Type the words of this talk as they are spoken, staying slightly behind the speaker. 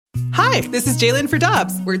Hi, this is Jalen for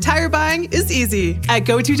Dobbs, where tire buying is easy. At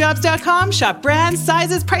GoToDobbs.com, shop brands,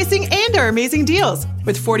 sizes, pricing, and our amazing deals.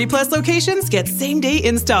 With 40-plus locations, get same-day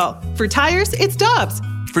install. For tires, it's Dobbs.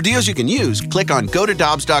 For deals you can use, click on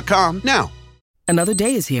GoToDobbs.com now. Another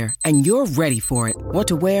day is here, and you're ready for it. What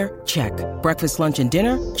to wear? Check. Breakfast, lunch, and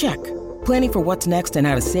dinner? Check. Planning for what's next and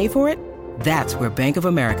how to save for it? That's where Bank of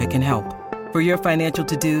America can help. For your financial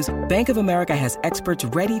to-dos, Bank of America has experts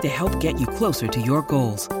ready to help get you closer to your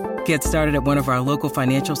goals. Get started at one of our local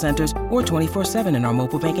financial centers or 24/7 in our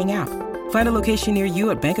mobile banking app. Find a location near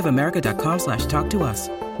you at bankofamerica.com/talktous.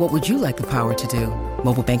 What would you like the power to do?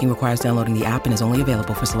 Mobile banking requires downloading the app and is only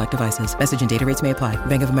available for select devices. Message and data rates may apply.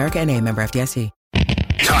 Bank of America N.A., member FDIC.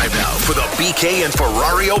 Time now for the BK and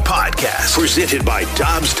Ferrario podcast, presented by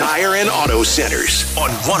Dobbs Tire and Auto Centers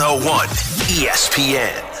on 101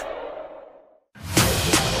 ESPN.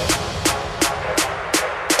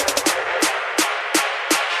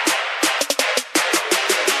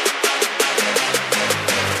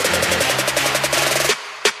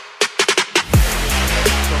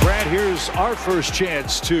 Here's our first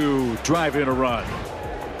chance to drive in a run.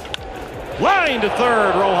 Line to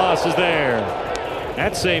third. Rojas is there.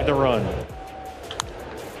 That saved the run.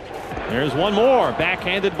 There's one more.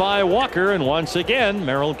 Backhanded by Walker. And once again,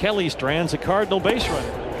 Merrill Kelly strands a Cardinal base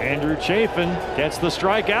runner. Andrew Chafin gets the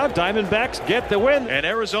strikeout. Diamondbacks get the win. And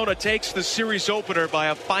Arizona takes the series opener by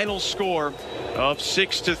a final score of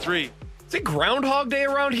 6-3. Is it Groundhog Day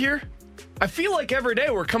around here? I feel like every day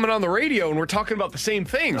we're coming on the radio and we're talking about the same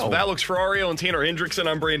things. With Alex Ferrario and Tanner Hendrickson,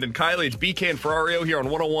 I'm Brandon Kiley. It's BK and Ferrario here on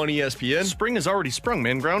 101 ESPN. Spring has already sprung,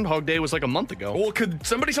 man. Groundhog Day was like a month ago. Well, could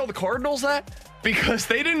somebody tell the Cardinals that? Because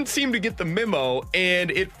they didn't seem to get the memo, and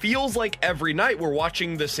it feels like every night we're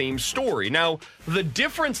watching the same story. Now, the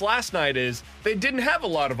difference last night is they didn't have a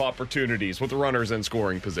lot of opportunities with the runners in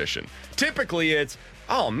scoring position. Typically, it's,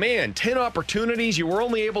 oh man, 10 opportunities. You were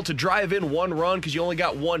only able to drive in one run because you only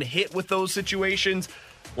got one hit with those situations.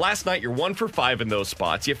 Last night, you're 1 for 5 in those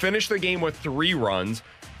spots. You finished the game with 3 runs.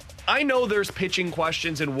 I know there's pitching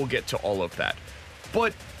questions, and we'll get to all of that.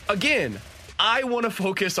 But again, I want to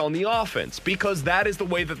focus on the offense because that is the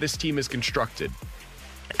way that this team is constructed.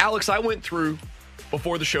 Alex, I went through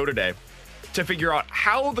before the show today to figure out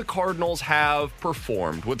how the Cardinals have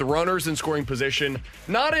performed with the runners in scoring position,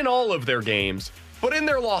 not in all of their games, but in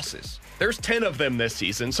their losses. There's 10 of them this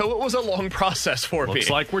season, so it was a long process for me.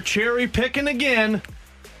 Looks like we're cherry picking again.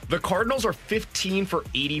 The Cardinals are 15 for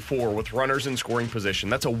 84 with runners in scoring position.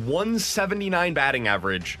 That's a 179 batting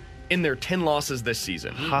average in their 10 losses this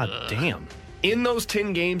season. Hot damn. In those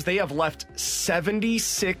 10 games, they have left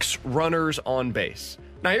 76 runners on base.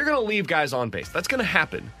 Now, you're going to leave guys on base. That's going to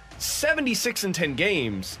happen. 76 in 10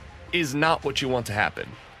 games is not what you want to happen.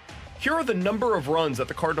 Here are the number of runs that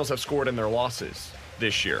the Cardinals have scored in their losses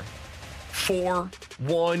this year. 4,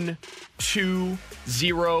 1, 2,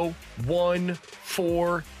 0, 1,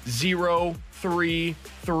 4, 0, 3,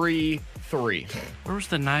 3, 3. Where was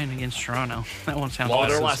the 9 against Toronto? That one sounds Well,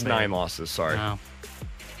 their last 9 losses, sorry. Oh.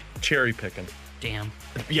 Cherry picking. Damn.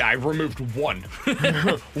 Yeah, I removed one.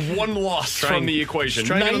 One loss from the equation.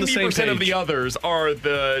 90% of the others are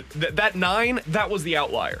that 9, that was the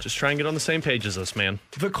outlier. Just try and get on the same page as us, man.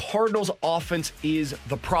 The Cardinals' offense is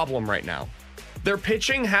the problem right now. Their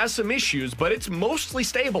pitching has some issues, but it's mostly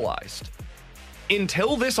stabilized.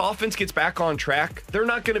 Until this offense gets back on track, they're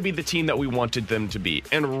not going to be the team that we wanted them to be.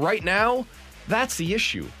 And right now, that's the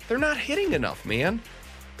issue. They're not hitting enough, man.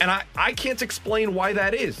 And I can't explain why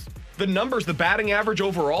that is. The numbers, the batting average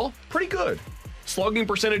overall, pretty good. Slugging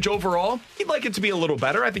percentage overall, you'd like it to be a little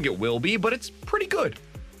better. I think it will be, but it's pretty good.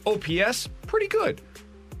 OPS, pretty good.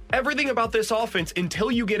 Everything about this offense, until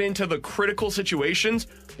you get into the critical situations,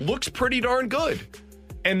 looks pretty darn good.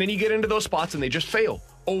 And then you get into those spots and they just fail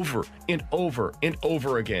over and over and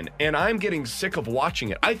over again. And I'm getting sick of watching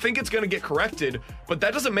it. I think it's going to get corrected, but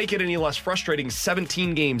that doesn't make it any less frustrating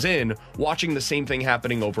 17 games in, watching the same thing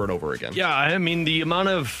happening over and over again. Yeah, I mean, the amount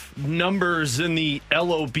of numbers in the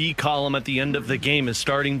LOB column at the end of the game is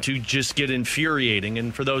starting to just get infuriating.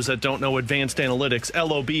 And for those that don't know advanced analytics,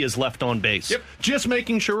 LOB is left on base. Yep. Just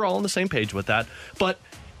making sure we're all on the same page with that. But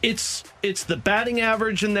it's the batting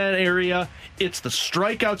average in that area. It's the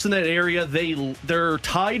strikeouts in that area. They're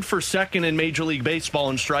tied for second in Major League Baseball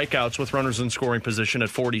in strikeouts with runners in scoring position at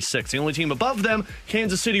 46. The only team above them,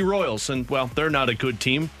 Kansas City Royals. And, well, they're not a good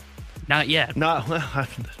team. Not yet. I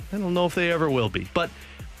don't know if they ever will be. But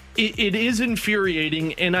it is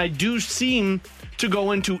infuriating, and I do seem to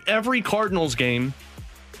go into every Cardinals game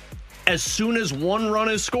as soon as one run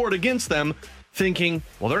is scored against them, thinking,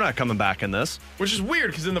 well, they're not coming back in this. Which is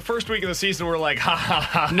weird, because in the first week of the season, we're like, ha, ha,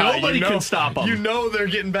 ha. Nobody can stop them. You know they're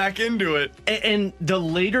getting back into it. And the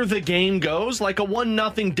later the game goes, like a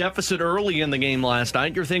 1-0 deficit early in the game last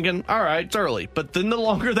night, you're thinking, all right, it's early. But then the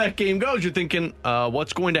longer that game goes, you're thinking,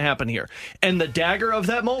 what's going to happen here? And the dagger of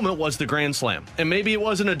that moment was the grand slam. And maybe it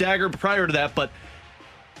wasn't a dagger prior to that, but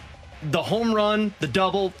the home run, the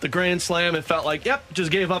double, the grand slam, it felt like, yep, just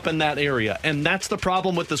gave up in that area. And that's the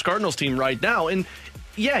problem with this Cardinals team right now. And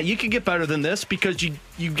yeah, you could get better than this because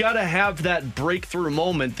you got to have that breakthrough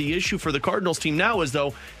moment. The issue for the Cardinals team now is,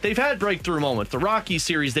 though, they've had breakthrough moments. The Rockies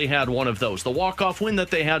series, they had one of those. The walk-off win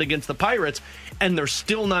that they had against the Pirates, and they're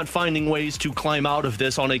still not finding ways to climb out of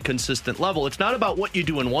this on a consistent level. It's not about what you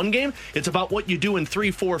do in one game. It's about what you do in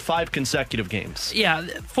 3, 4, 5 consecutive games. Yeah,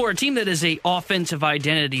 for a team that is a offensive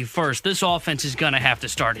identity first, this offense is going to have to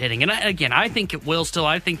start hitting. And I think it will still.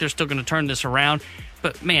 I think they're still going to turn this around.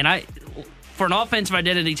 But, man, for an offensive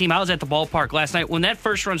identity team, I was at the ballpark last night. When that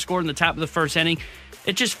first run scored in the top of the first inning,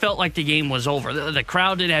 it just felt like the game was over. The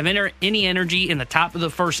crowd didn't have any energy in the top of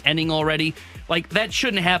the first inning already. Like, that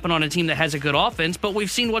shouldn't happen on a team that has a good offense, but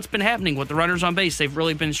we've seen what's been happening with the runners on base. They've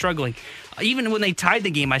really been struggling. Even when they tied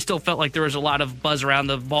the game, I still felt like there was a lot of buzz around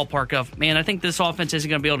the ballpark of, man, I think this offense isn't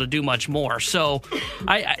going to be able to do much more. So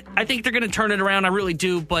I think they're going to turn it around. I really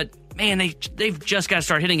do, but, man, they've just got to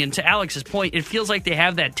start hitting. And to Alex's point, it feels like they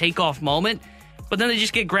have that takeoff moment, but then they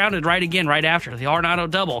just get grounded right after the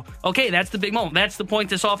Arenado double. Okay, that's the big moment. That's the point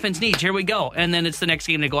this offense needs. Here we go. And then it's the next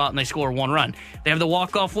game they go out and they score one run. They have the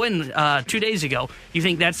walk-off win 2 days ago. You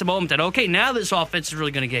think that's the moment that, okay, now this offense is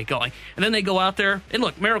really going to get going. And then they go out there, and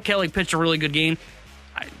look, Merrill Kelly pitched a really good game.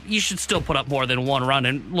 You should still put up more than one run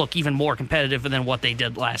and look even more competitive than what they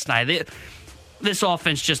did last night. This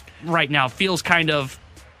offense just right now feels kind of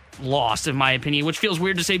lost, in my opinion, which feels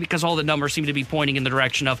weird to say because all the numbers seem to be pointing in the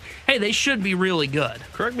direction of, hey, they should be really good.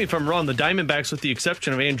 Correct me if I'm wrong, the Diamondbacks, with the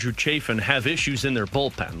exception of Andrew Chafin, have issues in their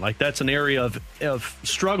bullpen. Like, that's an area of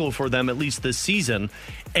struggle for them, at least this season.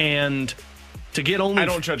 And to get only... I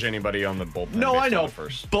don't judge anybody on the bullpen. No, I know.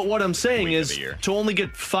 First but what I'm saying is to only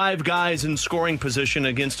get 5 guys in scoring position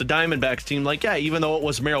against a Diamondbacks team, like, yeah, even though it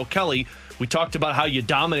was Merrill Kelly, we talked about how you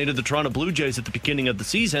dominated the Toronto Blue Jays at the beginning of the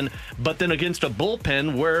season, but then against a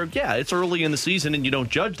bullpen where, yeah, it's early in the season and you don't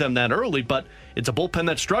judge them that early, but it's a bullpen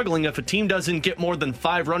that's struggling. If a team doesn't get more than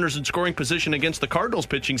 5 runners in scoring position against the Cardinals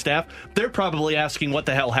pitching staff, they're probably asking what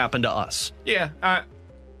the hell happened to us. Yeah,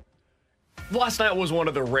 last night was one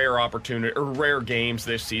of the rare games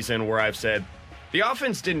this season where I've said the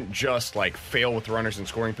offense didn't just fail with runners in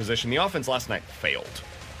scoring position. The offense last night failed.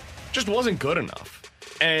 Just wasn't good enough.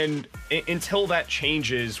 And until that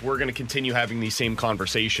changes, we're going to continue having these same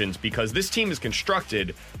conversations because this team is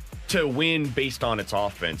constructed to win based on its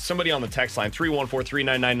offense. Somebody on the text line,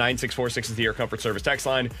 314-399-9646 is the Air Comfort Service text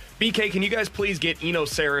line. BK, can you guys please get Eno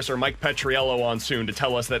Saris or Mike Petriello on soon to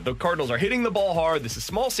tell us that the Cardinals are hitting the ball hard? This is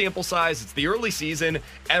small sample size. It's the early season.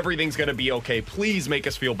 Everything's going to be okay. Please make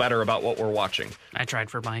us feel better about what we're watching. I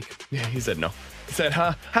tried for Mike. Yeah, he said no. He said,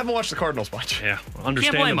 haven't watched the Cardinals much. Yeah,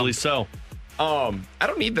 understandably so. I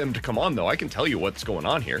don't need them to come on, though. I can tell you what's going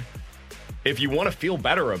on here. If you want to feel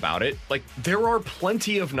better about it, there are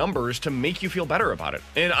plenty of numbers to make you feel better about it.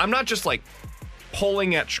 And I'm not just,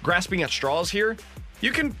 grasping at straws here.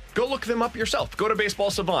 You can go look them up yourself. Go to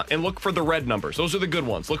Baseball Savant and look for the red numbers. Those are the good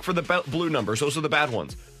ones. Look for the blue numbers. Those are the bad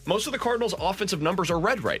ones. Most of the Cardinals' offensive numbers are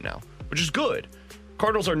red right now, which is good.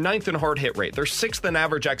 Cardinals are 9th in hard hit rate. They're 6th in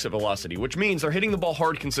average exit velocity, which means they're hitting the ball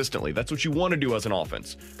hard consistently. That's what you want to do as an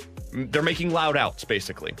offense. They're making loud outs,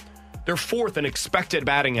 basically. They're 4th in expected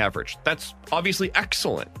batting average. That's obviously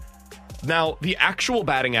excellent. Now, the actual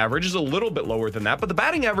batting average is a little bit lower than that, but the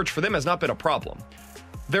batting average for them has not been a problem.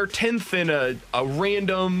 They're 10th in a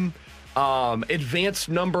random advanced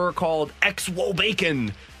number called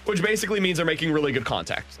X-Wobacon, which basically means they're making really good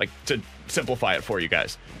contact, to simplify it for you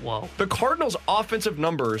guys. Whoa. The Cardinals' offensive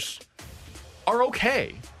numbers are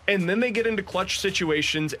okay, and then they get into clutch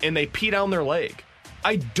situations and they pee down their leg.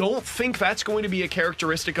 I don't think that's going to be a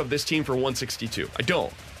characteristic of this team for 162. I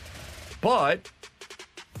don't. But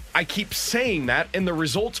I keep saying that, and the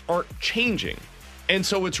results aren't changing. And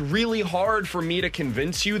so it's really hard for me to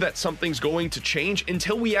convince you that something's going to change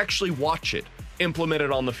until we actually watch it implemented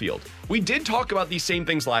on the field. We did talk about these same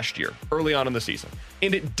things last year, early on in the season,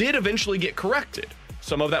 and it did eventually get corrected.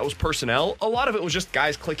 Some of that was personnel. A lot of it was just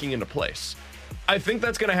guys clicking into place. I think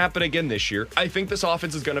that's going to happen again this year. I think this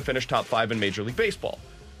offense is going to finish top 5 in Major League Baseball.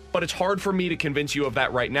 But it's hard for me to convince you of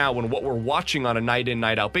that right now when what we're watching on a night in,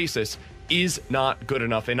 night out basis is not good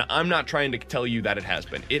enough. And I'm not trying to tell you that it has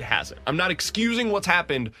been. It hasn't. I'm not excusing what's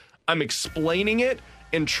happened. I'm explaining it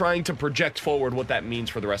and trying to project forward what that means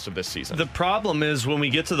for the rest of this season. The problem is when we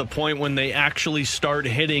get to the point when they actually start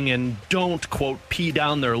hitting and don't, quote, pee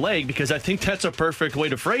down their leg, because I think that's a perfect way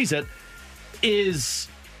to phrase it, is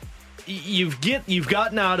you've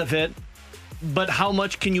gotten out of it, but how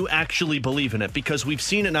much can you actually believe in it? Because we've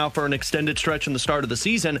seen it now for an extended stretch in the start of the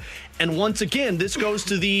season. And once again, this goes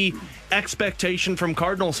to the expectation from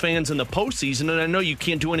Cardinals fans in the postseason. And I know you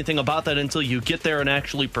can't do anything about that until you get there and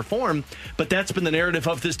actually perform. But that's been the narrative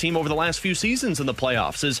of this team over the last few seasons in the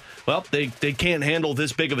playoffs is, well, they can't handle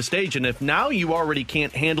this big of a stage. And if now you already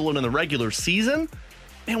can't handle it in the regular season,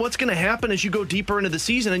 man, what's going to happen as you go deeper into the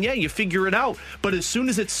season? And yeah, you figure it out. But as soon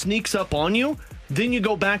as it sneaks up on you, then you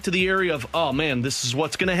go back to the area of, oh man, this is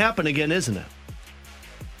what's going to happen again, isn't it?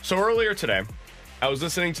 So earlier today, I was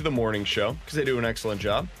listening to the morning show because they do an excellent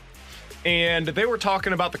job. And they were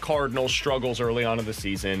talking about the Cardinals' struggles early on in the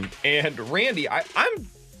season. And Randy, I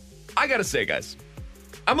got to say, guys,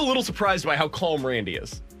 I'm a little surprised by how calm Randy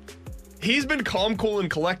is. He's been calm, cool, and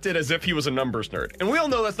collected as if he was a numbers nerd. And we all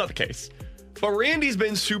know that's not the case. But Randy's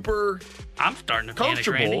been super I'm starting to panic,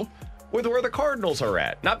 comfortable Randy. with where the Cardinals are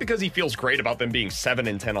at. Not because he feels great about them being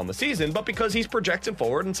 7-10 on the season, but because he's projecting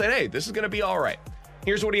forward and saying, hey, this is going to be all right.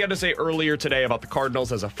 Here's what he had to say earlier today about the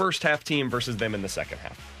Cardinals as a first-half team versus them in the second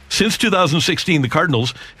half. Since 2016, the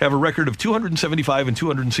Cardinals have a record of 275 and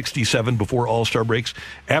 267 before All-Star breaks.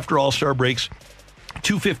 After All-Star breaks,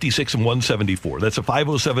 256 and 174. That's a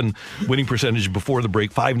 507 winning percentage before the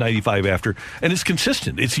break, 595 after. And it's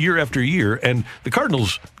consistent. It's year after year. And the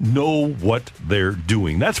Cardinals know what they're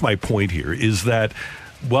doing. That's my point here, is that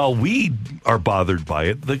while we are bothered by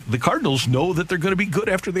it, the Cardinals know that they're going to be good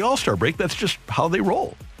after the All-Star break. That's just how they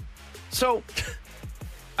roll. So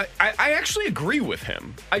I actually agree with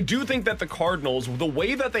him. I do think that the Cardinals, the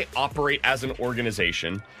way that they operate as an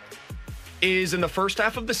organization, is in the first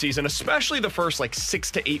half of the season, especially the first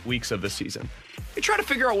 6 to 8 weeks of the season, they try to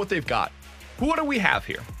figure out what they've got. What do we have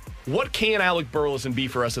here? What can Alec Burleson be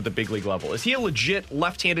for us at the big league level? Is he a legit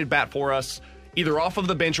left-handed bat for us, either off of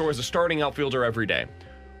the bench or as a starting outfielder every day?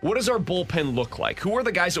 What does our bullpen look like? Who are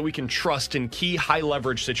the guys that we can trust in key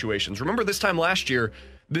high-leverage situations? Remember this time last year,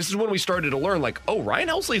 this is when we started to learn, Ryan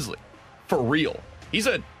Helsley's for real. He's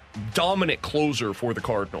a dominant closer for the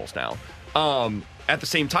Cardinals now. At the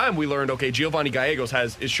same time, we learned, Giovanni Gallegos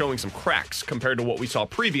is showing some cracks compared to what we saw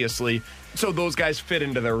previously, so those guys fit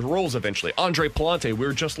into their roles eventually. Andre Palante, we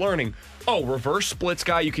were just learning, reverse splits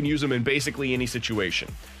guy, you can use him in basically any situation.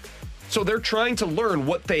 So they're trying to learn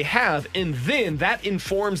what they have, and then that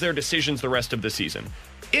informs their decisions the rest of the season.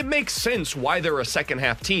 It makes sense why they're a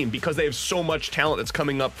second-half team, because they have so much talent that's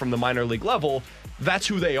coming up from the minor league level. That's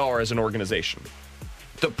who they are as an organization.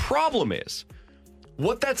 The problem is,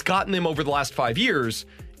 what that's gotten them over the last 5 years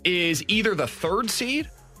is either the third seed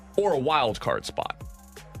or a wild card spot.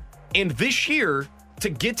 And this year, to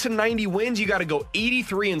get to 90 wins, you got to go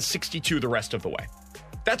 83 and 62 the rest of the way.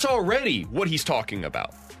 That's already what he's talking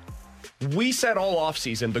about. We said all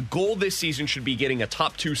offseason, the goal this season should be getting a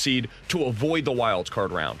top 2 seed to avoid the wild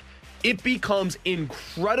card round. It becomes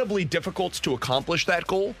incredibly difficult to accomplish that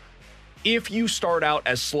goal if you start out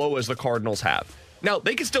as slow as the Cardinals have. Now,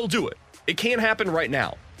 they can still do it. It can't happen right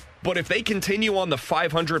now. But if they continue on the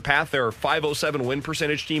 500 path, their 507 win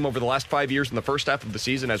percentage team over the last 5 years in the first half of the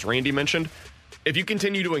season, as Randy mentioned, if you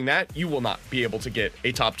continue doing that, you will not be able to get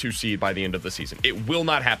a top 2 seed by the end of the season. It will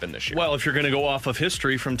not happen this year. Well, if you're going to go off of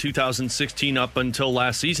history from 2016 up until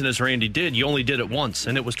last season, as Randy did, you only did it once,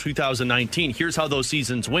 and it was 2019. Here's how those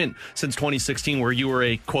seasons went since 2016, where you were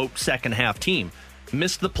a, quote, second-half team.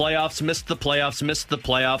 Missed the playoffs,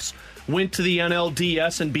 went to the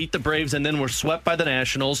NLDS and beat the Braves, and then were swept by the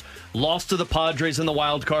Nationals, lost to the Padres in the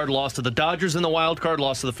wild card, lost to the Dodgers in the wild card,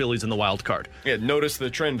 lost to the Phillies in the wild card. Yeah, notice the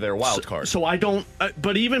trend there, wild card. So I don't,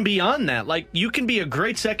 but even beyond that, you can be a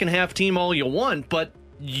great second half team all you want, but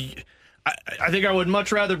I think I would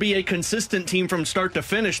much rather be a consistent team from start to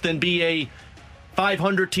finish than be a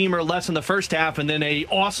 500 team or less in the first half and then a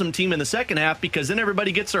awesome team in the second half, because then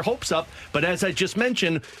everybody gets their hopes up. But as I just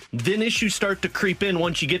mentioned, then issues start to creep in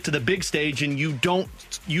once you get to the big stage, and you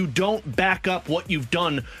don't back up what you've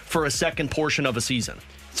done for a second portion of a season.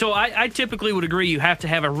 So I typically would agree you have to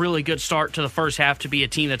have a really good start to the first half to be a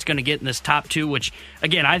team that's going to get in this top 2, which,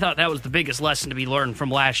 again, I thought that was the biggest lesson to be learned from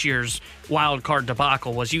last year's wild card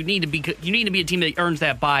debacle, was you need to be a team that earns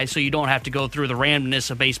that bye so you don't have to go through the randomness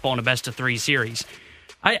of baseball in a best-of-3 series.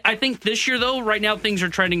 I think this year, though, right now things are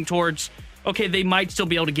trending towards, they might still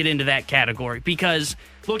be able to get into that category, because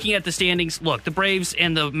looking at the standings, look, the Braves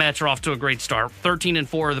and the Mets are off to a great start.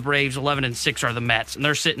 13-4 are the Braves, 11-6 are the Mets, and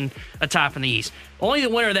they're sitting atop in the East. Only the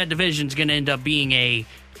winner of that division is going to end up being a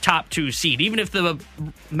top 2 seed. Even if the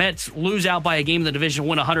Mets lose out by a game in the division,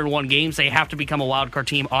 win 101 games, they have to become a wild card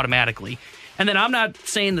team automatically. And then I'm not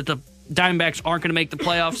saying that the Diamondbacks aren't going to make the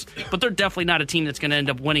playoffs, but they're definitely not a team that's going to end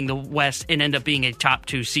up winning the West and end up being a top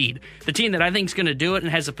 2 seed. The team that I think is going to do it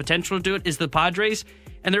and has the potential to do it is the Padres,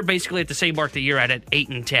 and they're basically at the same mark the year at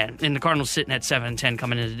 8-10, and the Cardinals sitting at 7-10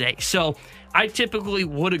 coming into today. So I typically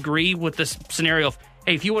would agree with this scenario of,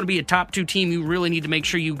 hey, if you want to be a top 2 team, you really need to make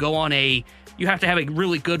sure you go on you have to have a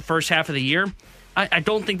really good first half of the year. I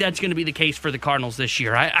don't think that's going to be the case for the Cardinals this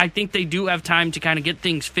year. I think they do have time to kind of get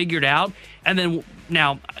things figured out, and then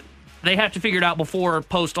now they have to figure it out before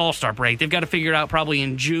post-All-Star break. They've got to figure it out probably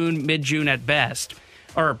in June, mid-June at best.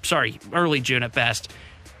 Early June at best.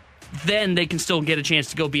 Then they can still get a chance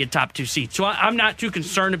to go be a top 2 seed. So I'm not too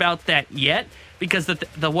concerned about that yet because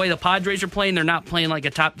the way the Padres are playing, they're not playing like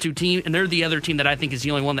a top 2 team, and they're the other team that I think is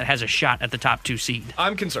the only one that has a shot at the top 2 seed.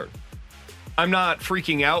 I'm concerned. I'm not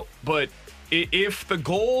freaking out, but if the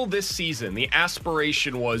goal this season, the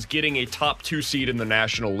aspiration was getting a top 2 seed in the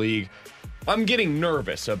National League, I'm getting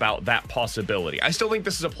nervous about that possibility. I still think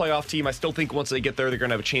this is a playoff team. I still think once they get there, they're going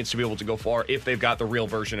to have a chance to be able to go far if they've got the real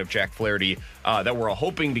version of Jack Flaherty that we're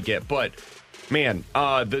hoping to get. But, man,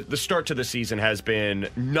 the start to the season has been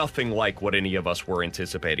nothing like what any of us were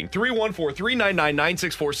anticipating.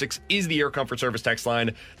 314-399-9646 is the Air Comfort Service text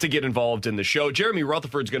line to get involved in the show. Jeremy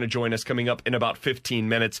Rutherford's going to join us coming up in about 15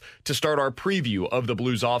 minutes to start our preview of the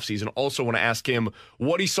Blues offseason. Also want to ask him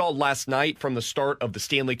what he saw last night from the start of the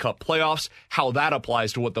Stanley Cup playoffs, how that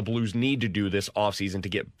applies to what the Blues need to do this offseason to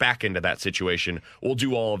get back into that situation. We'll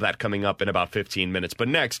do all of that coming up in about 15 minutes. But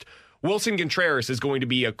next, Wilson Contreras is going to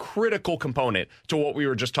be a critical component to what we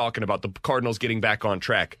were just talking about, the Cardinals getting back on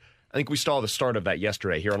track. I think we saw the start of that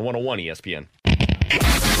yesterday here on 101 ESPN.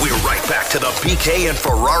 We're right back to the BK and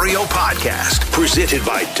Ferrario podcast, presented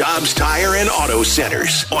by Dobbs Tire and Auto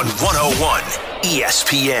Centers on 101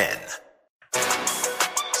 ESPN.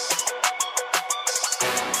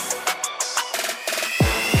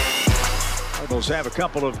 Cardinals have a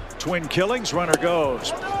couple of twin killings. Runner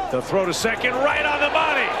goes. The throw to second, right on the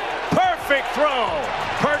money. Perfect throw.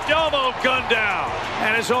 Perdomo gunned down.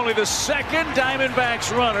 And is only the second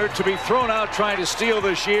Diamondbacks runner to be thrown out trying to steal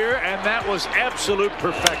this year, and that was absolute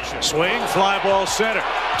perfection. Swing, fly ball center.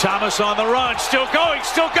 Thomas on the run. Still going.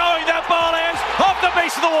 That ball is off the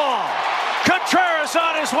base of the wall. Contreras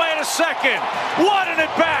on his way to second. What an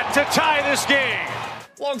at-bat to tie this game.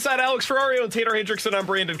 Alongside Alex Ferrario and Taylor Hendrickson, I'm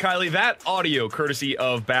Brandon Kiley. That audio courtesy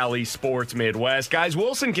of Bally Sports Midwest. Guys,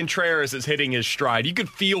 Wilson Contreras is hitting his stride. You could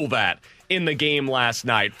feel that in the game last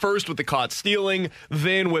night. First with the caught stealing,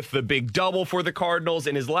 then with the big double for the Cardinals.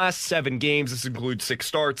 In his last 7 games, this includes 6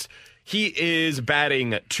 starts, he is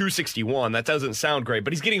batting .261. That doesn't sound great,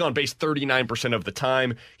 but he's getting on base 39% of the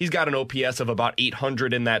time. He's got an OPS of about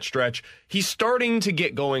 800 in that stretch. He's starting to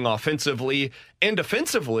get going offensively and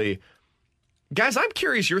defensively. Guys, I'm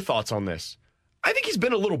curious your thoughts on this. I think he's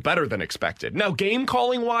been a little better than expected. Now, game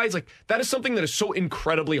calling wise, that is something that is so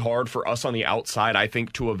incredibly hard for us on the outside, I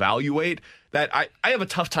think, to evaluate that I have a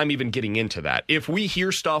tough time even getting into that. If we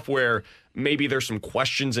hear stuff where maybe there's some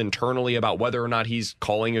questions internally about whether or not he's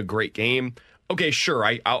calling a great game, okay, sure,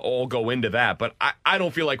 I'll go into that. But I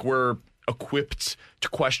don't feel like we're equipped to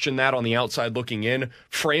question that on the outside looking in.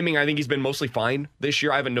 Framing, I think he's been mostly fine this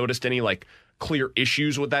year. I haven't noticed any, clear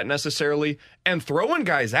issues with that necessarily. And throwing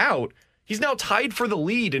guys out, he's now tied for the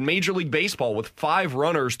lead in Major League Baseball with 5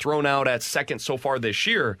 runners thrown out at second so far this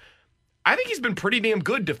year. I think he's been pretty damn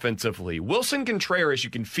good defensively. Wilson Contreras,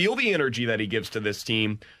 you can feel the energy that he gives to this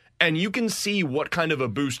team, and you can see what kind of a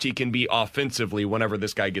boost he can be offensively whenever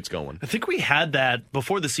this guy gets going. I think we had that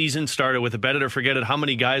before the season started with a bet it or forget it how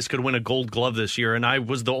many guys could win a Gold Glove this year, and I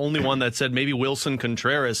was the only one that said maybe Wilson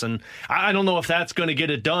Contreras, and I don't know if that's going to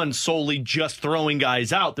get it done solely just throwing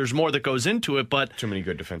guys out. There's more that goes into it, but too many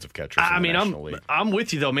good defensive catchers in the National League. I'm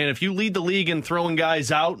with you, though, man. If you lead the league in throwing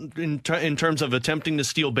guys out in terms of attempting to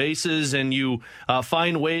steal bases and you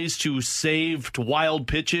find ways to save wild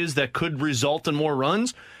pitches that could result in more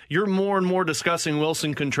runs, you're more and more discussing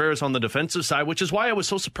Wilson Contreras on the defensive side, which is why I was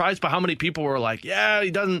so surprised by how many people were like, yeah,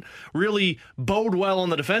 he doesn't really bode well on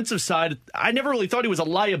the defensive side. I never really thought he was a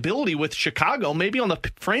liability with Chicago, maybe on the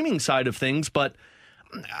framing side of things, but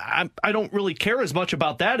I don't really care as much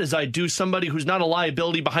about that as I do somebody who's not a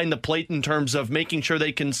liability behind the plate in terms of making sure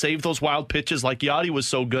they can save those wild pitches like Yachty was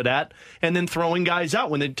so good at, and then throwing guys out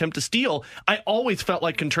when they attempt to steal. I always felt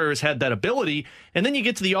like Contreras had that ability, and then you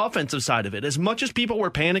get to the offensive side of it. As much as people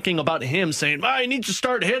were panicking about him saying, he needs to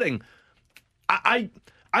start hitting,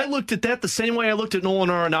 I looked at that the same way I looked at Nolan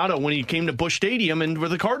Arenado when he came to Busch Stadium and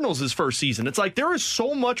with the Cardinals his first season. It's like there is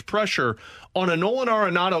so much pressure on a Nolan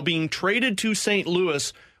Arenado being traded to St.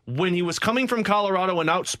 Louis when he was coming from Colorado and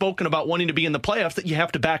outspoken about wanting to be in the playoffs that you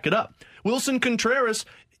have to back it up. Willson Contreras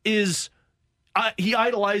he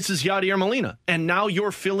idolizes Yadier Molina, and now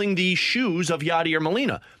you're filling the shoes of Yadier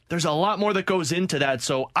Molina. There's a lot more that goes into that,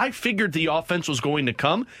 so I figured the offense was going to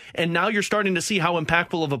come, and now you're starting to see how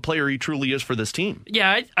impactful of a player he truly is for this team.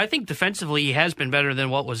 Yeah, I think defensively he has been better than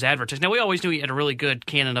what was advertised. Now, we always knew he had a really good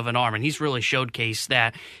cannon of an arm, and he's really showcased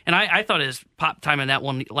that. And I thought his pop time in that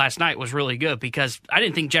one last night was really good because I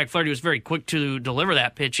didn't think Jack Flaherty was very quick to deliver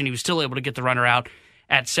that pitch, and he was still able to get the runner out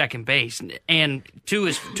at second base. And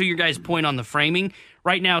to your guys' point on the framing,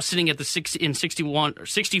 right now sitting at the 61 or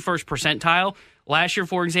 61st percentile. Last year,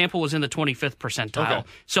 for example, was in the 25th percentile. Okay.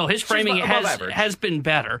 So his framing has been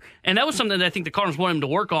better. And that was something that I think the Cardinals wanted him to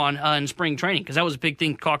work on in spring training because that was a big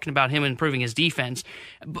thing talking about him improving his defense.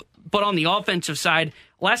 But on the offensive side,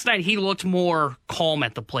 last night he looked more calm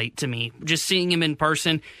at the plate to me, just seeing him in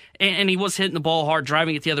person. And he was hitting the ball hard,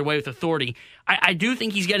 driving it the other way with authority. I do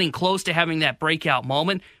think he's getting close to having that breakout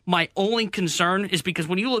moment. My only concern is because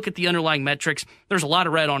when you look at the underlying metrics, there's a lot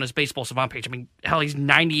of red on his Baseball Savant page. I mean, hell, he's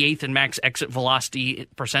 98th in max exit velocity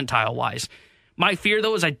percentile-wise. My fear,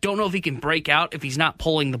 though, is I don't know if he can break out if he's not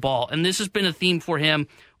pulling the ball. And this has been a theme for him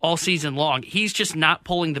all season long. He's just not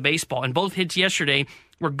pulling the baseball. And both hits yesterday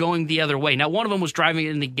were going the other way. Now, one of them was driving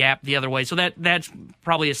it in the gap the other way, so that's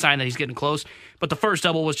probably a sign that he's getting close. But the first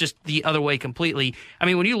double was just the other way completely. I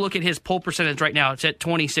mean, when you look at his pull percentage right now, it's at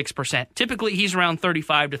 26%. Typically, he's around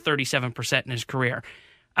 35 to 37% in his career.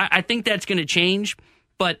 I think that's going to change,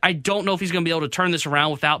 but I don't know if he's going to be able to turn this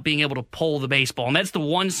around without being able to pull the baseball. And that's the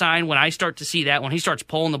one sign when I start to see that, when he starts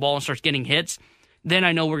pulling the ball and starts getting hits, then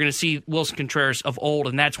I know we're going to see Willson Contreras of old,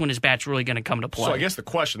 and that's when his bat's really going to come to play. So I guess the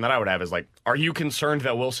question that I would have is, are you concerned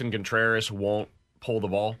that Willson Contreras won't pull the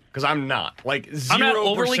ball? Because I'm not. 0% I'm not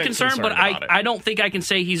overly concerned, but I don't think I can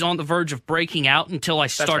say he's on the verge of breaking out until I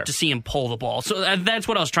start to see him pull the ball. So that's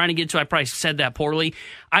what I was trying to get to. I probably said that poorly.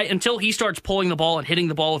 Until he starts pulling the ball and hitting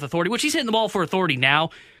the ball with authority, which he's hitting the ball for authority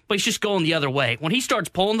now, but he's just going the other way. When he starts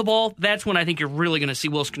pulling the ball, that's when I think you're really going to see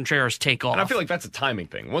Willson Contreras take off. And I feel like that's a timing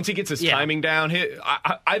thing. Once he gets his timing down,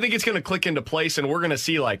 I think it's going to click into place, and we're going to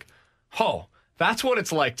see that's what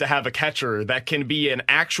it's like to have a catcher that can be an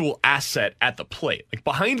actual asset at the plate.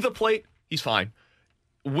 Behind the plate, he's fine.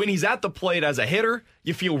 When he's at the plate as a hitter,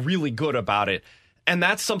 you feel really good about it. And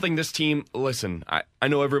that's something this team, listen, I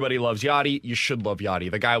know everybody loves Yachty. You should love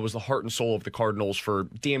Yachty. The guy was the heart and soul of the Cardinals for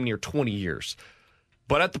damn near 20 years.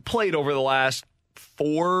 But at the plate over the last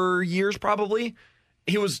 4 years, probably,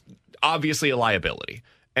 he was obviously a liability.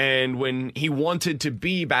 And when he wanted to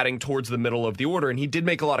be batting towards the middle of the order, and he did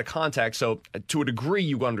make a lot of contact, so to a degree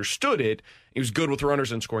you understood it, he was good with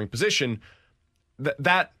runners in scoring position.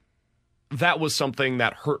 That was something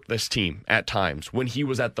that hurt this team at times when he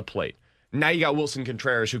was at the plate. Now you got Willson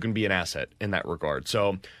Contreras who can be an asset in that regard.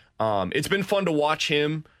 So it's been fun to watch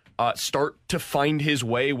him start to find his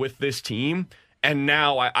way with this team. And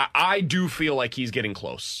now I do feel like he's getting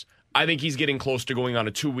close. I think he's getting close to going on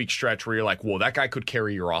a 2-week stretch where you're like, whoa, that guy could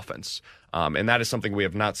carry your offense. And that is something we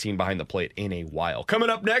have not seen behind the plate in a while. Coming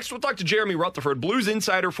up next, we'll talk to Jeremy Rutherford, Blues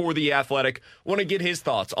insider for The Athletic. Want to get his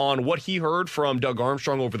thoughts on what he heard from Doug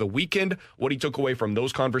Armstrong over the weekend, what he took away from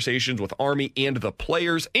those conversations with Army and the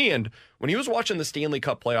players, and when he was watching the Stanley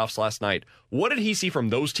Cup playoffs last night, what did he see from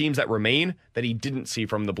those teams that remain that he didn't see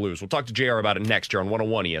from the Blues? We'll talk to JR about it next year on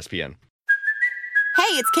 101 ESPN.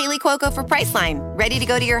 Hey, it's Kaylee Cuoco for Priceline. Ready to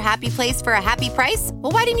go to your happy place for a happy price?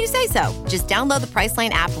 Well, why didn't you say so? Just download the Priceline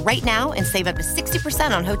app right now and save up to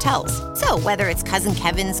 60% on hotels. So whether it's Cousin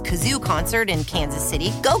Kevin's Kazoo Concert in Kansas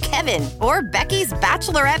City, go Kevin, or Becky's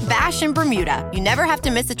Bachelorette Bash in Bermuda, you never have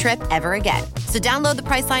to miss a trip ever again. So download the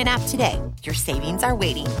Priceline app today. Your savings are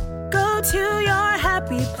waiting. Go to your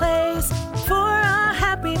happy place for a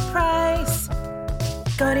happy price.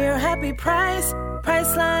 Go to your happy price,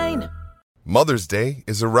 Priceline. Mother's Day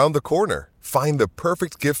is around the corner. Find the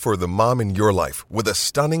perfect gift for the mom in your life with a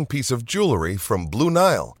stunning piece of jewelry from Blue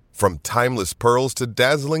Nile. From timeless pearls to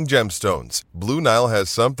dazzling gemstones, Blue Nile has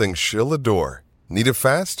something she'll adore. Need it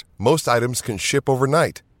fast? Most items can ship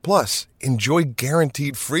overnight. Plus, enjoy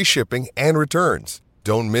guaranteed free shipping and returns.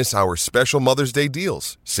 Don't miss our special Mother's Day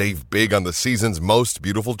deals. Save big on the season's most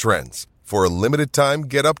beautiful trends. For a limited time,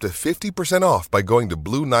 get up to 50% off by going to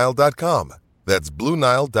BlueNile.com. That's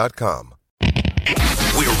BlueNile.com.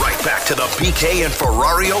 We're right back to the BK and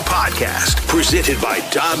Ferrario podcast, presented by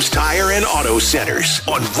Dobbs Tire and Auto Centers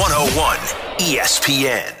on 101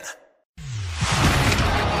 ESPN.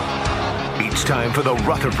 It's time for the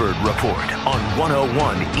Rutherford Report on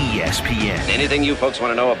 101 ESPN. Anything you folks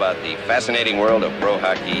want to know about the fascinating world of pro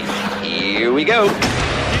hockey? Here we go. He's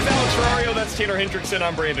Alex Ferrario. That's Tanner Hendrickson.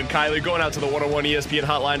 I'm Brandon Kiley. Going out to the 101 ESPN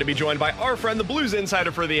hotline to be joined by our friend, the Blues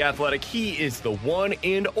insider for The Athletic. He is the one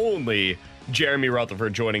and only Jeremy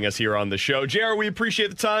Rutherford joining us here on the show. Jer, we appreciate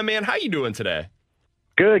the time, man. How you doing today?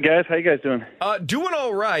 Good, guys. How you guys doing? Doing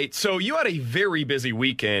all right. So you had a very busy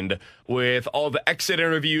weekend with all the exit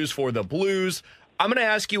interviews for the Blues. I'm going to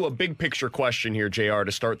ask you a big picture question here, JR,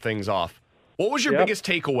 to start things off. What was your biggest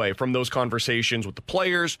takeaway from those conversations with the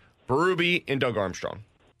players, Berube and Doug Armstrong?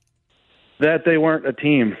 That they weren't a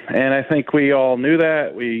team. And I think we all knew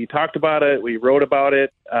that. We talked about it. We wrote about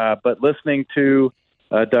it. But listening to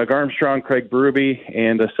Doug Armstrong, Craig Berube,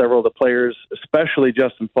 and several of the players, especially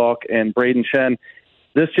Justin Falk and Braden Shen,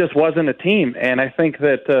 this just wasn't a team. And I think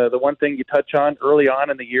that the one thing you touch on early on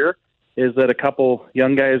in the year is that a couple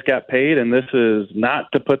young guys got paid, and this is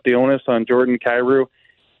not to put the onus on Jordan Kyrou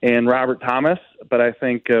and Robert Thomas, but I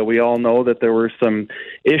think we all know that there were some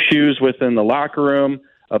issues within the locker room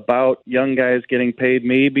about young guys getting paid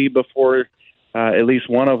maybe before at least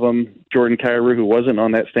one of them, Jordan Kyrou, who wasn't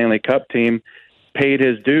on that Stanley Cup team, paid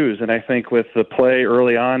his dues. And I think with the play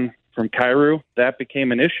early on from Kyrou, that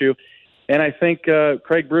became an issue. And I think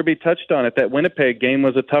Craig Berube touched on it. That Winnipeg game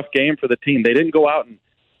was a tough game for the team. They didn't go out and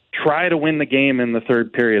try to win the game in the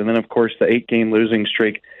third period. And then, of course, the 8-game losing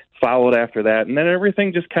streak followed after that. And then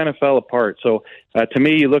everything just kind of fell apart. So to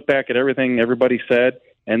me, you look back at everything everybody said,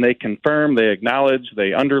 and they confirmed, they acknowledged,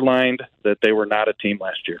 they underlined that they were not a team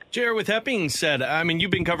last year. Jared, with that being said, I mean,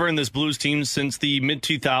 you've been covering this Blues team since the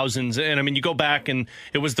mid-2000s, and I mean, you go back and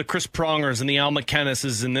it was the Chris Prongers and the Al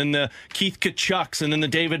McKennis's and then the Keith Kachucks and then the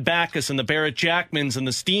David Backus and the Barrett Jackmans and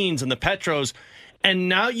the Steens and the Petros, and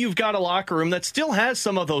now you've got a locker room that still has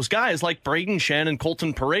some of those guys like Braden Shen and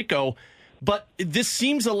Colton Parayko, but this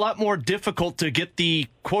seems a lot more difficult to get the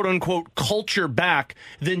quote-unquote culture back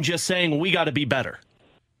than just saying we got to be better.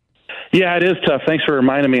 Yeah, it is tough. Thanks for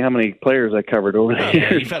reminding me how many players I covered over the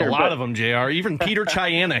years. You've had a lot of them, JR. Even Peter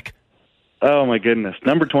Chyanek. Oh, my goodness.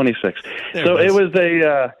 Number 26. So it was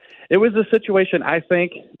a situation, I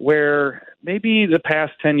think, where maybe the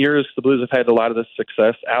past 10 years the Blues have had a lot of this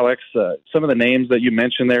success. Alex, some of the names that you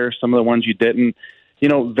mentioned there, some of the ones you didn't,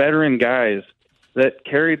 veteran guys that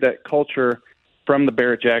carried that culture from the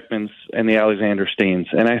Barrett Jackmans and the Alexander Steens.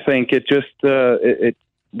 And I think it just it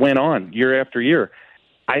went on year after year.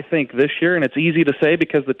 I think this year, and it's easy to say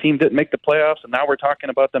because the team didn't make the playoffs, and now we're talking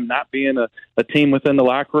about them not being a team within the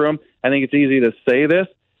locker room. I think it's easy to say this,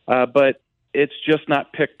 but it's just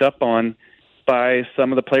not picked up on by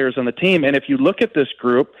some of the players on the team. And if you look at this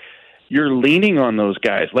group, you're leaning on those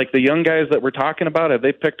guys. Like the young guys that we're talking about, have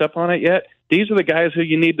they picked up on it yet? These are the guys who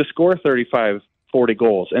you need to score 35, 40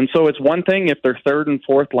 goals. And so it's one thing if they're third and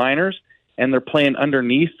fourth liners, and they're playing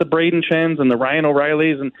underneath the Braden Shens and the Ryan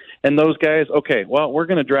O'Reillys and those guys, okay, well, we're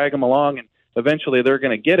going to drag them along, and eventually they're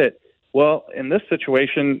going to get it. Well, in this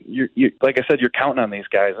situation, you like I said, you're counting on these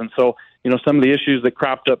guys. And so, some of the issues that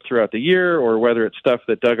cropped up throughout the year, or whether it's stuff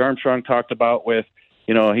that Doug Armstrong talked about with,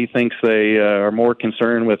 he thinks they are more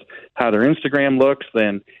concerned with how their Instagram looks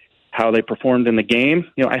than how they performed in the game.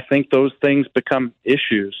 I think those things become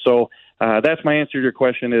issues. So that's my answer to your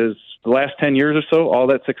question is the last 10 years or so, all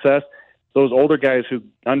that success, those older guys who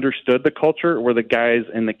understood the culture were the guys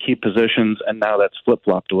in the key positions, and now that's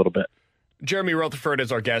flip-flopped a little bit. Jeremy Rutherford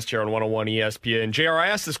is our guest here on 101 ESPN. JR, I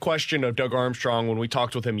asked this question of Doug Armstrong when we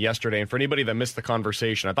talked with him yesterday, and for anybody that missed the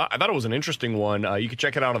conversation, I thought it was an interesting one. You can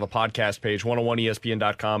check it out on the podcast page,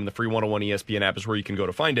 101ESPN.com. The free 101 ESPN app is where you can go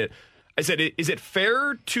to find it. I said, is it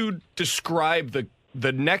fair to describe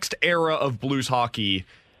the next era of Blues hockey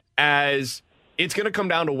as it's going to come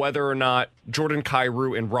down to whether or not Jordan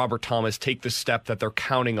Kyrou and Robert Thomas take the step that they're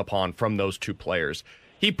counting upon from those two players?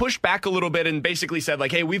 He pushed back a little bit and basically said,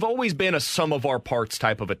 like, hey, we've always been a sum of our parts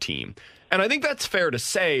type of a team. And I think that's fair to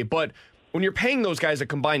say, but when you're paying those guys a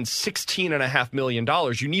combined $16.5 million,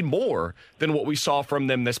 you need more than what we saw from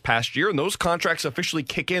them this past year, and those contracts officially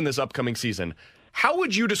kick in this upcoming season. How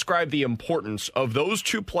would you describe the importance of those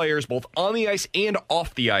two players, both on the ice and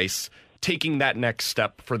off the ice, taking that next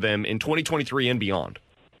step for them in 2023 and beyond?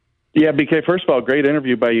 Yeah, BK, first of all, great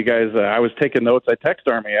interview by you guys. I was taking notes. I texted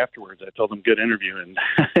Army afterwards. I told him good interview, and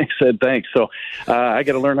he said thanks. So I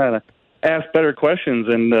got to learn how to ask better questions,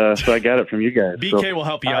 and so I got it from you guys. BK will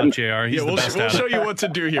help you out, JR. He's we'll show you what to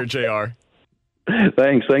do here, JR.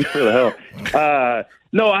 Thanks for the help.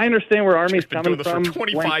 No, I understand where Army's coming from. For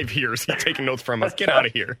 25 years, he's taking notes from us. Get out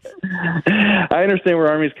of here. I understand where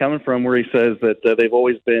Army's coming from, where he says that they've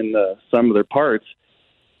always been some of their parts.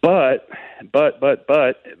 But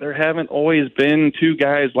there haven't always been two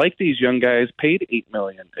guys like these young guys paid $8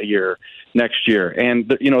 million a year next year. And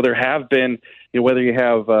there have been, whether you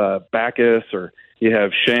have Backus or you have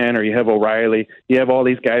Shen or you have O'Reilly, you have all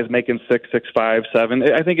these guys making $6, $5,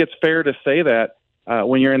 $7. I think it's fair to say that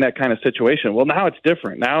when you're in that kind of situation. Well, now it's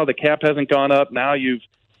different. Now the cap hasn't gone up. Now you've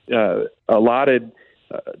allotted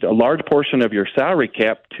a large portion of your salary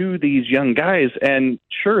cap to these young guys, and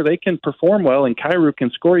sure, they can perform well, and Kyrou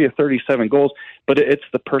can score you 37 goals, but it's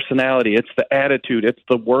the personality, it's the attitude, it's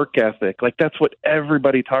the work ethic. Like, that's what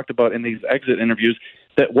everybody talked about in these exit interviews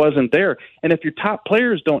that wasn't there. And if your top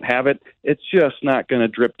players don't have it, it's just not going to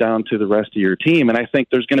drip down to the rest of your team. And I think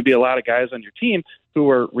there's going to be a lot of guys on your team who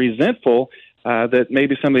are resentful that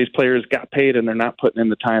maybe some of these players got paid and they're not putting in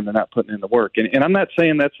the time, they're not putting in the work. And I'm not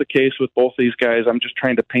saying that's the case with both these guys. I'm just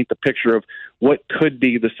trying to paint the picture of what could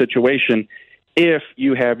be the situation if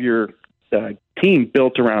you have your team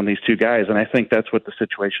built around these two guys. And I think that's what the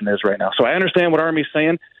situation is right now. So I understand what Army's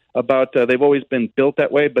saying about they've always been built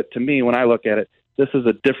that way. But to me, when I look at it, this is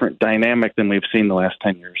a different dynamic than we've seen the last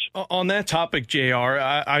 10 years. On that topic, JR,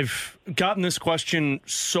 I've gotten this question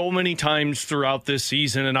so many times throughout this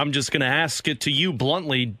season, and I'm just going to ask it to you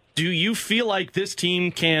bluntly. Do you feel like this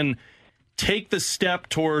team can take the step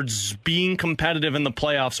towards being competitive in the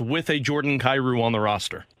playoffs with a Jordan Kyrou on the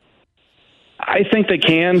roster? I think they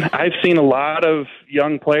can. I've seen a lot of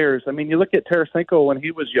young players. I mean, you look at Tarasenko when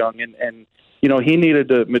he was young, and he needed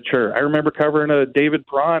to mature. I remember covering a David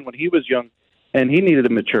Perron when he was young, and he needed to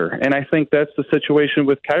mature. And I think that's the situation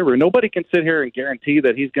with Kyrou. Nobody can sit here and guarantee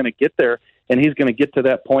that he's going to get there and he's going to get to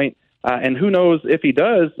that point. And who knows if he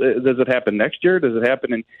does, does it happen next year? Does it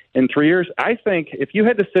happen in 3 years? I think if you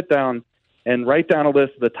had to sit down and write down a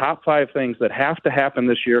list of the top 5 things that have to happen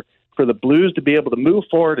this year for the Blues to be able to move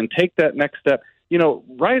forward and take that next step,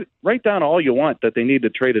 write down all you want that they need to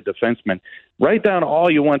trade a defenseman. Write down all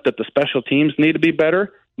you want that the special teams need to be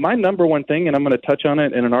better. My number one thing, and I'm going to touch on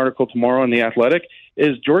it in an article tomorrow in The Athletic,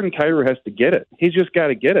 is Jordan Kyrou has to get it. He's just got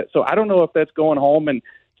to get it. So I don't know if that's going home and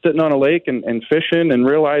sitting on a lake and fishing and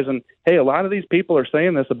realizing, hey, a lot of these people are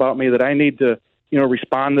saying this about me that I need to,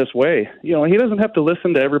 respond this way. He doesn't have to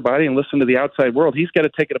listen to everybody and listen to the outside world. He's got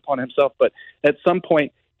to take it upon himself. But at some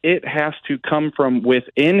point, it has to come from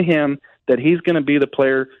within him that he's going to be the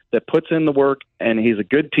player that puts in the work, and he's a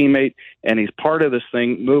good teammate, and he's part of this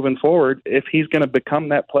thing moving forward if he's going to become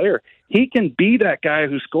that player. He can be that guy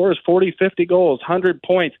who scores 40, 50 goals, 100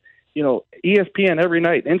 points, ESPN every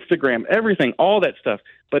night, Instagram, everything, all that stuff.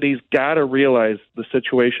 But he's got to realize the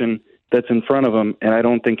situation that's in front of him, and I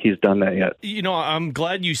don't think he's done that yet. I'm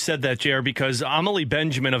glad you said that, JR, because Amelie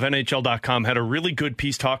Benjamin of NHL.com had a really good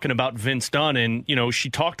piece talking about Vince Dunn, and, she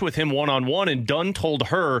talked with him one-on-one, and Dunn told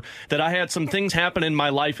her that I had some things happen in my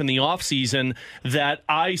life in the offseason that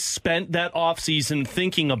I spent that offseason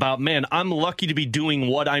thinking about, man, I'm lucky to be doing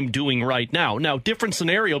what I'm doing right now. Now, different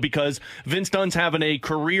scenario because Vince Dunn's having a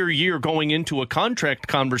career year going into a contract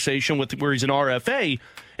conversation where he's an RFA,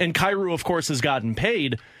 and Kyrou, of course, has gotten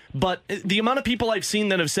paid. But the amount of people I've seen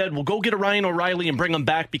that have said, well, go get a Ryan O'Reilly and bring him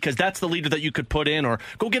back because that's the leader that you could put in, or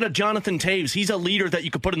go get a Jonathan Taves. He's a leader that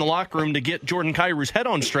you could put in the locker room to get Jordan Kyrou's head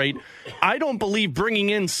on straight. I don't believe bringing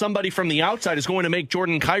in somebody from the outside is going to make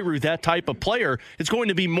Jordan Kyrou that type of player. It's going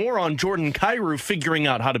to be more on Jordan Kyrou figuring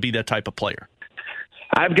out how to be that type of player.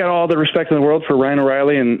 I've got all the respect in the world for Ryan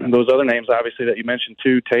O'Reilly and those other names, obviously, that you mentioned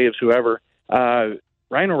too, Taves, whoever.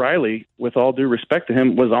 Ryan O'Reilly, with all due respect to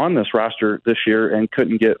him, was on this roster this year and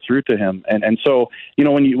couldn't get through to him. And so,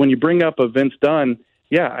 when you bring up a Vince Dunn,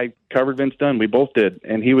 yeah, I covered Vince Dunn. We both did.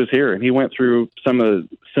 And he was here and he went through some of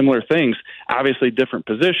the similar things, obviously different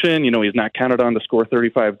position. He's not counted on to score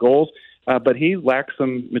 35 goals, but he lacks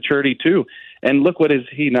some maturity too. And look, what is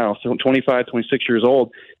he now? So 25, 26 years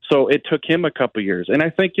old. So it took him a couple years. And I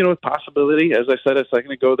think, a possibility, as I said a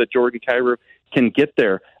second ago, that Jordan Kyrou can get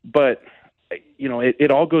there. But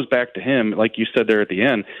it all goes back to him, like you said there at the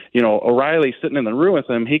end. O'Reilly sitting in the room with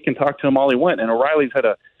him, he can talk to him all he wants, and O'Reilly's had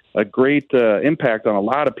a great impact on a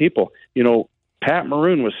lot of people. Pat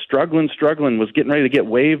Maroon was struggling, was getting ready to get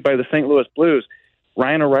waived by the St. Louis Blues.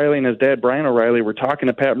 Ryan O'Reilly and his dad, Brian O'Reilly, were talking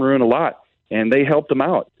to Pat Maroon a lot, and they helped him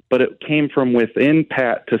out. but it came from within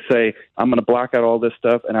Pat to say, I'm going to block out all this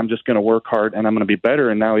stuff, and I'm just going to work hard, and I'm going to be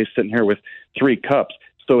better. And now he's sitting here with 3 cups.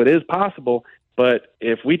 So it is possible. But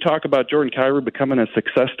if we talk about Jordan Kyrou becoming a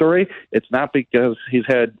success story, it's not because he's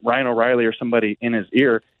had Ryan O'Reilly or somebody in his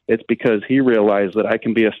ear. It's because he realized that I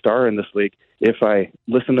can be a star in this league if I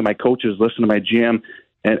listen to my coaches, listen to my GM,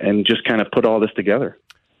 and just kind of put all this together.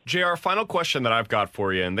 JR, final question that I've got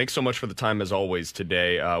for you, and thanks so much for the time as always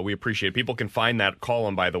today. We appreciate it. People can find that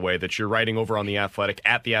column, by the way, that you're writing over on The Athletic,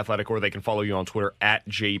 at The Athletic, or they can follow you on Twitter, at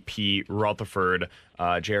JP Rutherford.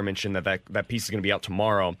 JR mentioned that piece is going to be out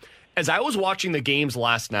tomorrow. As I was watching the games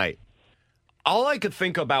last night, all I could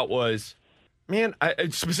think about was, man,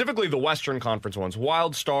 specifically the Western Conference ones,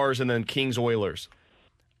 Wild Stars and then Kings Oilers.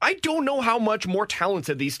 I don't know how much more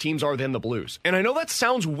talented these teams are than the Blues. And I know that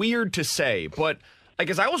sounds weird to say, but like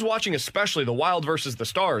as I was watching especially the Wild versus the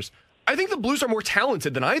Stars, I think the Blues are more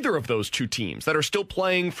talented than either of those two teams that are still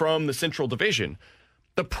playing from the Central Division.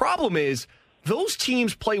 The problem is those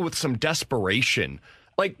teams play with some desperation.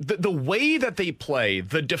 Like, the way that they play,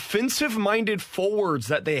 the defensive-minded forwards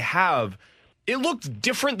that they have, it looked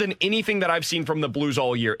different than anything that I've seen from the Blues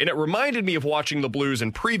all year. And it reminded me of watching the Blues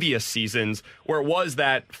in previous seasons where it was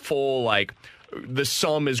that full, like, the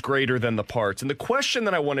sum is greater than the parts. And the question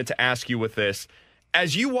that I wanted to ask you with this,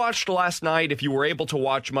 as you watched last night, if you were able to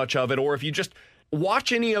watch much of it, or if you just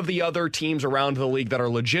watch any of the other teams around the league that are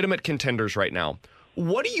legitimate contenders right now,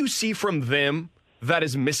 what do you see from them that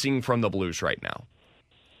is missing from the Blues right now?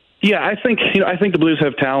 Yeah, I think the Blues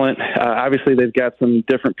have talent. Obviously, they've got some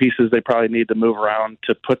different pieces they probably need to move around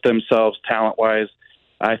to put themselves talent-wise,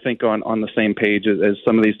 I think, on the same page as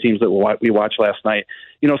some of these teams that we watched last night.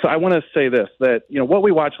 So I want to say this, that, what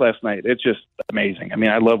we watched last night, it's just amazing. I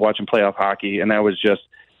mean, I love watching playoff hockey, and that was just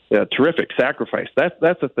a terrific sacrifice. That's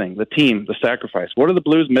the thing, the team, the sacrifice. What are the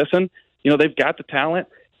Blues missing? They've got the talent.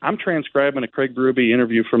 I'm transcribing a Craig Berube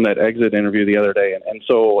interview from that exit interview the other day. And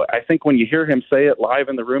so I think when you hear him say it live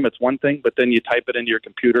in the room, it's one thing, but then you type it into your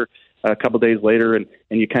computer a couple days later and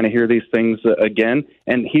you kind of hear these things again.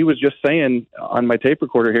 And he was just saying on my tape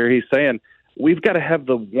recorder here, he's saying, we've got to have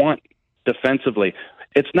the want defensively.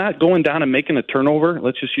 It's not going down and making a turnover.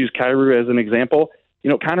 Let's just use Kyrou as an example.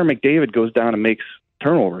 Connor McDavid goes down and makes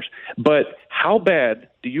turnovers. But how bad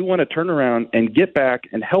do you want to turn around and get back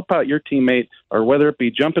and help out your teammate, or whether it be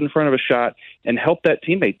jump in front of a shot and help that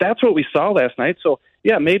teammate? That's what we saw last night. So,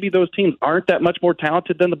 yeah, maybe those teams aren't that much more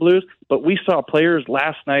talented than the Blues, but we saw players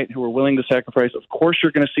last night who were willing to sacrifice. Of course,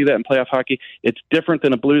 you're going to see that in playoff hockey. It's different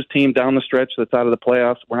than a Blues team down the stretch that's out of the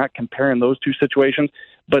playoffs. We're not comparing those two situations,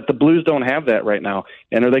 but the Blues don't have that right now.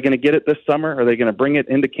 And are they going to get it this summer? Are they going to bring it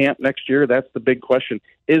into camp next year? That's the big question.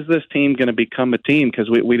 Is this team going to become a team? Because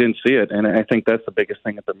we didn't see it, and I think that's the biggest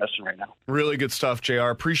thing that they're missing right now. Really good stuff, JR.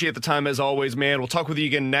 Appreciate the time as always, man. We'll talk with you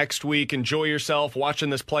again next week. Enjoy yourself watching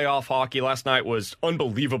this playoff hockey. Last night was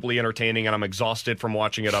unbelievably entertaining, and I'm exhausted from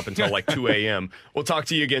watching it up until like 2 a.m. We'll talk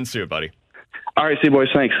to you again soon, buddy. All right, see you, boys.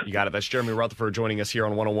 Thanks. You got it. That's Jeremy Rutherford joining us here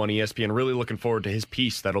on 101 ESPN. Really looking forward to his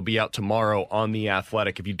piece that'll be out tomorrow on The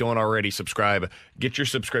Athletic. If you don't already subscribe, get your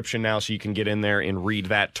subscription now so you can get in there and read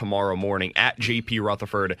that tomorrow morning. At JP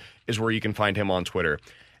Rutherford is where you can find him on Twitter.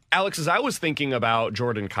 Alex, as I was thinking about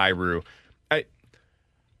Jordan Kyrou,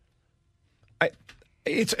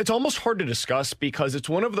 it's almost hard to discuss because it's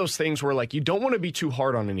one of those things where, like, you don't want to be too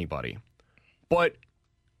hard on anybody. But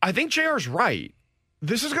I think JR's right.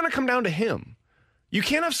 This is going to come down to him. You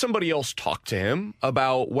can't have somebody else talk to him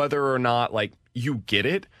about whether or not, like, you get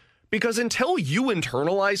it, because until you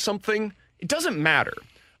internalize something, it doesn't matter.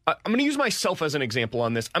 I'm going to use myself as an example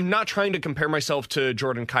on this. I'm not trying to compare myself to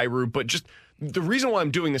Jordan Kyrou, but just the reason why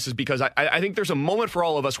I'm doing this is because I think there's a moment for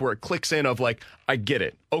all of us where it clicks in of, like, I get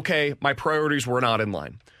it. Okay, my priorities were not in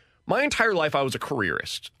line. My entire life, I was a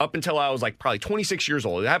careerist up until I was, like, probably 26 years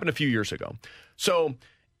old. It happened a few years ago. So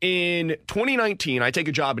in 2019, I take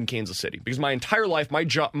a job in Kansas City because my entire life,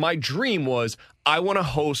 my dream was I want to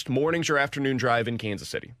host mornings or afternoon drive in Kansas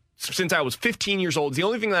City. Since I was 15 years old, it's the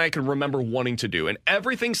only thing that I can remember wanting to do. And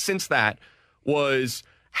everything since that was,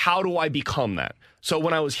 how do I become that? So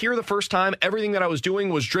when I was here the first time, everything that I was doing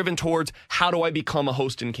was driven towards, how do I become a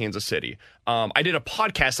host in Kansas City? I did a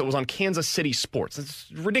podcast that was on Kansas City sports.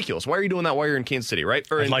 It's ridiculous. Why are you doing that while you're in Kansas City, right?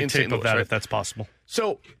 Or I'd like in tape St. Louis, of that right? if that's possible.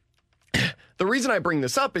 So the reason I bring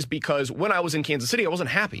this up is because when I was in Kansas City, I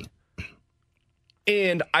wasn't happy.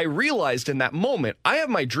 And I realized in that moment, I have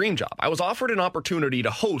my dream job. I was offered an opportunity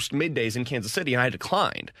to host middays in Kansas City, and I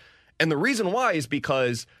declined. And the reason why is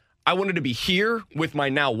because I wanted to be here with my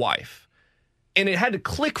now wife. And it had to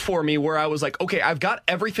click for me where I was like, okay, I've got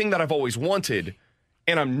everything that I've always wanted,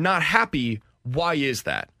 and I'm not happy. Why is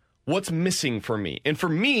that? What's missing for me? And for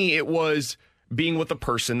me, it was being with the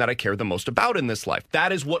person that I care the most about in this life.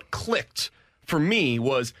 That is what clicked for me,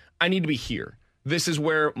 was I need to be here. This is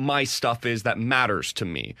where my stuff is that matters to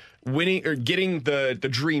me. Winning or getting the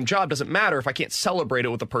dream job doesn't matter if I can't celebrate it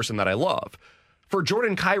with the person that I love. For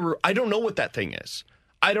Jordan Kyrou, I don't know what that thing is.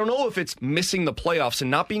 I don't know if it's missing the playoffs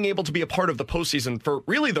and not being able to be a part of the postseason for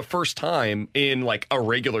really the first time in like a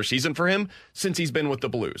regular season for him since he's been with the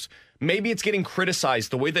Blues. Maybe it's getting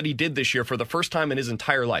criticized the way that he did this year for the first time in his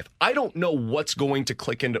entire life. I don't know what's going to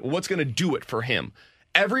click into, what's going to do it for him.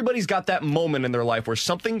 Everybody's got that moment in their life where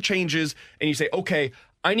something changes and you say, okay,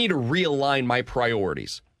 I need to realign my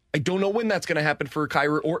priorities. I don't know when that's going to happen for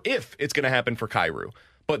Kyrou or if it's going to happen for Kyrou,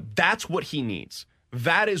 but that's what he needs.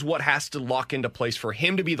 That is what has to lock into place for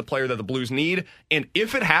him to be the player that the Blues need. And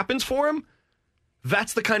if it happens for him,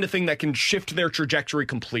 that's the kind of thing that can shift their trajectory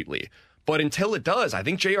completely. But until it does, I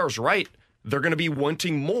think JR's right. They're going to be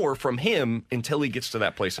wanting more from him until he gets to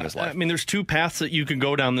that place in his life. I mean, there's two paths that you can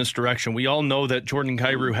go down this direction. We all know that Jordan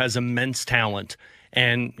Kyrou has immense talent.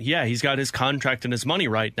 And, yeah, he's got his contract and his money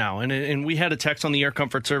right now. And we had a text on the Air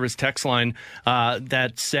Comfort Service text line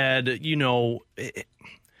that said, you know,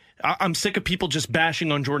 I'm sick of people just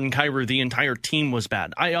bashing on Jordan Kyrou. The entire team was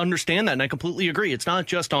bad. I understand that, and I completely agree. It's not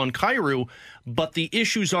just on Kyrou, but the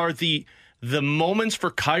issues are the moments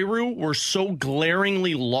for Kyrou were so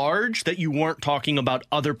glaringly large that you weren't talking about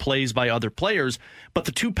other plays by other players. But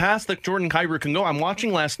the two paths that Jordan Kyrou can go, I'm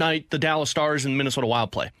watching last night the Dallas Stars and Minnesota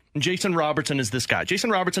Wild play. Jason Robertson is this guy.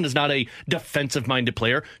 Jason Robertson is not a defensive-minded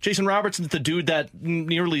player. Jason Robertson's the dude that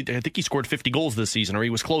nearly, I think he scored 50 goals this season, or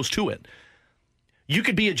he was close to it. You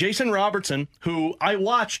could be a Jason Robertson who I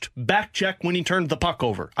watched back check when he turned the puck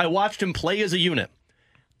over. I watched him play as a unit.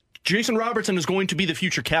 Jason Robertson is going to be the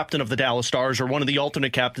future captain of the Dallas Stars or one of the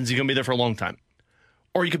alternate captains. He's going to be there for a long time.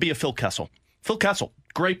 Or you could be a Phil Kessel. Phil Kessel,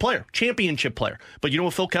 great player, championship player. But you know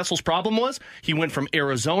what Phil Kessel's problem was? He went from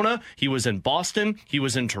Arizona, he was in Boston, he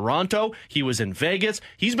was in Toronto, he was in Vegas.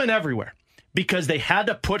 He's been everywhere because they had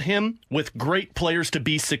to put him with great players to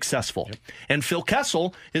be successful. Yep. And Phil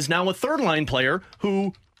Kessel is now a third-line player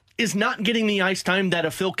who is not getting the ice time that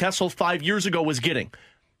a Phil Kessel 5 years ago was getting.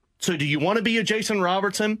 So do you want to be a Jason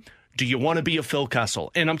Robertson? Do you want to be a Phil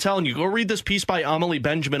Kessel? And I'm telling you, go read this piece by Amelie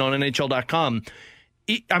Benjamin on NHL.com.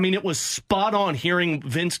 I mean, it was spot on hearing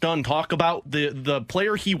Vince Dunn talk about the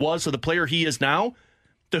player he was or the player he is now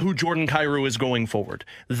to who Jordan Kyrou is going forward.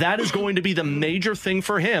 That is going to be the major thing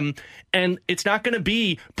for him. And it's not going to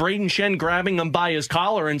be Braden Shen grabbing him by his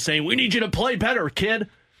collar and saying, we need you to play better, kid.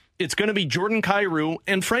 It's going to be Jordan Kyrou.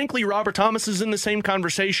 And frankly, Robert Thomas is in the same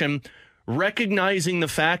conversation, recognizing the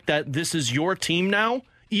fact that this is your team now,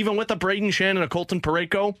 even with a Braden Shen and a Colton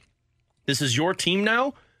Parayko. This is your team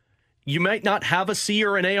now. You might not have a C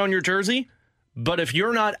or an A on your jersey, but if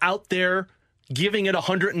you're not out there giving it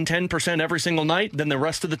 110% every single night, then the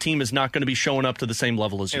rest of the team is not going to be showing up to the same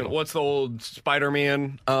level as you. And what's the old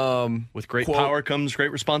Spider-Man? With great quote? Power comes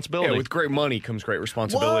great responsibility. Yeah, with great money comes great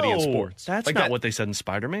responsibility in sports. That's like not what they said in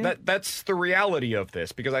Spider-Man. That's the reality of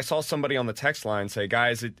this, because I saw somebody on the text line say,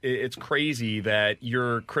 guys, it's crazy that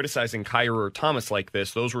you're criticizing Kyrou or Thomas like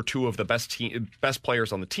this. Those were two of the best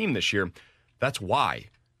players on the team this year. That's why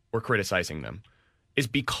we're criticizing them. Is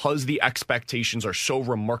because the expectations are so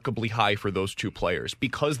remarkably high for those two players,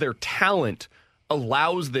 because their talent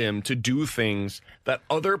allows them to do things that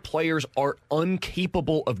other players are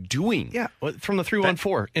incapable of doing. Yeah, from the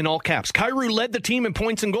 3-1-4 in all caps. Kyrou led the team in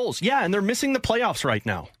points and goals. Yeah, and they're missing the playoffs right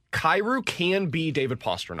now. Kyrou can be David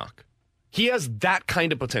Pastrnak. He has that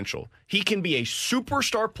kind of potential. He can be a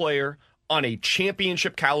superstar player on a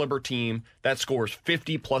championship caliber team that scores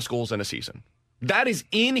 50-plus goals in a season. That is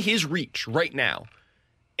in his reach right now.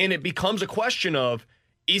 And it becomes a question of,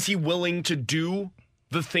 is he willing to do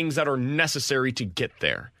the things that are necessary to get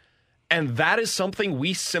there? And that is something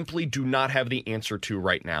we simply do not have the answer to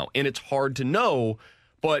right now. And it's hard to know,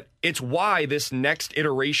 but it's why this next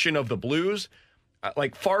iteration of the Blues,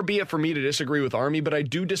 like, far be it for me to disagree with Army, but I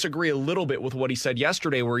do disagree a little bit with what he said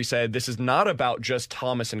yesterday, where he said this is not about just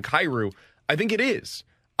Thomas and Kyrou. I think it is.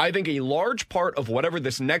 I think a large part of whatever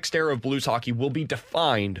this next era of Blues hockey will be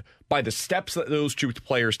defined by the steps that those two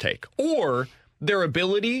players take, or their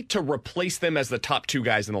ability to replace them as the top two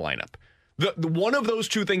guys in the lineup. The one of those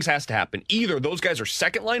two things has to happen. Either those guys are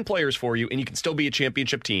second-line players for you, and you can still be a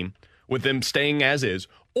championship team with them staying as is,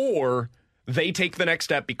 or they take the next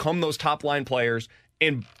step, become those top-line players,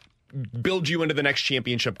 and build you into the next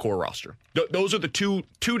championship core roster. Those are the two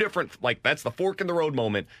different, like, that's the fork in the road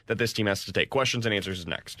moment that this team has to take. Questions and answers is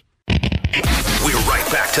next. We're right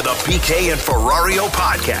back to the BK and Ferrario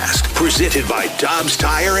podcast, presented by Dobbs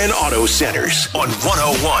Tire and Auto Centers on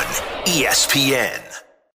 101 ESPN.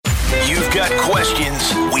 You've got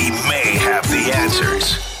questions, we may have the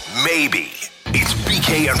answers. Maybe. It's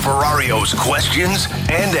BK and Ferrario's questions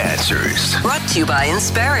and answers. Brought to you by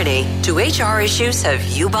Insperity. Do HR issues have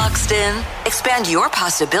you boxed in? Expand your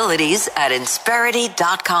possibilities at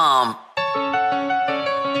Insperity.com.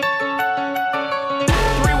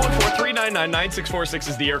 314-399-9646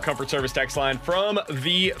 is the Air Comfort Service text line from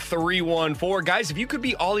the 314. Guys, if you could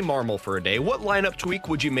be Ollie Marmol for a day, what lineup tweak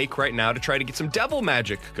would you make right now to try to get some devil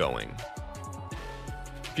magic going?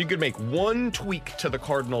 If you could make one tweak to the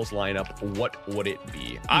Cardinals lineup, what would it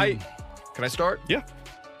be? Can I start? Yeah.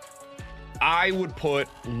 I would put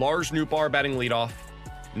Lars Nootbaar batting leadoff,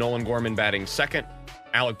 Nolan Gorman batting second,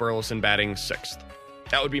 Alec Burleson batting sixth.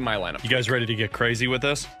 That would be my lineup. You guys ready to get crazy with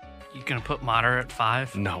this? You gonna put Mater at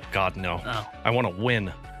 5? No, God, no. Oh. I want to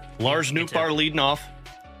win. Lars Nootbaar leading off,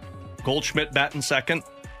 Goldschmidt batting second,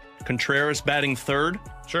 Contreras batting third,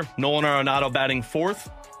 sure. Nolan Arenado batting fourth,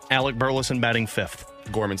 Alec Burleson batting fifth.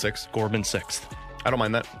 Gorman sixth. I don't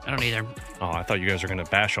mind that. I don't either. Oh, I thought you guys were going to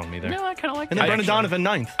bash on me there. No, I kind of like and that. And then Brendan Donovan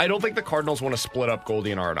ninth. I don't think the Cardinals want to split up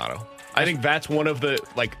Goldie and Arenado. I think that's one of the,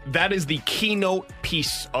 that is the keynote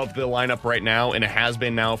piece of the lineup right now, and it has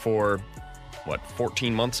been now for,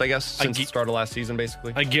 14 months, I guess, since the start of last season,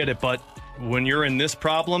 basically. I get it, but when you're in this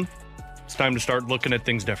problem, it's time to start looking at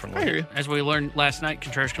things differently. I hear you. As we learned last night,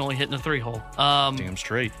 Contreras can only hit in the 3-hole. Damn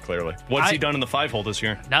straight. Clearly. What's he done in the 5-hole this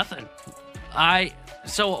year? Nothing.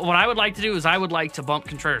 So what I would like to do is I would like to bump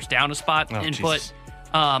Contreras down a spot and Jesus. put,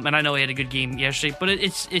 and I know he had a good game yesterday, but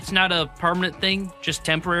it's not a permanent thing, just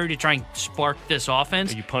temporary to try and spark this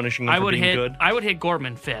offense. Are you punishing him for being good? I would hit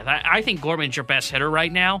Gorman fifth. I think Gorman's your best hitter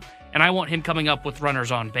right now, and I want him coming up with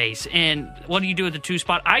runners on base. And what do you do at the 2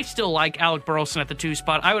 spot? I still like Alec Burleson at the 2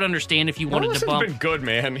 spot. I would understand if you wanted to bump. He's been good,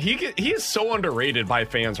 man. He is so underrated by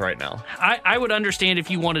fans right now. I would understand if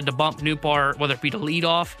you wanted to bump Nootbaar, whether it be to lead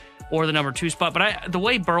off or the number 2 spot. But the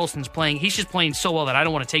way Burleson's playing, he's just playing so well that I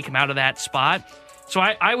don't want to take him out of that spot. So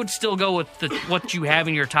I would still go with what you have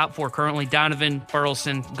in your top 4 currently: Donovan,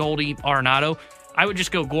 Burleson, Goldie, Arenado. I would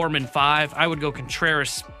just go Gorman 5. I would go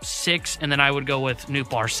Contreras 6, and then I would go with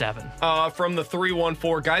Nootbaar 7. From the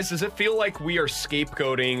 314, guys, does it feel like we are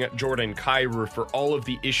scapegoating Jordan Kyrou for all of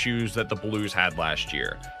the issues that the Blues had last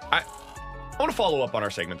year? I want to follow up on our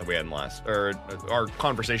segment that we had our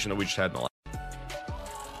conversation that we just had in the last.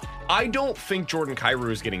 I don't think Jordan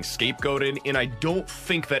Kyrou is getting scapegoated, and I don't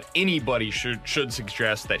think that anybody should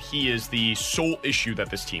suggest that he is the sole issue that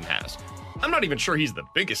this team has. I'm not even sure he's the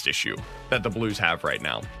biggest issue that the Blues have right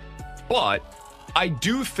now. But I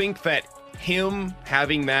do think that him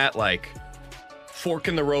having that, fork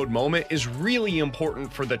in the road moment is really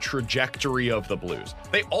important for the trajectory of the Blues.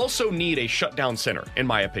 They also need a shutdown center, in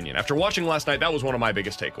my opinion. After watching last night, that was one of my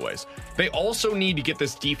biggest takeaways. They also need to get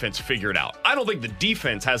this defense figured out. I don't think the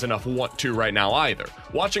defense has enough want to right now either.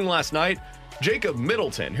 Watching last night, Jacob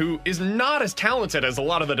Middleton, who is not as talented as a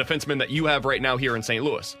lot of the defensemen that you have right now here in St.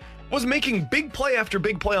 Louis, was making big play after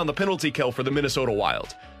big play on the penalty kill for the Minnesota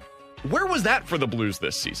Wild. Where was that for the Blues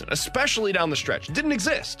this season, especially down the stretch? It didn't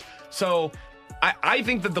exist. So I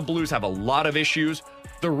think that the Blues have a lot of issues.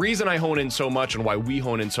 The reason I hone in so much and why we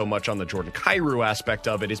hone in so much on the Jordan Kyrou aspect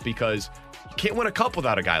of it is because you can't win a cup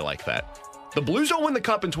without a guy like that. The Blues don't win the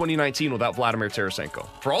cup in 2019 without Vladimir Tarasenko.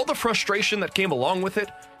 For all the frustration that came along with it,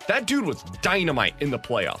 that dude was dynamite in the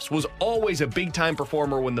playoffs, was always a big-time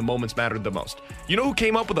performer when the moments mattered the most. You know who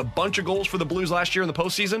came up with a bunch of goals for the Blues last year in the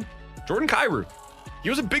postseason? Jordan Kyrou. He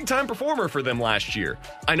was a big-time performer for them last year.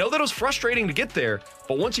 I know that it was frustrating to get there,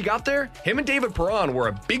 but once you got there, him and David Perron were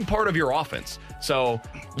a big part of your offense. So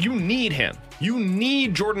you need him. You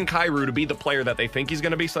need Jordan Kyrou to be the player that they think he's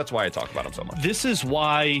going to be, so that's why I talk about him so much. This is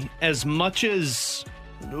why, as much as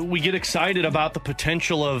we get excited about the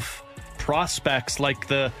potential of prospects like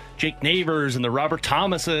the Jake Neighbors and the Robert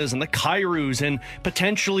Thomases and the Kyrous and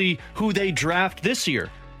potentially who they draft this year,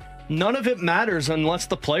 none of it matters unless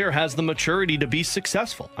the player has the maturity to be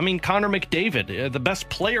successful. I mean, Connor McDavid, the best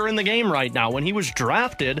player in the game right now, when he was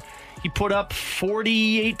drafted, he put up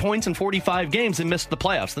 48 points in 45 games and missed the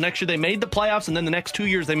playoffs. The next year they made the playoffs, and then the next 2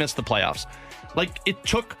 years they missed the playoffs. It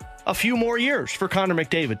took a few more years for Connor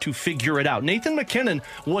McDavid to figure it out. Nathan MacKinnon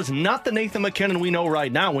was not the Nathan MacKinnon we know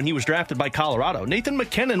right now when he was drafted by Colorado. Nathan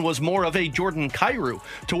MacKinnon was more of a Jordan Kyrou,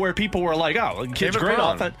 to where people were like, oh, kid's great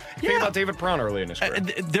offense. Think about David Perron early in his career.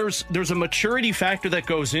 There's a maturity factor that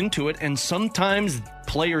goes into it, and sometimes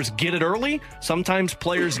players get it early, sometimes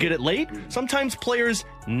players get it late, sometimes players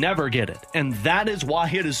never get it. And that is why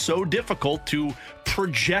it is so difficult to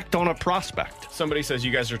project on a prospect. Somebody says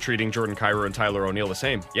you guys are treating Jordan Kyrou and Tyler O'Neill the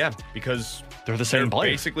same. Yeah, because they're the same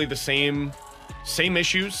player. Basically the same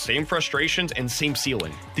issues, same frustrations, and same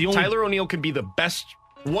ceiling. Tyler O'Neill could be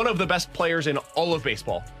one of the best players in all of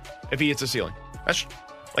baseball if he hits a ceiling. That's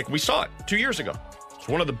like we saw it 2 years ago. He's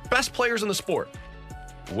one of the best players in the sport.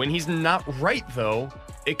 When he's not right, though,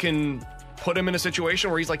 it can put him in a situation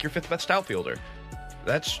where he's like your fifth best outfielder.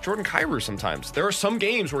 That's Jordan Kyrou sometimes. There are some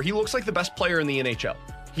games where he looks like the best player in the NHL.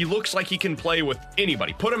 He looks like he can play with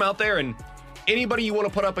anybody. Put him out there, and anybody you want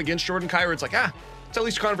to put up against Jordan Kyrou, it's like, it's at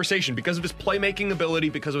least a conversation because of his playmaking ability,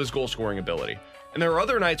 because of his goal-scoring ability. And there are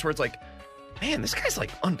other nights where it's like, man, this guy's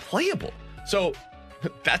like unplayable. So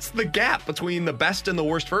that's the gap between the best and the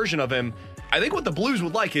worst version of him. I think what the Blues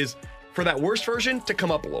would like is for that worst version to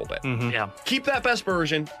come up a little bit. Yeah. Keep that best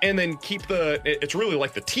version, and then keep it's really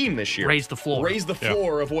like the team this year. Raise the floor. Raise the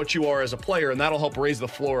floor of what you are as a player, and that'll help raise the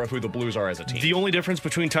floor of who the Blues are as a team. The only difference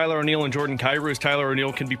between Tyler O'Neill and Jordan Kyrou is Tyler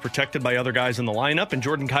O'Neill can be protected by other guys in the lineup, and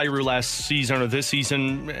Jordan Kyrou last season or this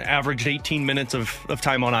season averaged 18 minutes of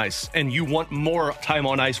time on ice, and you want more time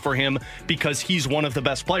on ice for him because he's one of the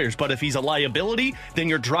best players. But if he's a liability, then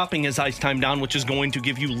you're dropping his ice time down, which is going to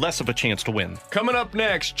give you less of a chance to win. Coming up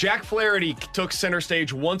next, Jack Flaherty took center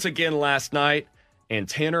stage once again last night, and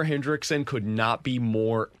Tanner Hendrickson could not be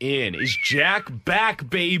more in. Is Jack back,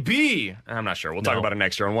 baby? I'm not sure. We'll talk about it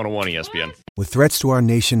next year on 101 ESPN. With threats to our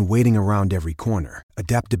nation waiting around every corner,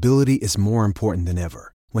 adaptability is more important than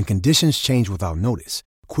ever. When conditions change without notice,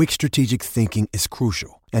 quick strategic thinking is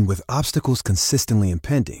crucial. And with obstacles consistently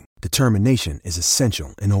impending, determination is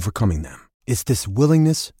essential in overcoming them. It's this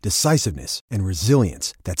willingness, decisiveness, and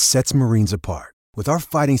resilience that sets Marines apart. With our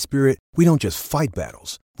fighting spirit, we don't just fight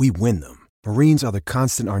battles, we win them. Marines are the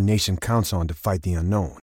constant our nation counts on to fight the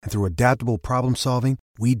unknown. And through adaptable problem solving,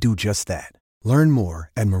 we do just that. Learn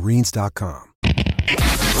more at Marines.com.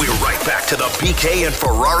 We're right back to the BK and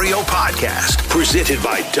Ferrario podcast, presented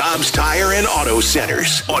by Dobbs Tire and Auto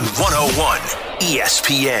Centers on 101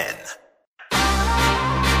 ESPN.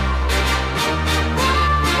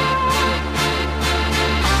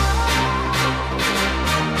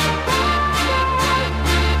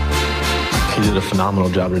 He did a phenomenal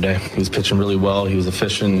job today. He was pitching really well. He was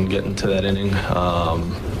efficient getting to that inning,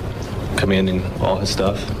 commanding all his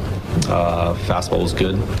stuff. Fastball was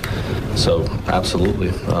good. So, absolutely.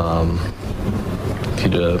 He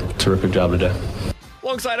did a terrific job today.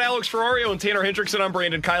 Alongside Alex Ferrario and Tanner Hendrickson, I'm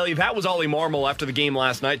Brandon Kiley. That was Ollie Marmol after the game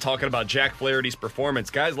last night talking about Jack Flaherty's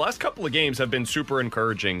performance. Guys, last couple of games have been super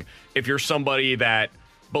encouraging if you're somebody that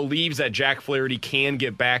believes that Jack Flaherty can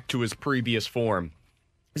get back to his previous form.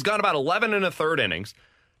 He's got about 11 1/3 innings,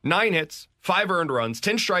 9 hits, 5 earned runs,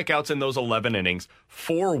 10 strikeouts in those 11 innings,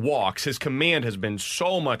 4 walks. His command has been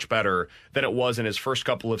so much better than it was in his first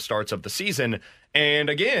couple of starts of the season. And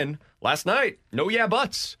again, last night, no yeah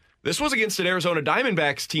buts. This was against an Arizona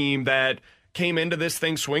Diamondbacks team that came into this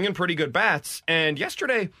thing swinging pretty good bats. And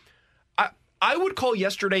yesterday, I would call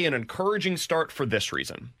yesterday an encouraging start for this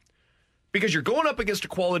reason. Because you're going up against a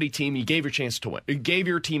quality team, you gave your chance to win. You gave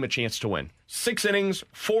your team a chance to win. 6 innings,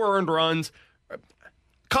 4 earned runs. A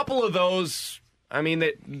couple of those, I mean,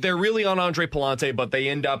 they're really on Andre Palante, but they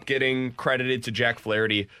end up getting credited to Jack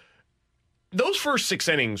Flaherty. Those first 6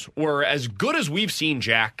 innings were as good as we've seen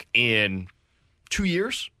Jack in 2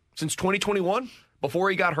 years, since 2021, before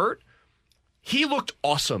he got hurt. He looked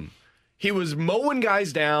awesome. He was mowing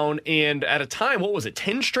guys down, and at a time,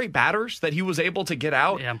 10 straight batters that he was able to get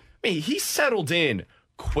out? Yeah. I mean, he settled in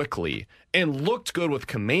quickly and looked good with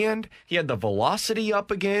command. He had the velocity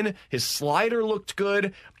up again. His slider looked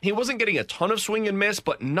good. He wasn't getting a ton of swing and miss,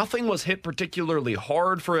 but nothing was hit particularly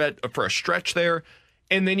hard for a stretch there.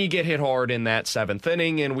 And then you get hit hard in that 7th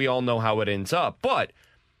inning, and we all know how it ends up. But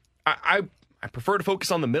I prefer to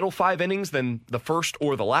focus on the middle 5 innings than the first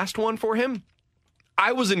or the last one for him.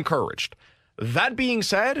 I was encouraged. That being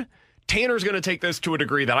said, Tanner's going to take this to a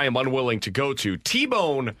degree that I am unwilling to go to.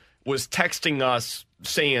 T-Bone was texting us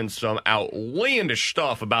saying some outlandish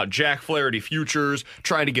stuff about Jack Flaherty futures,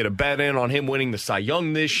 trying to get a bet in on him winning the Cy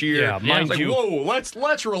Young this year. Yeah, mind you. Whoa, let's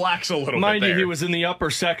relax a little bit. Mind you, there. he was in the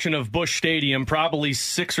upper section of Busch Stadium, probably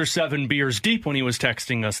 6 or 7 beers deep when he was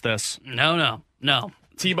texting us this. No.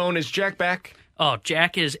 T-Bone, is Jack back? Oh,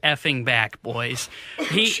 Jack is effing back, boys.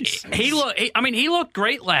 He looked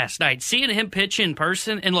great last night. Seeing him pitch in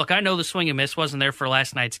person, and look, I know the swing and miss wasn't there for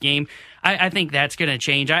last night's game. I think that's going to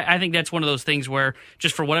change. I think that's one of those things where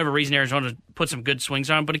just for whatever reason Arizona put some good swings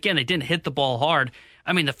on, but again, they didn't hit the ball hard.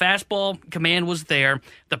 I mean, the fastball command was there.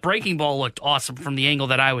 The breaking ball looked awesome from the angle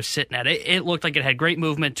that I was sitting at. It looked like it had great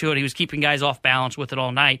movement to it. He was keeping guys off balance with it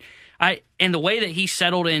all night. And the way that he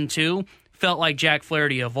settled in, too, felt like Jack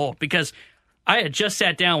Flaherty of old, because I had just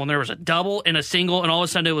sat down when there was a double and a single, and all of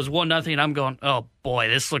a sudden it was 1-0, and I'm going, oh, boy,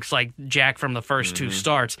 this looks like Jack from the first two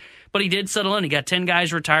starts. But he did settle in. He got 10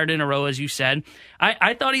 guys retired in a row, as you said.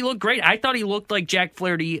 I thought he looked great. I thought he looked like Jack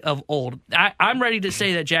Flaherty of old. I'm ready to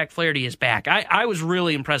say that Jack Flaherty is back. I was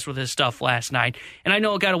really impressed with his stuff last night, and I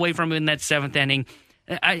know it got away from him in that 7th inning.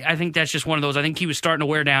 I think that's just one of those. I think he was starting to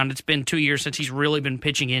wear down. It's been 2 years since he's really been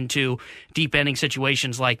pitching into deep inning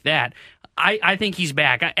situations like that. I think he's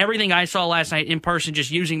back. Everything I saw last night in person, just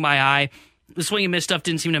using my eye, the swing and miss stuff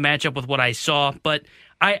didn't seem to match up with what I saw, but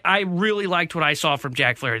I really liked what I saw from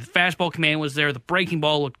Jack Flaherty. The fastball command was there. The breaking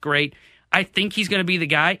ball looked great. I think he's going to be the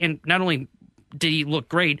guy, and not only did he look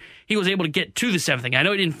great, he was able to get to the 7th inning. I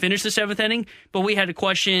know he didn't finish the 7th inning, but we had a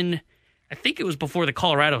question, I think it was before the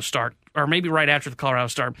Colorado start, or maybe right after the Colorado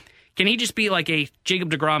start. Can he just be like a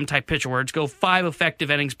Jacob deGrom type pitcher where it's go 5 effective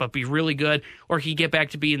innings but be really good, or can he get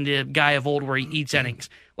back to being the guy of old where he eats innings?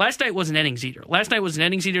 Last night was an innings eater. Last night was an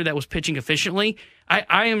innings eater that was pitching efficiently.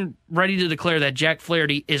 I am ready to declare that Jack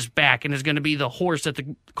Flaherty is back and is going to be the horse that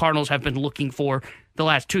the Cardinals have been looking for the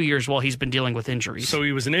last 2 years while he's been dealing with injuries. So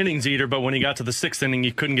he was an innings eater, but when he got to the 6th inning,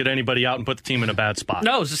 he couldn't get anybody out and put the team in a bad spot.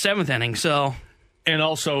 No, it was the 7th inning, so... And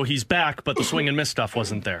also, he's back, but the swing and miss stuff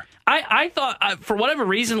wasn't there. I thought, for whatever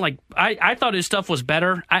reason, I thought his stuff was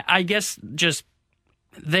better. I guess just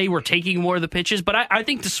they were taking more of the pitches, but I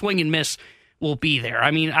think the swing and miss will be there.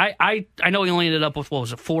 I mean, I know he only ended up with,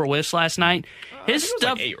 4 whiffs last night. His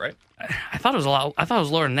stuff, like 8, right? I thought it was a lot. I thought it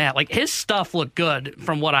was lower than that. Like, his stuff looked good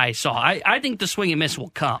from what I saw. I think the swing and miss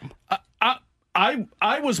will come.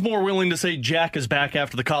 I was more willing to say Jack is back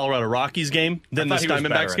after the Colorado Rockies game than this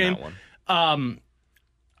Diamondbacks game.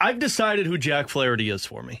 I've decided who Jack Flaherty is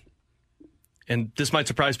for me. And this might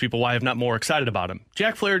surprise people why I'm not more excited about him.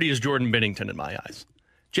 Jack Flaherty is Jordan Binnington in my eyes.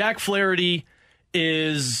 Jack Flaherty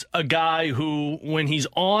is a guy who, when he's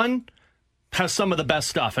on, has some of the best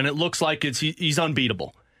stuff, and it looks like he's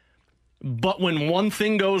unbeatable. But when one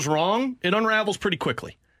thing goes wrong, it unravels pretty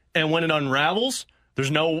quickly. And when it unravels, there's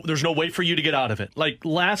no way for you to get out of it. Like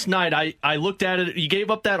last night, I looked at it, he gave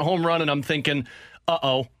up that home run, and I'm thinking,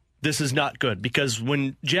 uh-oh, this is not good, because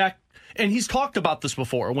when Jack, and he's talked about this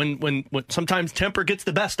before, when sometimes temper gets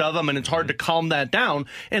the best of him and it's hard to calm that down.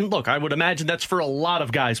 And look, I would imagine that's for a lot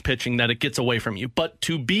of guys pitching, that it gets away from you. But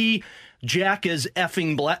to be Jack is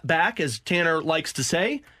effing back, as Tanner likes to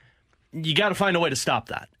say, you got to find a way to stop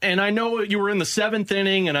that. And I know you were in the 7th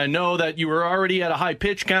inning, and I know that you were already at a high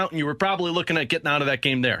pitch count, and you were probably looking at getting out of that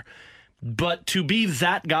game there. But to be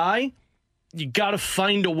that guy, you got to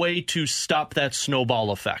find a way to stop that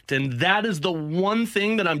snowball effect. And that is the one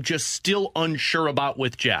thing that I'm just still unsure about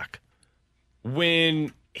with Jack.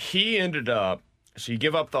 When he ended up, so you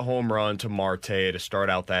give up the home run to Marte to start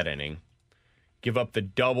out that inning, give up the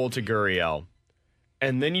double to Gurriel,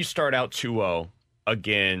 and then you start out 2-0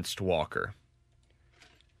 against Walker.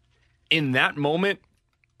 In that moment,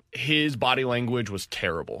 his body language was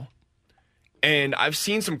terrible. And I've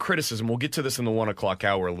seen some criticism. We'll get to this in the 1 o'clock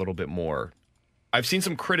hour a little bit more. I've seen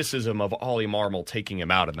some criticism of Ollie Marmol taking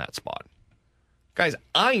him out in that spot. Guys,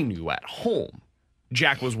 I knew at home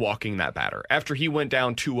Jack was walking that batter after he went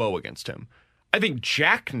down 2-0 against him. I think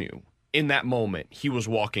Jack knew in that moment he was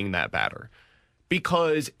walking that batter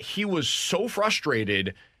because he was so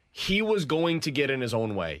frustrated he was going to get in his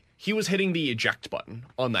own way. He was hitting the eject button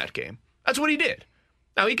on that game. That's what he did.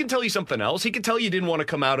 Now, he can tell you something else. He can tell you didn't want to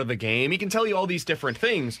come out of the game. He can tell you all these different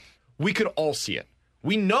things. We could all see it.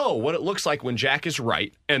 We know what it looks like when Jack is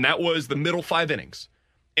right, and that was the middle 5 innings.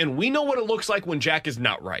 And we know what it looks like when Jack is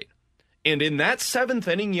not right. And in that 7th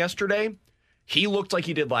inning yesterday, he looked like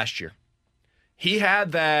he did last year. He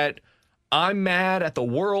had that, I'm mad at the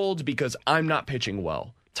world because I'm not pitching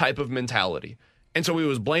well type of mentality. And so he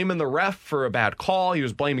was blaming the ref for a bad call. He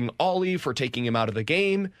was blaming Ollie for taking him out of the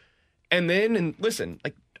game. And then, and listen,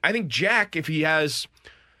 I think Jack, if he has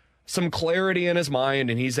some clarity in his mind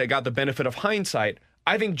and he's got the benefit of hindsight,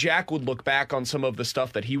 I think Jack would look back on some of the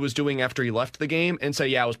stuff that he was doing after he left the game and say,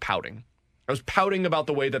 yeah, I was pouting. I was pouting about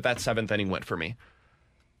the way that 7th inning went for me.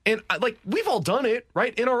 And we've all done it,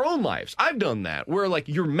 right? In our own lives. I've done that where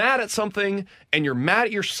you're mad at something and you're mad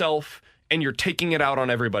at yourself and you're taking it out on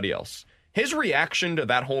everybody else. His reaction to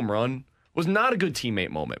that home run was not a good teammate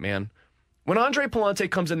moment, man. When Andre Palante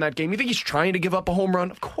comes in that game, you think he's trying to give up a home run?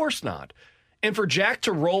 Of course not. And for Jack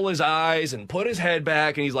to roll his eyes and put his head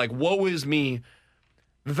back and he's like, woe is me,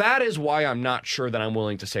 that is why I'm not sure that I'm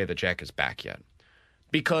willing to say that Jack is back yet.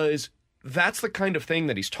 Because that's the kind of thing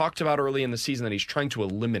that he's talked about early in the season that he's trying to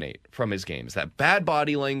eliminate from his games. That bad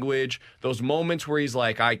body language, those moments where he's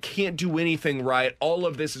like, I can't do anything right. All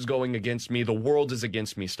of this is going against me. The world is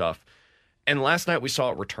against me stuff. And last night we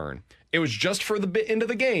saw it return. It was just for the bit into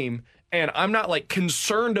the game. And I'm not like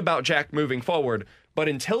concerned about Jack moving forward. But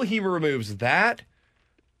until he removes that,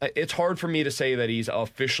 it's hard for me to say that he's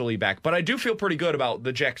officially back. But I do feel pretty good about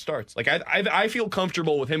the Jack starts. Like I feel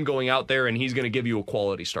comfortable with him going out there and he's going to give you a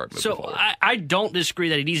quality start moving forward. I don't disagree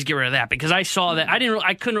that he needs to get rid of that because I saw that.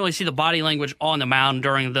 I couldn't really see the body language on the mound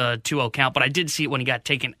during the 2-0 count, but I did see it when he got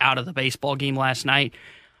taken out of the baseball game last night.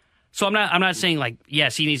 So I'm not saying like,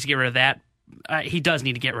 yes, he needs to get rid of that. He does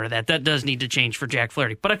need to get rid of that. That does need to change for Jack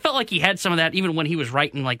Flaherty. But I felt like he had some of that even when he was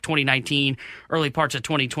right in like 2019, early parts of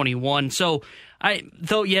 2021. So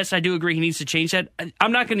yes, I do agree he needs to change that.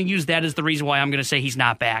 I'm not going to use that as the reason why I'm going to say he's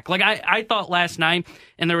not back. Like I thought last night,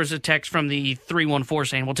 and there was a text from the 314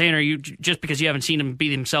 saying, well, Tanner, you just because you haven't seen him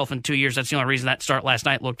beat himself in 2 years, that's the only reason that start last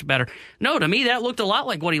night looked better. No, to me, that looked a lot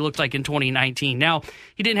like what he looked like in 2019. Now,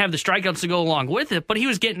 he didn't have the strikeouts to go along with it, but he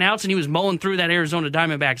was getting outs and he was mowing through that Arizona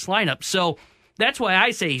Diamondbacks lineup. So that's why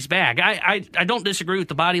I say he's back. I don't disagree with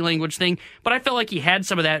the body language thing, but I felt like he had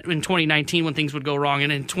some of that in 2019 when things would go wrong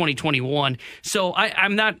and in 2021. So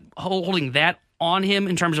I'm not holding that on him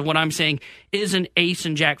in terms of what I'm saying is an ace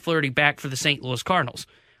and Jack Flaherty back for the St. Louis Cardinals.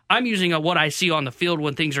 I'm using what I see on the field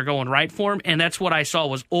when things are going right for him, and that's what I saw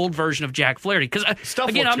was old version of Jack Flaherty. Because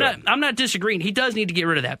again, I'm not disagreeing. He does need to get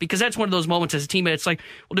rid of that because that's one of those moments as a teammate. It's like,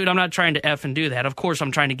 well, dude, I'm not trying to F and do that. Of course,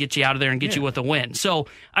 I'm trying to get you out of there and get you with a win. So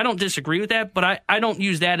I don't disagree with that, but I don't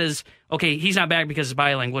use that as okay. He's not back because his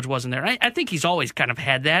body language wasn't there. I think he's always kind of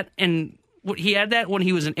had that, and he had that when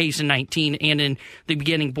he was an ace in 19 and in the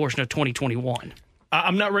beginning portion of 2021.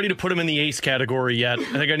 I'm not ready to put him in the ace category yet.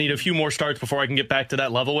 I think I need a few more starts before I can get back to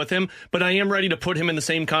that level with him. But I am ready to put him in the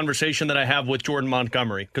same conversation that I have with Jordan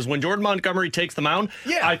Montgomery. Because when Jordan Montgomery takes the mound,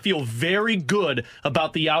 I feel very good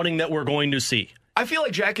about the outing that we're going to see. I feel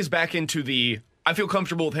like Jack is back into I feel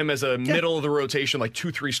comfortable with him as a middle of the rotation, like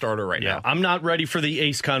 2-3 starter right now. I'm not ready for the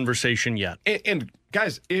ace conversation yet. And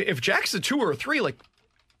guys, if Jack's a 2 or a 3, like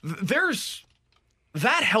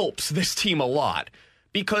that helps this team a lot.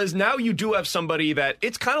 Because now you do have somebody that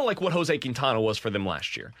it's kind of like what Jose Quintana was for them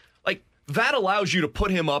last year. Like that allows you to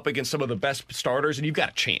put him up against some of the best starters and you've got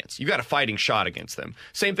a chance. You've got a fighting shot against them.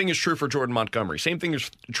 Same thing is true for Jordan Montgomery. Same thing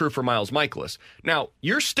is true for Miles Michaelis. Now,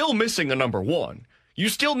 you're still missing a number one. You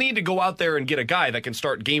still need to go out there and get a guy that can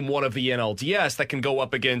start game 1 of the NLDS that can go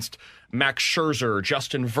up against Max Scherzer,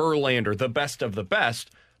 Justin Verlander, the best of the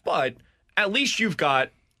best. But at least you've got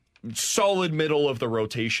solid middle of the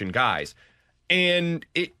rotation guys. And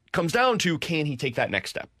it comes down to, can he take that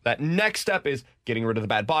next step? That next step is getting rid of the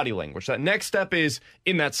bad body language. That next step is,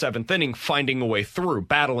 in that 7th inning, finding a way through,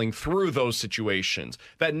 battling through those situations.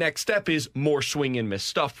 That next step is more swing and miss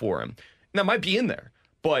stuff for him. And that might be in there,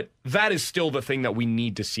 but that is still the thing that we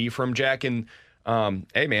need to see from Jack. And,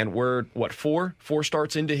 hey, man, we're, four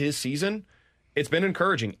starts into his season? It's been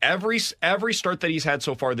encouraging. Every start that he's had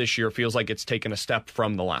so far this year feels like it's taken a step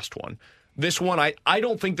from the last one. This one, I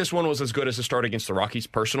don't think this one was as good as a start against the Rockies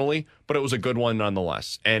personally, but it was a good one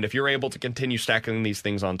nonetheless. And if you're able to continue stacking these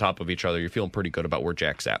things on top of each other, you're feeling pretty good about where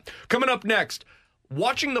Jack's at. Coming up next,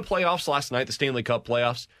 watching the playoffs last night, the Stanley Cup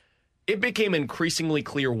playoffs, it became increasingly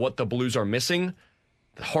clear what the Blues are missing.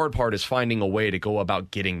 The hard part is finding a way to go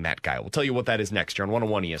about getting that guy. We'll tell you what that is next here on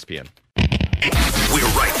 101 ESPN. We're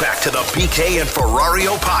right back to the BK and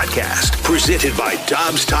Ferrario podcast, presented by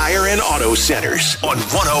Dobbs Tire and Auto Centers on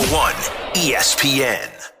 101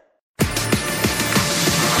 ESPN.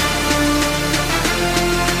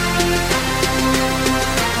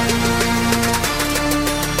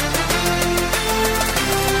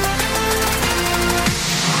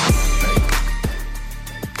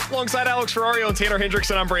 Alongside Alex Ferrario and Tanner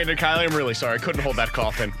Hendrickson, I'm Brandon Kiley. I'm really sorry. I couldn't hold that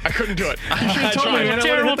cough in. I couldn't do it. I told you,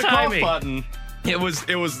 terrible timing. Button.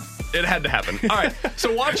 It had to happen. All right.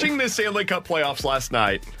 So watching the Stanley Cup playoffs last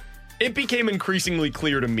night, it became increasingly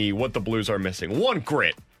clear to me what the Blues are missing. One,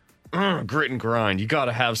 grit. Grit and grind. You got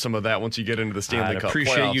to have some of that once you get into the Stanley Cup playoffs. I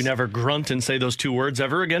appreciate you never grunt and say those 2 words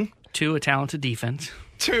ever again. 2, a talented defense.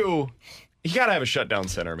 2, you got to have a shutdown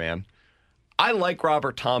center, man. I like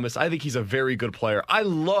Robert Thomas. I think he's a very good player. I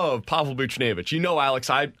love Pavel Buchnevich. You know, Alex,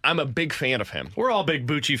 I'm a big fan of him. We're all big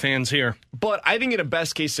Bucci fans here. But I think in a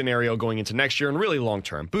best-case scenario going into next year and really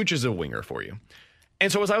long-term, Buch is a winger for you.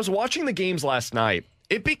 And so as I was watching the games last night,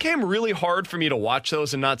 it became really hard for me to watch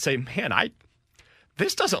those and not say, man,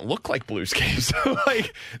 this doesn't look like Blues games.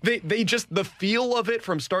 Like they just, the feel of it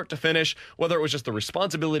from start to finish, whether it was just the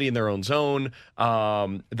responsibility in their own zone,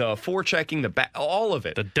 the forechecking, all of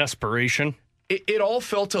it. The desperation. It all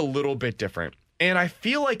felt a little bit different. And I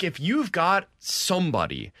feel like if you've got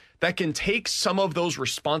somebody that can take some of those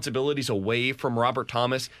responsibilities away from Robert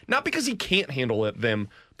Thomas, not because he can't handle them,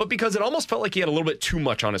 but because it almost felt like he had a little bit too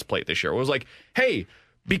much on his plate this year. It was like, hey,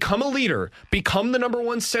 become a leader, become the number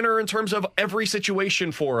one center in terms of every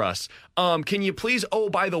situation for us. Can you please, oh,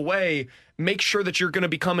 by the way, make sure that you're going to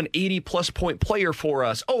become an 80-plus point player for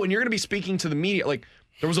us. Oh, and you're going to be speaking to the media. Like,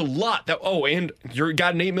 there was a lot that, and you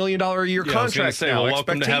got an $8 million a year contract now.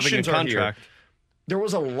 Welcome to having a contract. There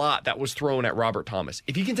was a lot that was thrown at Robert Thomas.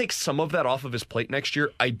 If you can take some of that off of his plate next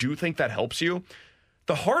year, I do think that helps you.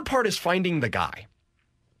 The hard part is finding the guy.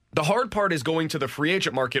 The hard part is going to the free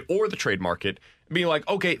agent market or the trade market and being like,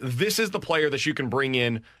 okay, this is the player that you can bring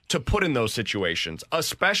in to put in those situations,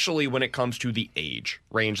 especially when it comes to the age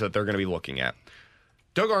range that they're going to be looking at.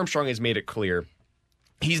 Doug Armstrong has made it clear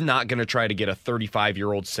he's not going to try to get a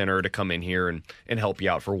 35-year-old center to come in here and help you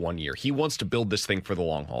out for 1 year. He wants to build this thing for the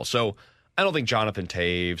long haul. So I don't think Jonathan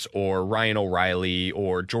Taves or Ryan O'Reilly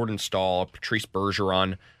or Jordan Stahl, Patrice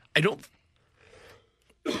Bergeron, I don't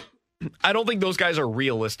think those guys are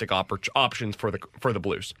realistic options for the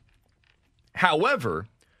Blues. However,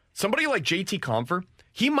 somebody like JT Compher,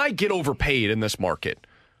 he might get overpaid in this market,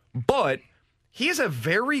 but he is a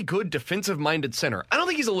very good defensive-minded center. I don't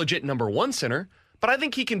think he's a legit number one center, but I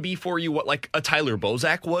think he can be for you what like a Tyler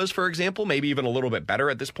Bozak was, for example, maybe even a little bit better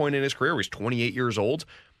at this point in his career. He's 28 years old.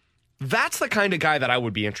 That's the kind of guy that I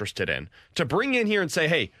would be interested in, to bring in here and say,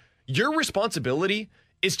 hey, your responsibility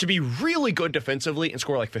is to be really good defensively and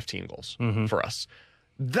score like 15 goals for us.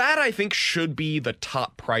 That, I think, should be the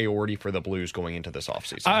top priority for the Blues going into this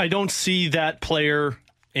offseason. I don't see that player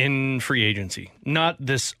in free agency, not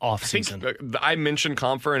this offseason. I mentioned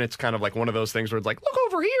Compher, and it's kind of like one of those things where it's like, look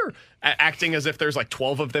over here, acting as if there's like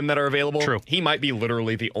 12 of them that are available. True. He might be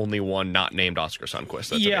literally the only one not named Oscar Sundqvist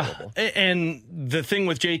that's available. And the thing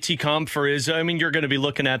with JT Compher is, I mean, you're going to be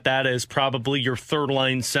looking at that as probably your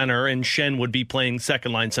third-line center, and Schenn would be playing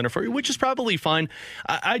second-line center for you, which is probably fine.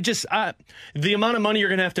 The amount of money you're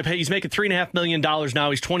going to have to pay, he's making $3.5 million now.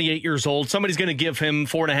 He's 28 years old. Somebody's going to give him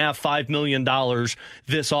 $4.5 million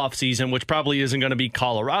this offseason, which probably isn't going to be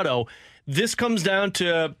Colorado. This comes down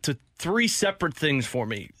to three separate things for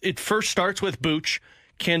me. It first starts with Buch.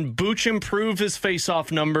 Can Buch improve his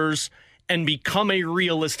face-off numbers and become a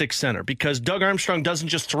realistic center? Because Doug Armstrong doesn't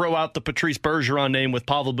just throw out the Patrice Bergeron name with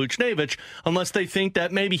Pavel Buchnevich unless they think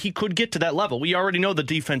that maybe he could get to that level. We already know the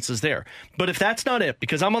defense is there. But if that's not it,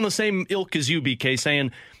 because I'm on the same ilk as you, BK,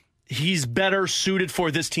 saying he's better suited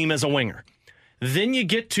for this team as a winger, then you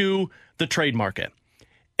get to the trade market.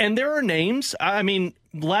 And there are names. I mean,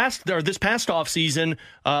 this past offseason,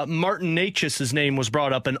 Martin Necas's name was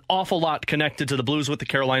brought up an awful lot connected to the Blues with the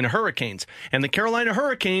Carolina Hurricanes. And the Carolina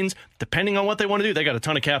Hurricanes, depending on what they want to do, they got a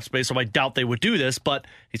ton of cap space, so I doubt they would do this, but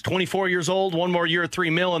he's 24 years old, one more year at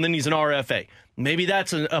 $3 million, and then he's an RFA. Maybe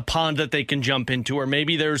that's a pond that they can jump into, or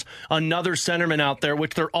maybe there's another centerman out there,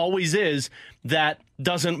 which there always is, that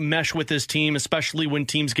doesn't mesh with this team, especially when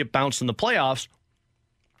teams get bounced in the playoffs.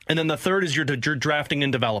 And then the third is you're drafting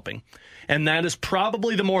and developing. And that is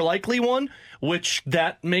probably the more likely one, which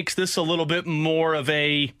that makes this a little bit more of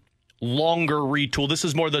a longer retool. This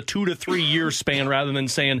is more the 2 to 3 year span rather than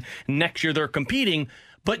saying next year they're competing.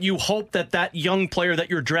 But you hope that young player that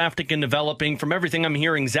you're drafting and developing, from everything I'm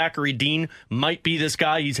hearing, Zachary Dean might be this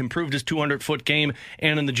guy. He's improved his 200-foot game.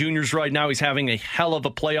 And in the juniors right now, he's having a hell of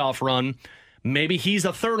a playoff run. Maybe he's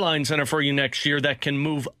a third-line center for you next year that can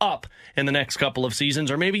move up in the next couple of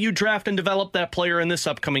seasons. Or maybe you draft and develop that player in this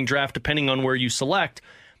upcoming draft, depending on where you select.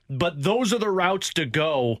 But those are the routes to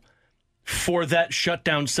go for that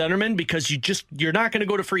shutdown centerman, because you're not going to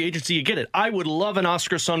go to free agency. You get it. I would love an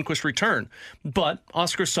Oscar Sundqvist return. But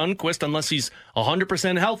Oscar Sundqvist, unless he's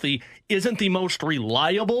 100% healthy, isn't the most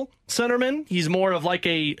reliable centerman. He's more of like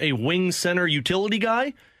a wing center utility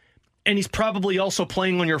guy. And he's probably also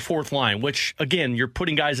playing on your fourth line, which, again, you're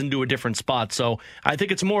putting guys into a different spot. So I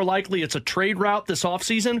think it's more likely it's a trade route this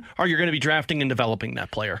offseason, or you're going to be drafting and developing that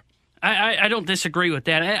player. I don't disagree with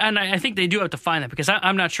that. And I think they do have to find that, because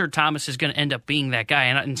I'm not sure Thomas is going to end up being that guy.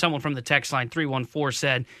 And someone from the text line 314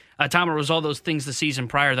 said, Thomas was all those things the season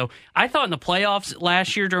prior, though. I thought in the playoffs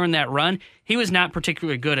last year during that run, he was not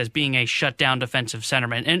particularly good as being a shutdown defensive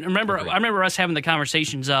centerman. And I remember us having the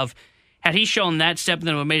conversations of, had he shown that step, then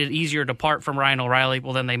it would have made it easier to part from Ryan O'Reilly.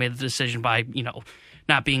 Well, then they made the decision by,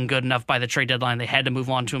 not being good enough by the trade deadline. They had to move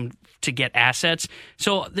on to him to get assets.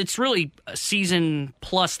 So it's really a season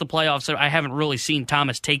plus the playoffs. So I haven't really seen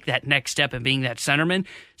Thomas take that next step in being that centerman.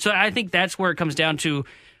 So I think that's where it comes down to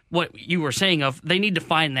what you were saying of they need to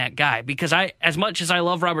find that guy, because as much as I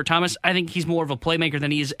love Robert Thomas, I think he's more of a playmaker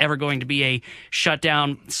than he is ever going to be a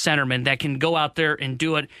shutdown centerman that can go out there and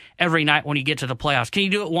do it every night when you get to the playoffs. Can he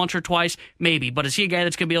do it once or twice? Maybe. But is he a guy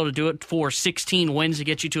that's going to be able to do it for 16 wins to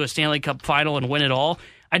get you to a Stanley Cup final and win it all?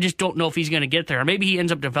 I just don't know if he's going to get there. Or maybe he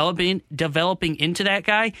ends up developing into that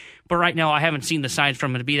guy, but right now I haven't seen the signs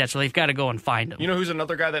from him to be that, so they've got to go and find him. You know who's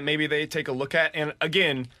another guy that maybe they take a look at? And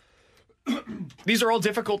again, these are all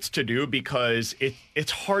difficult to do because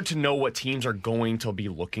it's hard to know what teams are going to be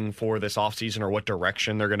looking for this offseason or what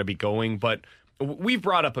direction they're going to be going. But we've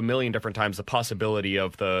brought up a million different times the possibility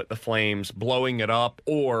of the Flames blowing it up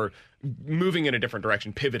or moving in a different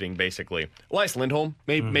direction, pivoting, basically. Elias Lindholm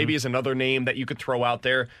maybe is another name that you could throw out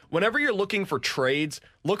there. Whenever you're looking for trades,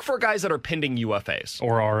 look for guys that are pending UFAs.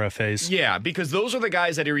 Or RFAs. Yeah, because those are the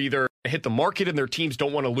guys that are either hit the market and their teams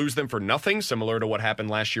don't want to lose them for nothing, similar to what happened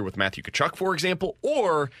last year with Matthew Tkachuk, for example,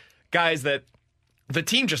 or guys that the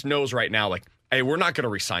team just knows right now, like, hey, we're not going to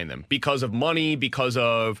re-sign them because of money, because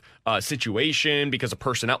of situation, because of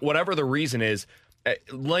personnel, whatever the reason is.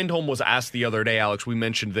 Lindholm was asked the other day, Alex, we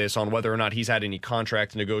mentioned this, on whether or not he's had any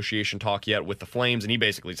contract negotiation talk yet with the Flames, and he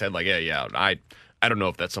basically said, like, I don't know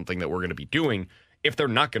if that's something that we're going to be doing. If they're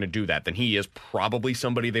not going to do that, then he is probably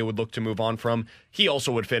somebody they would look to move on from. He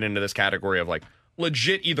also would fit into this category of, like,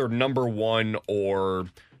 legit either number one or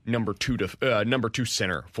number two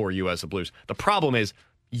center for you as the Blues. The problem is,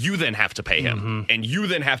 you then have to pay him, and you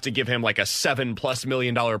then have to give him like a $7+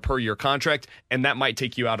 million per year contract, and that might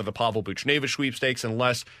take you out of the Pavel Buchnevich sweepstakes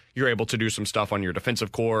unless you're able to do some stuff on your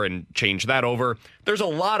defensive core and change that over. There's a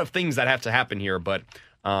lot of things that have to happen here, but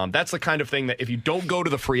that's the kind of thing that if you don't go to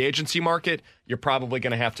the free agency market, you're probably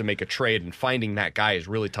going to have to make a trade, and finding that guy is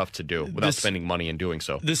really tough to do without spending money in doing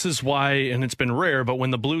so. This is why, and it's been rare, but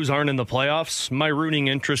when the Blues aren't in the playoffs, my rooting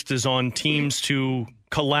interest is on teams to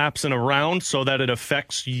collapse in a round so that it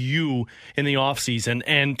affects you in the offseason.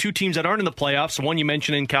 And two teams that aren't in the playoffs, one you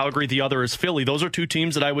mentioned in Calgary, the other is Philly. Those are two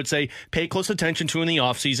teams that I would say pay close attention to in the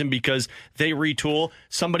offseason because they retool.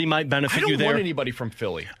 Somebody might benefit you there. I don't want anybody from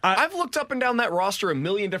Philly. I've looked up and down that roster a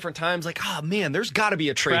million different times like, oh man, there's got to be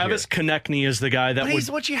a trade Travis Konechny is the guy that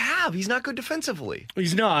he's what you have. He's not good defensively.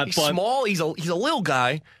 He's not. He's small. He's a little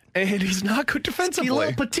guy. And he's not good defensively. He's a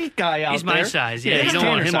little petite guy out He's there. He's my size. Yeah, you don't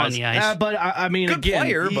want him on the ice. But I mean, good again,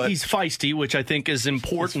 player, he's feisty, which I think is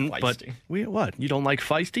important. But what? You don't like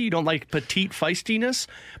feisty? You don't like petite feistiness?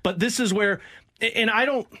 But this is where, and I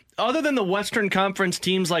don't. Other than the Western Conference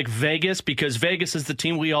teams like Vegas, because Vegas is the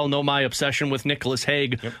team we all know my obsession with Nicholas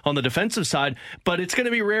Hague on the defensive side, but it's going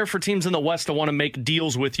to be rare for teams in the West to want to make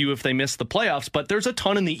deals with you if they miss the playoffs, but there's a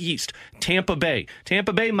ton in the East. Tampa Bay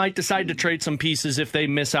might decide to trade some pieces if they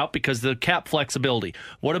miss out because of the cap flexibility.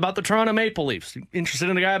 What about the Toronto Maple Leafs? Interested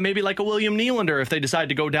in a guy maybe like a William Nylander if they decide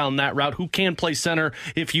to go down that route, who can play center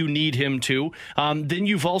if you need him to. Then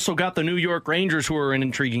you've also got the New York Rangers, who are an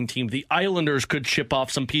intriguing team. The Islanders could ship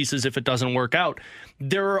off some pieces if it doesn't work out.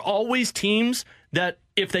 There are always teams that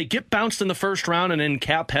if they get bounced in the first round and in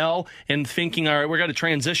cap hell and thinking, all right, we're going to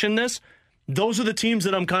transition this, those are the teams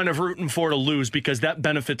that I'm kind of rooting for to lose because that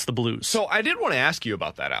benefits the Blues. So I did want to ask you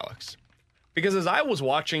about that, Alex, because as I was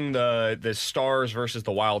watching the Stars versus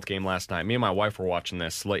the Wild game last night, me and my wife were watching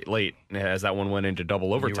this late as that one went into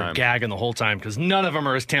double overtime. You were gagging the whole time because none of them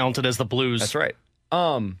are as talented as the Blues. That's right.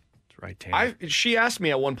 That's right, Tanner. She asked me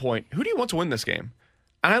at one point, who do you want to win this game?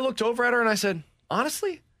 And I looked over at her and I said,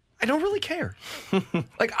 honestly, I don't really care.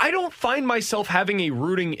 Like, I don't find myself having a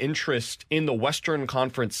rooting interest in the Western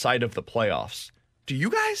Conference side of the playoffs. Do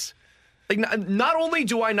you guys? Like, not only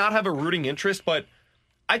do I not have a rooting interest, but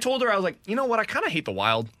I told her, I was like, you know what? I kind of hate the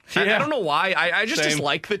Wild. Yeah. I don't know why. I just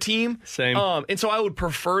dislike the team. Same. And so I would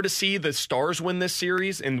prefer to see the Stars win this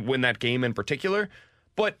series and win that game in particular.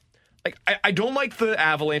 But like, I don't like the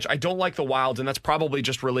Avalanche. I don't like the Wild, and that's probably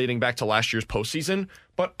just relating back to last year's postseason.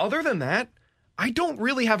 But other than that, I don't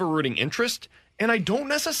really have a rooting interest, and I don't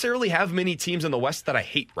necessarily have many teams in the West that I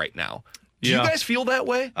hate right now. Do you guys feel that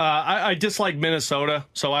way? I dislike Minnesota,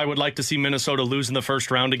 so I would like to see Minnesota lose in the first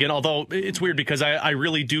round again, although it's weird because I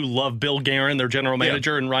really do love Bill Guerin, their general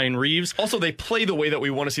manager, and Ryan Reeves. Also, they play the way that we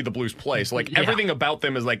want to see the Blues play, so like everything about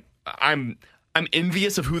them is like, I'm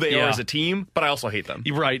envious of who they are as a team, but I also hate them.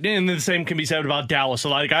 Right, and the same can be said about Dallas. So,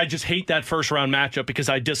 like, I just hate that first-round matchup because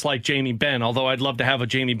I dislike Jamie Benn, although I'd love to have a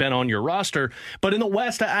Jamie Benn on your roster. But in the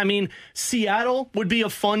West, I mean, Seattle would be a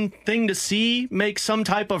fun thing to see make some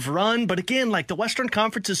type of run. But again, like, the Western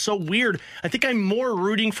Conference is so weird. I think I'm more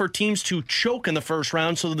rooting for teams to choke in the first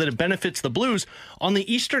round so that it benefits the Blues. On the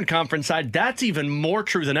Eastern Conference side, that's even more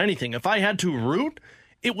true than anything. If I had to root,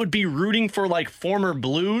 it would be rooting for, like, former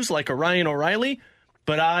Blues, like a Ryan O'Reilly.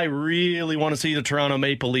 But I really want to see the Toronto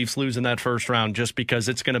Maple Leafs lose in that first round just because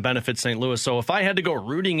it's going to benefit St. Louis. So if I had to go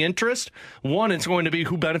rooting interest, one, it's going to be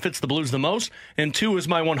who benefits the Blues the most, and two is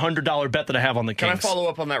my $100 bet that I have on the Kings. Can I follow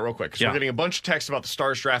up on that real quick? Because we're getting a bunch of texts about the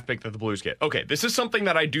Stars draft pick that the Blues get. Okay, this is something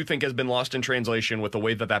that I do think has been lost in translation with the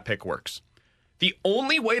way that pick works. The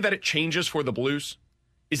only way that it changes for the Blues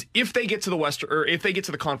is if they get to the West, or if they get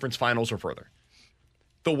to the conference finals or further.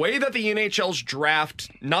 The way that the NHL's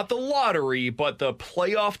draft, not the lottery, but the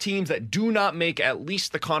playoff teams that do not make at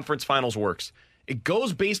least the conference finals works, it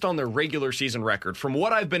goes based on their regular season record, from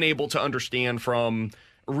what I've been able to understand from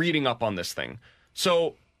reading up on this thing.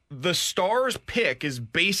 So the Stars pick is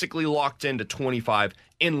basically locked into 25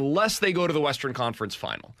 unless they go to the Western Conference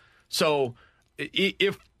final. So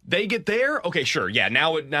if they get there, okay, sure, yeah,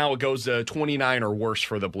 now it goes to 29 or worse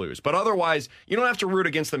for the Blues. But otherwise, you don't have to root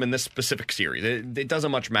against them in this specific series. It doesn't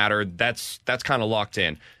much matter. That's kind of locked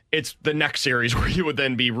in. It's the next series where you would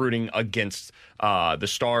then be rooting against the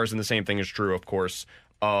Stars, and the same thing is true, of course,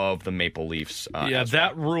 of the Maple Leafs.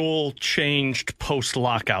 That rule changed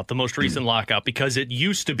post-lockout, the most recent lockout, because it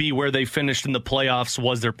used to be where they finished in the playoffs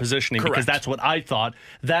was their positioning. Correct. Because that's what I thought.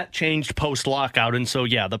 That changed post-lockout, and so,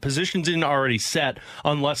 the positions didn't already set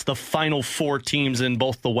unless the final four teams in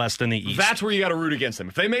both the West and the East. That's where you got to root against them.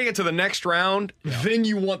 If they make it to the next round, then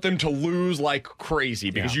you want them to lose like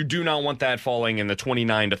crazy, because you do not want that falling in the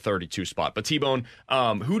 29 to 32 spot. But T-Bone,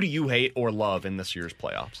 who do you hate or love in this year's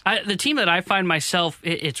playoffs? The team that I find myself...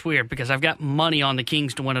 It's weird because I've got money on the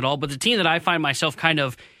Kings to win it all, but the team that I find myself kind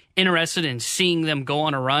of interested in seeing them go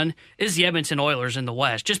on a run is the Edmonton Oilers in the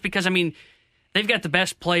West. Just because, I mean, they've got the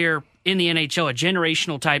best player in the NHL, a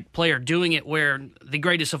generational type player, doing it where the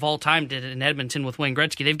greatest of all time did it in Edmonton with Wayne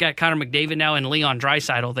Gretzky. They've got Connor McDavid now and Leon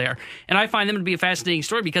Draisaitl there. And I find them to be a fascinating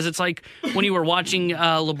story because it's like when you were watching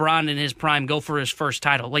LeBron in his prime go for his first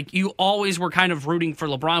title. Like, you always were kind of rooting for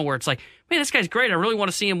LeBron, where it's like, man, this guy's great. I really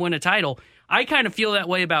want to see him win a title. I kind of feel that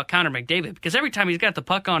way about Connor McDavid because every time he's got the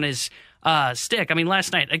puck on his stick, I mean,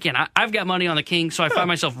 last night, again, I've got money on the Kings, so I find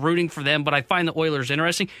myself rooting for them, but I find the Oilers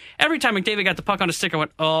interesting. Every time McDavid got the puck on his stick, I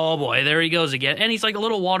went, oh boy, there he goes again. And he's like a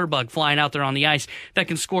little water bug flying out there on the ice that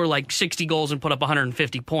can score like 60 goals and put up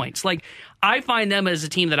 150 points. Like, I find them as a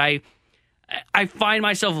team that I find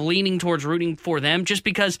myself leaning towards rooting for them just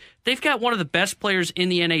because they've got one of the best players in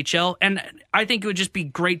the NHL, and I think it would just be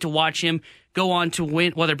great to watch him go on to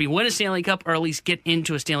win, whether it be win a Stanley Cup or at least get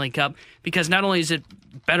into a Stanley Cup, because not only is it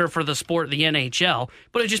better for the sport, the NHL,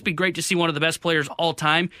 but it'd just be great to see one of the best players all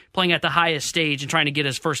time playing at the highest stage and trying to get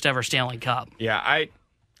his first ever Stanley Cup. Yeah, I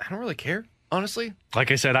don't really care, honestly.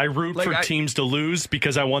 Like I said, I root for teams to lose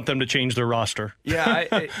because I want them to change their roster.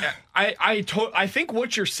 Yeah, I think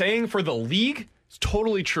what you're saying for the league is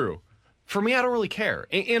totally true. For me, I don't really care.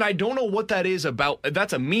 And I don't know what that is about.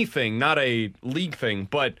 That's a me thing, not a league thing.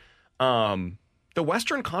 But the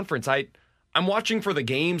Western Conference, I'm watching for the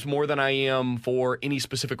games more than I am for any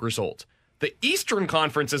specific result. The Eastern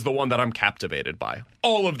Conference is the one that I'm captivated by.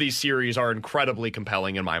 All of these series are incredibly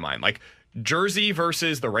compelling in my mind. Like, Jersey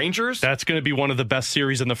versus the Rangers. That's going to be one of the best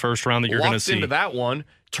series in the first round that you're going to see. Locked into that one.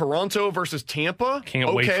 Toronto versus Tampa.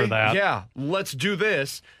 Can't wait for that. Yeah, let's do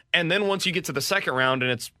this. And then once you get to the second round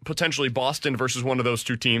and it's potentially Boston versus one of those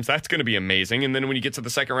two teams, that's going to be amazing. And then when you get to the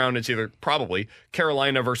second round, it's either probably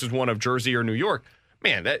Carolina versus one of Jersey or New York.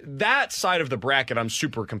 Man, that side of the bracket I'm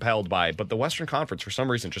super compelled by, but the Western Conference for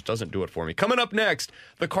some reason just doesn't do it for me. Coming up next,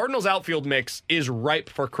 the Cardinals outfield mix is ripe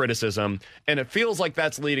for criticism, and it feels like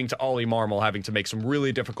that's leading to Ollie Marmol having to make some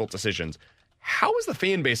really difficult decisions. How is the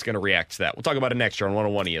fan base going to react to that? We'll talk about it next year on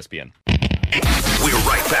 101 ESPN. We're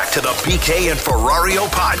right back to the BK and Ferrario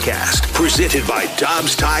podcast, presented by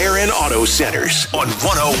Dobbs Tire and Auto Centers on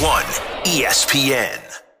 101 ESPN.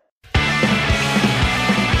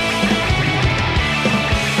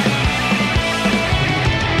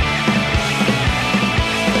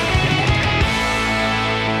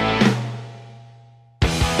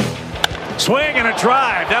 Swing and a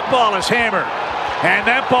drive. That ball is hammered. And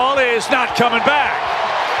that ball is not coming back.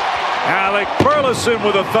 Alec Burleson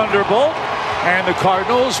with a thunderbolt. And the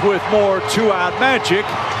Cardinals, with more two-out magic,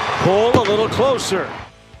 pull a little closer.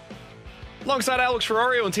 Alongside Alex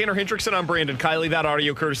Ferrario and Tanner Hendrickson, I'm Brandon Kiley. That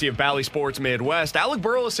audio courtesy of Bally Sports Midwest. Alec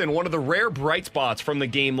Burleson, one of the rare bright spots from the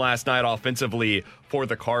game last night offensively for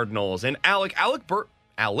the Cardinals. And Alec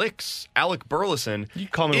Burleson. You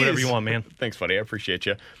can call me whatever you want, man. Thanks, buddy. I appreciate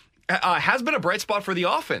you. Has been a bright spot for the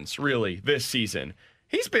offense, really, this season.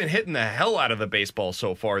 He's been hitting the hell out of the baseball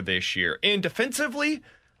so far this year. And defensively,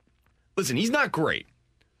 listen, he's not great,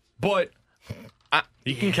 but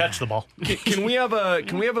he can catch the ball. Can we have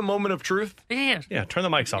a moment of truth? Yeah. Yeah, turn the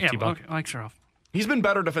mics off, T-Bone. Okay, mics are off. He's been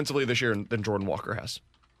better defensively this year than Jordan Walker has.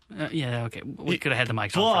 Okay. We could have had the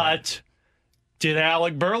mics off. But did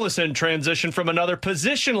Alec Burleson transition from another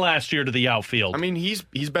position last year to the outfield? I mean,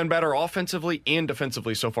 he's been better offensively and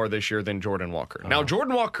defensively so far this year than Jordan Walker. Now,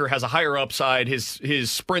 Jordan Walker has a higher upside. His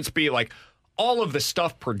sprint speed, like all of the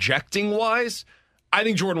stuff projecting-wise, I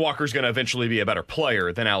think Jordan Walker is going to eventually be a better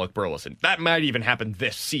player than Alec Burleson. That might even happen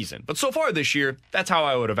this season. But so far this year, that's how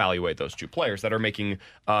I would evaluate those two players that are making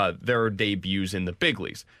their debuts in the big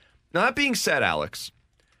leagues. Now, that being said, Alex,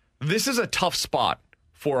 this is a tough spot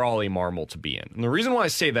for Ollie Marmol to be in. And the reason why I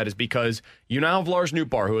say that is because you now have Lars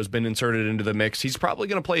Nootbaar, who has been inserted into the mix. He's probably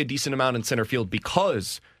going to play a decent amount in center field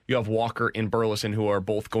because you have Walker and Burleson, who are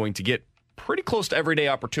both going to get pretty close to everyday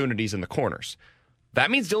opportunities in the corners. That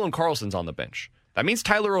means Dylan Carlson's on the bench. That means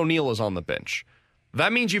Tyler O'Neill is on the bench.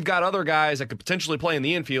 That means you've got other guys that could potentially play in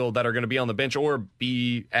the infield that are going to be on the bench or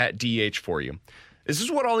be at DH for you. This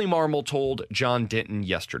is what Ollie Marmol told John Denton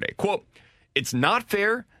yesterday. Quote, "It's not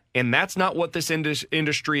fair, and that's not what this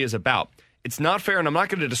industry is about. It's not fair, and I'm not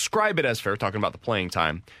going to describe it as fair," talking about the playing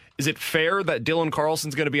time. "Is it fair that Dylan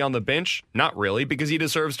Carlson's going to be on the bench? Not really, because he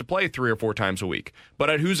deserves to play 3 or 4 times a week. But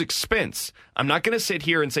at whose expense? I'm not going to sit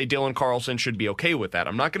here and say Dylan Carlson should be okay with that.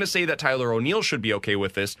 I'm not going to say that Tyler O'Neill should be okay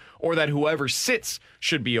with this or that whoever sits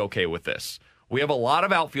should be okay with this. We have a lot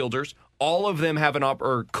of outfielders. All of them have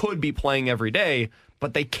or could be playing every day,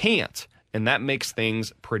 but they can't, and that makes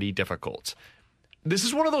things pretty difficult." This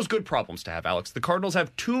is one of those good problems to have, Alex. The Cardinals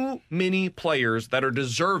have too many players that are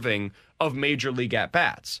deserving of major league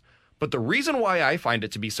at-bats. But the reason why I find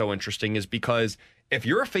it to be so interesting is because if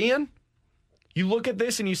you're a fan, you look at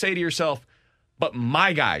this and you say to yourself, but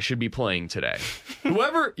my guy should be playing today.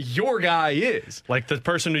 Whoever your guy is. Like the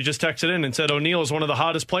person who just texted in and said O'Neill is one of the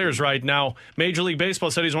hottest players right now. Major League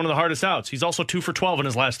Baseball said he's one of the hardest outs. He's also 2 for 12 in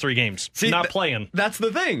his last 3 games. Not playing. That's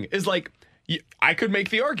the thing, is like, I could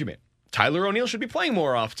make the argument. Tyler O'Neill should be playing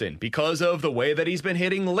more often because of the way that he's been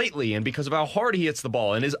hitting lately and because of how hard he hits the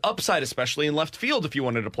ball and his upside, especially in left field if you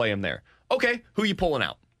wanted to play him there. Okay, who are you pulling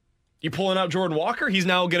out? You pulling out Jordan Walker? He's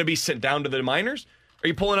now going to be sent down to the minors? Are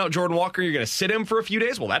you pulling out Jordan Walker? You're going to sit him for a few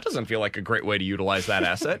days? Well, that doesn't feel like a great way to utilize that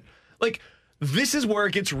asset. Like, this is where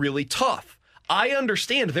it gets really tough. I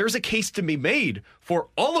understand there's a case to be made for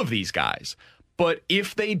all of these guys, but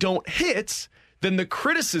if they don't hit, then the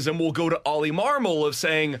criticism will go to Ollie Marmol of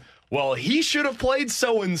saying, well, he should have played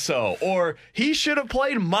so-and-so, or he should have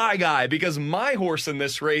played my guy because my horse in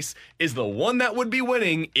this race is the one that would be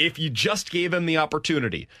winning if you just gave him the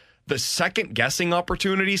opportunity. The second-guessing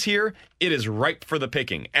opportunities here, it is ripe for the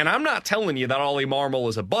picking. And I'm not telling you that Ollie Marmol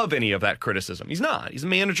is above any of that criticism. He's not. He's a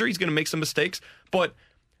manager. He's going to make some mistakes. But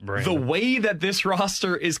the way that this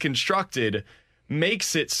roster is constructed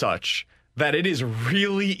makes it such that it is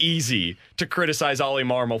really easy to criticize Ollie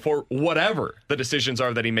Marmol for whatever the decisions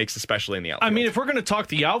are that he makes, especially in the outfield. I mean, if we're going to talk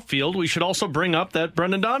the outfield, we should also bring up that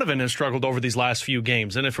Brendan Donovan has struggled over these last few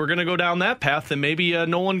games. And if we're going to go down that path, then maybe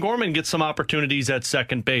Nolan Gorman gets some opportunities at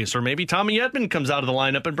second base. Or maybe Tommy Edman comes out of the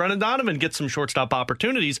lineup and Brendan Donovan gets some shortstop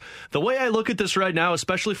opportunities. The way I look at this right now,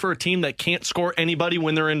 especially for a team that can't score anybody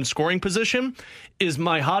when they're in scoring position, is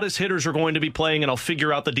my hottest hitters are going to be playing, and I'll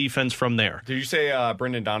figure out the defense from there. Did you say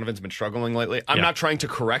Brendan Donovan's been struggling lately? I'm not trying to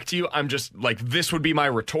correct you. I'm just, like, this would be my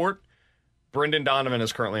retort. Brendan Donovan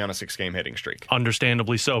is currently on a 6-game hitting streak.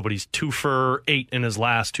 Understandably so, but he's 2 for 8 in his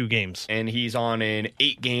last 2 games. And he's on an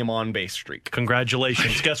 8-game on-base streak.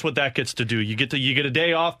 Congratulations. Guess what that gets to do? You get a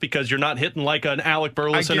day off because you're not hitting like an Alec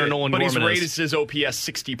Burleson or Nolan Gorman. But he's raised his OPS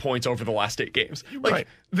 60 points over the last 8 games. Like,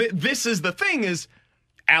 this is the thing is,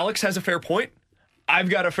 Alex has a fair point. I've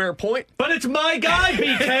got a fair point. But it's my guy,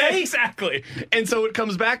 BK! Exactly. And so it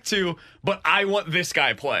comes back to, but I want this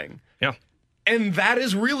guy playing. Yeah. And that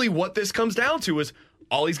is really what this comes down to is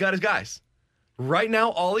all he's got is guys. Right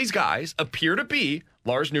now, all these guys appear to be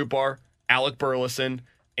Lars Nootbaar, Alec Burleson,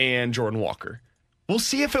 and Jordan Walker. We'll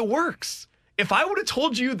see if it works. If I would have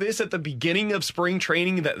told you this at the beginning of spring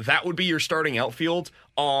training, that would be your starting outfield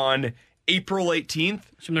on April 18th.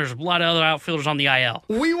 So there's a lot of other outfielders on the IL.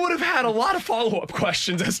 We would have had a lot of follow-up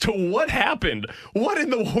questions as to what happened. What in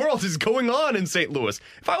the world is going on in St. Louis?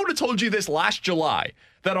 If I would have told you this last July,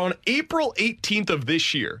 that on April 18th of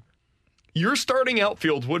this year, your starting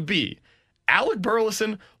outfield would be Alec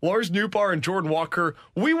Burleson, Lars Nootbaar, and Jordan Walker,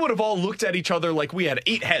 we would have all looked at each other like we had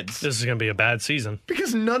 8 heads. This is going to be a bad season.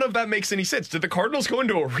 Because none of that makes any sense. Did the Cardinals go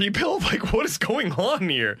into a rebuild? Like, what is going on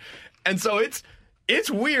here? And so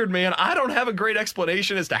it's weird, man. I don't have a great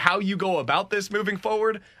explanation as to how you go about this moving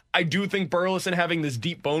forward. I do think Burleson having this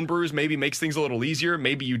deep bone bruise maybe makes things a little easier.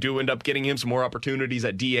 Maybe you do end up getting him some more opportunities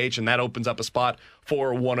at DH, and that opens up a spot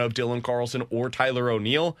for one of Dylan Carlson or Tyler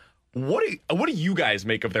O'Neill. What do you guys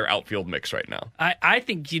make of their outfield mix right now? I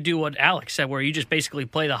think you do what Alex said, where you just basically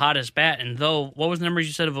play the hottest bat. And though, what was the numbers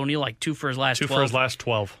you said of O'Neill? Like 2 for his last 12? 2 for his last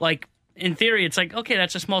 12. Like, in theory, it's like, okay,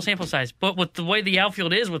 that's a small sample size. But with the way the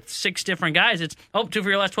outfield is with 6 different guys, it's, 2 for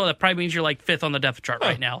your last 12. That probably means you're like 5th on the depth chart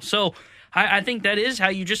right now. So I think that is how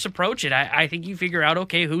you just approach it. I think you figure out,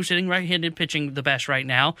 okay, who's hitting right-handed pitching the best right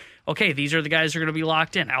now. Okay, these are the guys that are going to be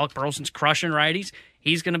locked in. Alec Burleson's crushing righties.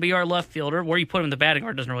 He's going to be our left fielder. Where you put him in the batting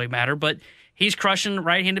order doesn't really matter, but he's crushing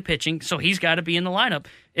right-handed pitching, so he's got to be in the lineup.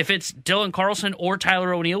 If it's Dylan Carlson or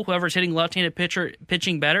Tyler O'Neill, whoever's hitting left-handed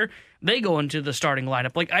pitching better, they go into the starting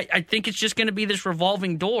lineup. Like I think it's just going to be this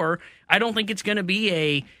revolving door. I don't think it's going to be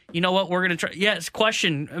a, you know what, we're going to try. Yes,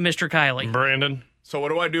 question, Mr. Kiley. Brandon. So what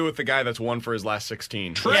do I do with the guy that's 1 for his last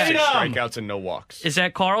 16? Trade 6 him! strikeouts and no walks. Is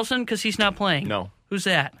that Carlson? Because he's not playing. No. Who's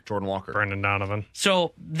that? Jordan Walker. Brendan Donovan.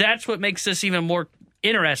 So that's what makes this even more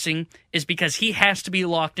interesting, is because he has to be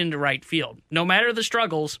locked into right field. No matter the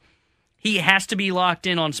struggles, he has to be locked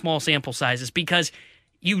in on small sample sizes, because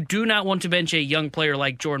you do not want to bench a young player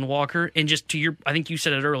like Jordan Walker. And just to your, I think you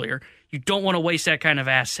said it earlier, you don't want to waste that kind of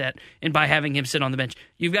asset and by having him sit on the bench.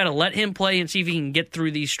 You've got to let him play and see if he can get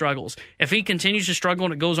through these struggles. If he continues to struggle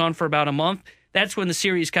and it goes on for about a month, that's when the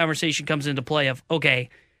serious conversation comes into play of, okay,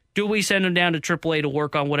 do we send him down to AAA to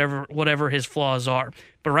work on whatever his flaws are?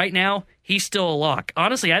 But right now, he's still a lock.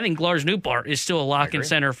 Honestly, I think Lars Nootbaar is still a lock in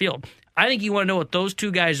center field. I think you want to know what those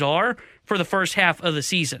two guys are for the first half of the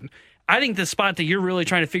season. I think the spot that you're really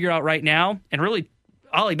trying to figure out right now, and really,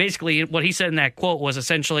 Ollie, basically what he said in that quote was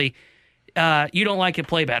essentially, you don't like it,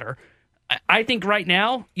 play better. I think right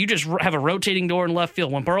now, you just have a rotating door in left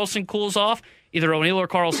field. When Burleson cools off, either O'Neill or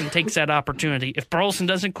Carlson takes that opportunity. If Burleson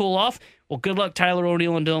doesn't cool off, well, good luck Tyler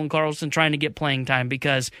O'Neill and Dylan Carlson trying to get playing time,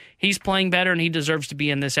 because he's playing better and he deserves to be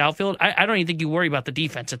in this outfield. I don't even think you worry about the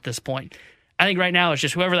defense at this point. I think right now it's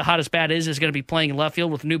just whoever the hottest bat is going to be playing in left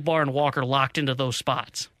field with Nootbaar and Walker locked into those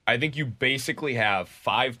spots. I think you basically have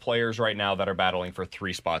 5 players right now that are battling for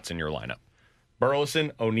 3 spots in your lineup.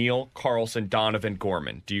 Burleson, O'Neill, Carlson, Donovan,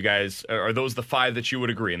 Gorman. Do you guys, are those the 5 that you would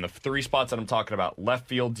agree? And the 3 spots that I'm talking about, left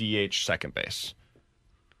field, DH, second base.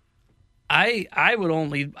 I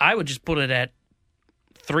would just put it at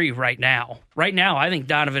 3 right now. Right now, I think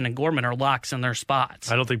Donovan and Gorman are locks in their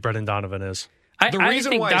spots. I don't think Brendan Donovan is. The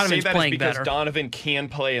reason why I say that is because better. Donovan can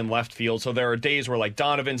play in left field. So there are days where like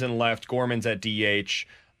Donovan's in left, Gorman's at DH,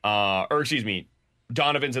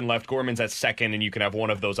 Donovan's in left, Gorman's at second, and you can have one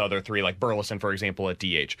of those other 3, like Burleson, for example, at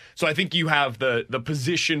DH. So I think you have the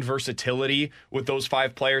position versatility with those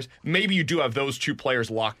 5 players. Maybe you do have those 2 players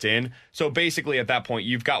locked in. So basically, at that point,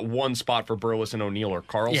 you've got 1 spot for Burleson, O'Neill, or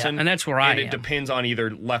Carlson. Yeah, and that's where I am. And it depends on either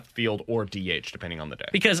left field or DH, depending on the day.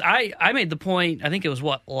 Because I made the point, I think it was,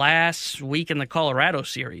 last week in the Colorado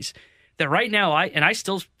series, that right now, I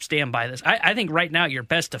still stand by this, I think right now your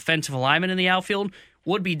best defensive alignment in the outfield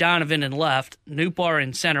would be Donovan in left, Nootbaar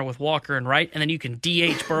in center with Walker in right, and then you can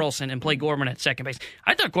DH Burleson and play Gorman at second base.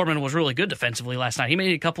 I thought Gorman was really good defensively last night. He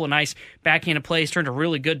made a couple of nice backhanded plays, turned a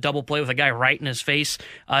really good double play with a guy right in his face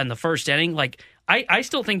in the first inning. Like, I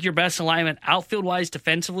still think your best alignment outfield-wise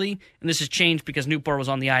defensively, and this has changed because Nootbaar was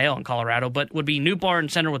on the IL in Colorado, but would be Nootbaar in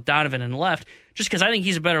center with Donovan in left, just because I think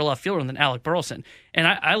he's a better left fielder than Alec Burleson. And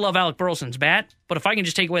I love Alec Burleson's bat, but if I can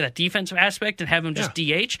just take away that defensive aspect and have him just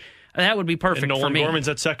DH, that would be perfect and Nolan for me. Gorman's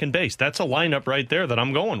at second base. That's a lineup right there that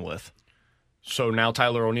I'm going with. So now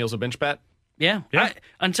Tyler O'Neill's a bench bat? Yeah.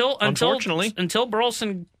 Until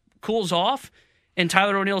Burleson cools off and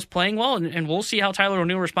Tyler O'Neill's playing well, and we'll see how Tyler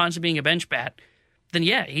O'Neill responds to being a bench bat, then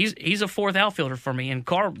yeah, he's a 4th outfielder for me, and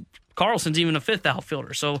Carlson's even a 5th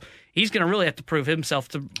outfielder. So he's going to really have to prove himself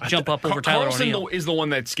to jump up over Tyler O'Neill. Carlson is the one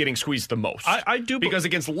that's getting squeezed the most. I do. Because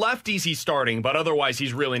against lefties, he's starting, but otherwise,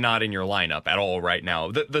 he's really not in your lineup at all right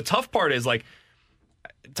now. The tough part is, like,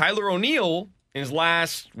 Tyler O'Neill, in his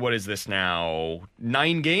last,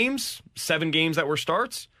 9 games, 7 games that were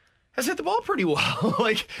starts, has hit the ball pretty well.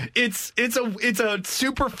 Like, it's a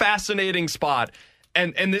super fascinating spot.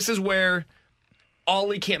 And this is where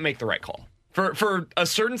Ollie can't make the right call. For a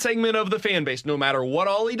certain segment of the fan base, no matter what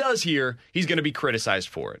Ollie does here, he's going to be criticized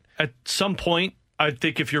for it. At some point, I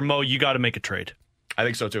think if you're Mo, you got to make a trade. I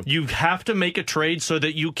think so, too. You have to make a trade so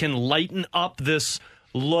that you can lighten up this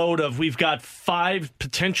load of we've got 5,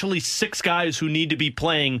 potentially 6 guys who need to be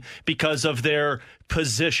playing because of their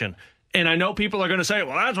position. And I know people are going to say,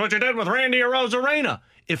 well, that's what you did with Randy Arozarena.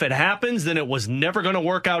 If it happens, then it was never going to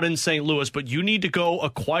work out in St. Louis, but you need to go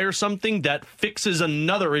acquire something that fixes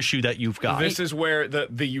another issue that you've got. This is where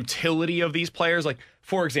the utility of these players, like,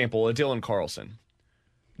 for example, a Dylan Carlson.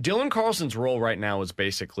 Dylan Carlson's role right now is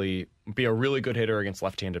basically be a really good hitter against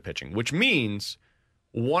left-handed pitching, which means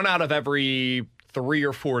 1 out of every 3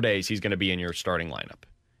 or 4 days he's going to be in your starting lineup.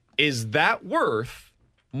 Is that worth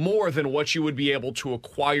more than what you would be able to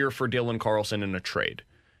acquire for Dylan Carlson in a trade?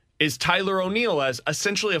 Is Tyler O'Neill, as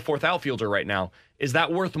essentially a 4th outfielder right now, is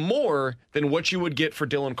that worth more than what you would get for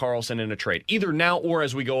Dylan Carlson in a trade, either now or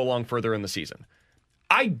as we go along further in the season?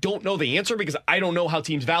 I don't know the answer because I don't know how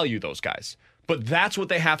teams value those guys. But that's what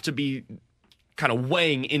they have to be kind of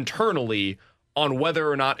weighing internally on whether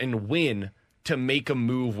or not and when to make a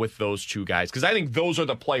move with those 2 guys. Because I think those are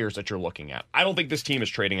the players that you're looking at. I don't think this team is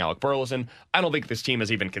trading Alec Burleson. I don't think this team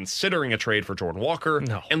is even considering a trade for Jordan Walker.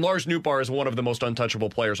 No. And Lars Nootbaar is one of the most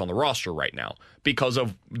untouchable players on the roster right now because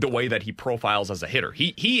of the way that he profiles as a hitter.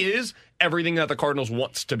 He is everything that the Cardinals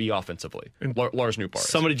wants to be offensively. Lars Nootbaar is.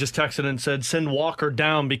 Somebody just texted and said, send Walker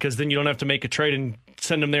down because then you don't have to make a trade and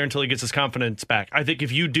send him there until he gets his confidence back. I think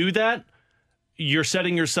if you do that, you're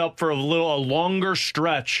setting yourself for a longer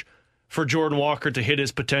stretch for Jordan Walker to hit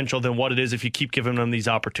his potential than what it is if you keep giving him these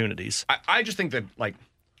opportunities. I just think that, like,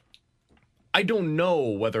 I don't know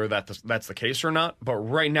whether that's the case or not, but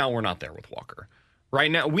right now we're not there with Walker.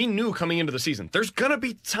 Right now, we knew coming into the season, there's going to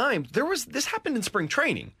be time. This happened in spring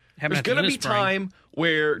training. There's going to be time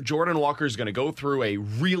where Jordan Walker is going to go through a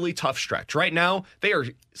really tough stretch. Right now, they are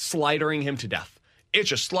slidering him to death. It's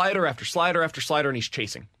just slider after slider after slider, and he's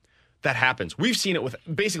chasing. That happens. We've seen it with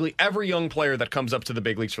basically every young player that comes up to the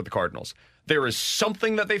big leagues for the Cardinals. There is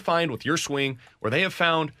something that they find with your swing where they have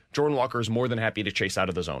found Jordan Walker is more than happy to chase out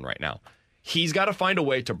of the zone right now. He's got to find a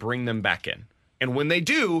way to bring them back in. And when they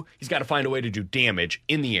do, he's got to find a way to do damage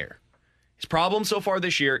in the air. His problem so far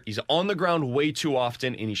this year, he's on the ground way too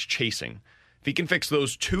often and he's chasing. If he can fix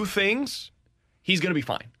those 2 things, he's going to be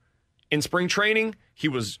fine. In spring training, he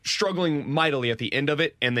was struggling mightily at the end of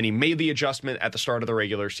it, and then he made the adjustment at the start of the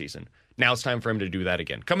regular season. Now it's time for him to do that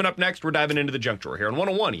again. Coming up next, we're diving into the junk drawer here on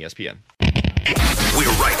 101 ESPN.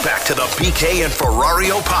 We're right back to the BK and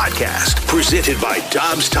Ferrario podcast, presented by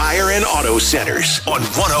Dobbs Tire and Auto Centers on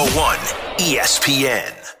 101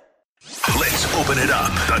 ESPN. Let's open it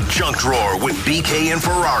up. The junk drawer with BK and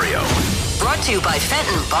Ferrario. Brought to you by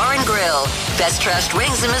Fenton Bar and Grill. Best trashed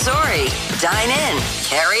wings in Missouri. Dine in,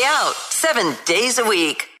 carry out, 7 days a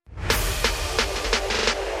week.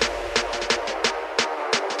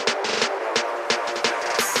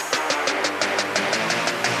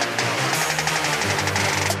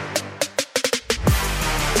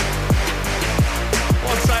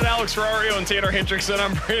 Alongside Alex Ferrario and Tanner Hendrickson,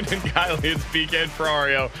 I'm Brandon Kiley. It's BK and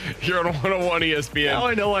Ferrario here on 101 ESPN. Now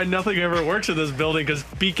I know why nothing ever works in this building because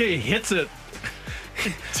BK hits it.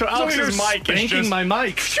 So Alex's mic is just my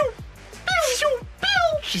mic.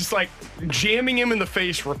 She's like jamming him in the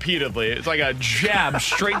face repeatedly. It's like a jab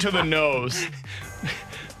straight to the nose.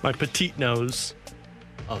 My petite nose.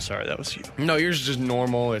 Oh, sorry, that was you. No, yours is just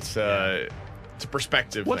normal. It's a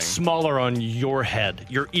perspective What's thing. smaller on your head,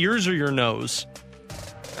 your ears or your nose?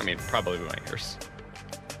 I mean, probably my ears.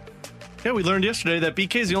 Yeah, we learned yesterday that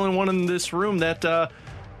BK is the only one in this room that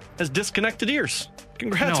has disconnected ears.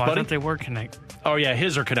 Congrats, no, buddy. I thought they were connected. Oh, yeah,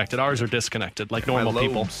 his are connected. Ours are disconnected, like normal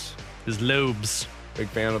people. His lobes. Big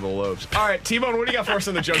fan of the lobes. All right, T-Bone, what do you got for us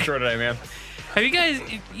in the junk drawer today, man? Have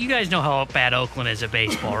you guys know how bad Oakland is at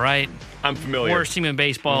baseball, right? I'm familiar. Worst team in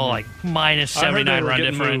baseball, like minus 79 run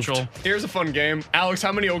differential. Moved. Here's a fun game. Alex,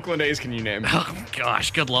 how many Oakland A's can you name? Oh,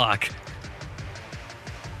 gosh, good luck.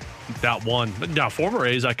 Not one. Now, former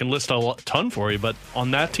A's, I can list a ton for you, but on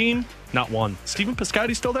that team, not one. Steven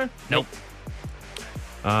Piscotty still there? Nope.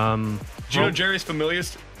 Do you know Jerry's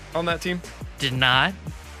Familius on that team? Did not.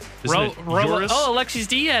 Alexis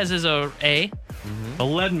Diaz is a A. A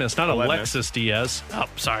Ledmus, not Alexis Diaz. Oh,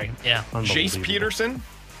 sorry. Yeah. Jace Peterson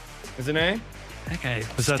is an A. That guy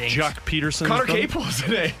is that Jock Peterson? Connor Capel is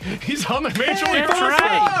an A. He's on the Major League Baseball.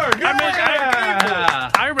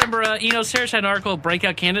 I remember Eno Saris had an article,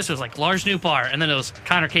 Breakout Candace. It was like Lars Nootbaar, and then it was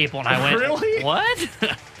Connor Capel, and I went, really? What?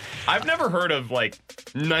 I've never heard of like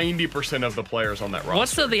 90% of the players on that roster.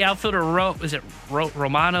 What's the outfielder? Is it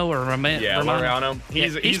Romano or Romano? Yeah, Romano.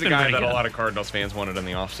 He's a guy that a lot of good. Cardinals fans wanted in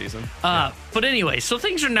the offseason. But anyway, so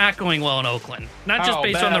things are not going well in Oakland. Not just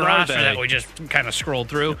based on the roster that we just kind of scrolled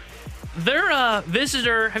through. Their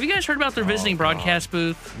visitor, have you guys heard about their visiting broadcast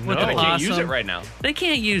booth? No, they can't use it right now. They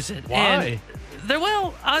can't use it. Why?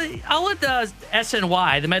 I'll let the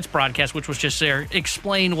SNY, the Mets broadcast, which was just there,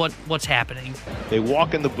 explain what's happening. They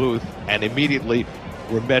walk in the booth and immediately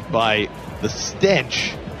we're met by the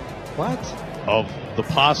stench of the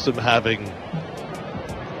possum having,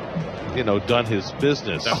 done his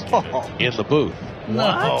business in the booth.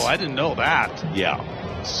 What? Oh, I didn't know that.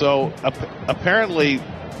 Yeah. So apparently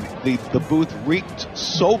the booth reeked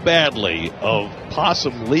so badly of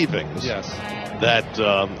possum leavings that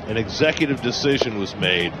an executive decision was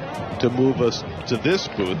made to move us to this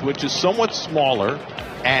booth, which is somewhat smaller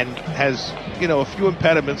and has, a few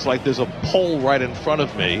impediments, like there's a pole right in front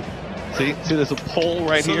of me. See, there's a pole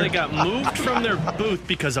right here. So they got moved from their booth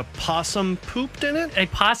because a possum pooped in it? A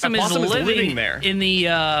possum is living there in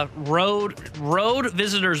the road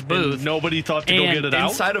visitors booth. And nobody thought to go get it out?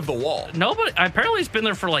 Inside of the wall. Nobody. Apparently, it's been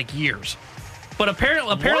there for like years. But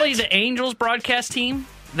apparently the Angels broadcast team,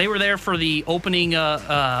 they were there for the opening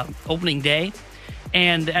day,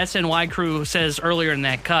 and the SNY crew says earlier in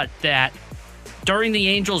that cut that during the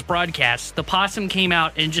Angels broadcast, the possum came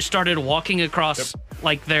out and just started walking across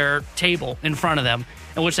like their table in front of them,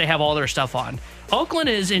 in which they have all their stuff on. Oakland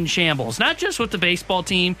is in shambles, not just with the baseball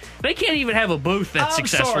team. They can't even have a booth that's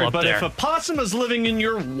successful up but there. If a possum is living in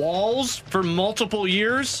your walls for multiple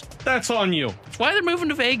years, that's on you. That's why they're moving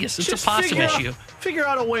to Vegas. It's a possum issue. Figure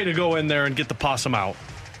out a way to go in there and get the possum out.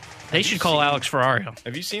 They should call Alex Ferrario.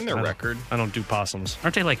 Have you seen their record? I don't do possums.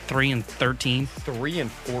 Aren't they like 3-13?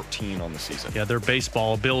 3-14 on the season. Yeah, their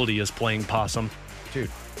baseball ability is playing possum. Dude,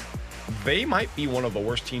 they might be one of the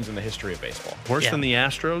worst teams in the history of baseball. Worse than the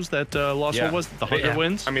Astros that lost, what was it, the 100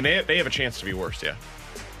 wins? I mean, they have a chance to be worse,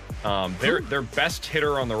 their best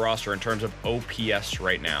hitter on the roster in terms of OPS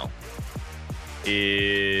right now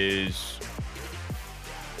is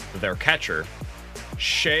their catcher,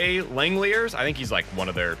 Shea Langeliers. I think he's like one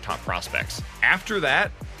of their top prospects. After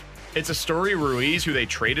that, it's Astory Ruiz, who they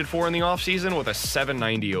traded for in the offseason, with a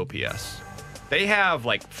 790 OPS. They have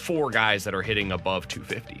like 4 guys that are hitting above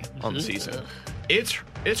 250 on the season.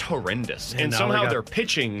 It's horrendous. And somehow their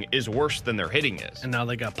pitching is worse than their hitting is. And now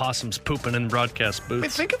they got possums pooping in broadcast booths. I mean,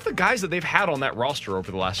 think of the guys that they've had on that roster over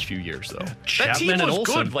the last few years, though. That team Chapman was and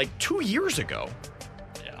good Olsen. like 2 years ago.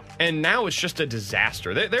 And now it's just a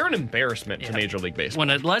disaster. They're an embarrassment to Major League Baseball.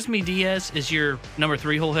 When Lesmy Diaz is your number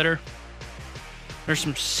 3 hole hitter, there's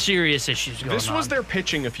some serious issues going on. This was their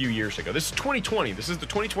pitching a few years ago. This is 2020. This is the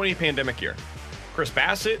 2020 pandemic year. Chris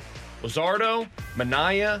Bassett, Luzardo,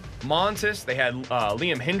 Minaya, Montes. They had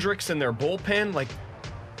Liam Hendricks in their bullpen. Like,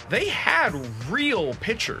 they had real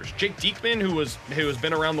pitchers. Jake Diekman, who has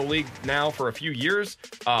been around the league now for a few years.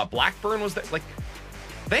 Blackburn was that. Like,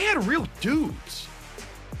 they had real dudes.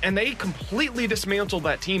 And they completely dismantled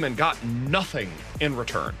that team and got nothing in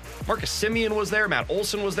return. Marcus Semien was there. Matt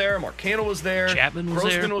Olson was there. Mark Canha was there. Chapman was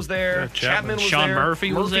Grossman there. was there. Yeah, Chapman was Sean there.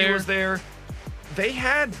 Murphy was there. They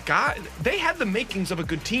had the makings of a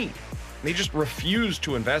good team. They just refused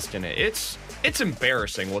to invest in it. It's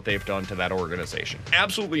embarrassing what they've done to that organization.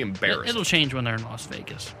 Absolutely embarrassing. It'll change when they're in Las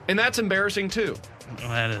Vegas. And that's embarrassing too. Well,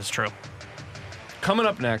 that is true. Coming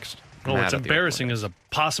up next. Oh, what's embarrassing is a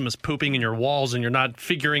possum is pooping in your walls and you're not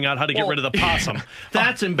figuring out how to get rid of the possum.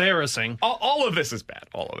 That's embarrassing. All of this is bad.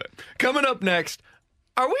 All of it. Coming up next,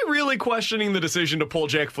 are we really questioning the decision to pull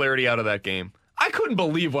Jack Flaherty out of that game? I couldn't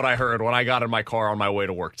believe what I heard when I got in my car on my way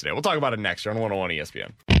to work today. We'll talk about it next year on 101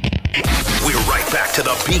 ESPN. We're right back to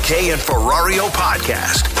the BK and Ferrario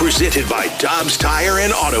podcast, presented by Dobbs Tire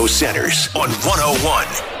and Auto Centers on 101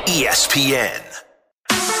 ESPN.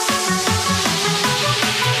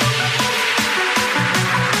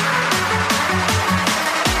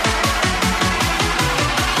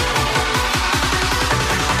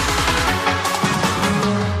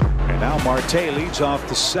 Marte leads off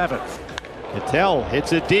the 7th. Cattell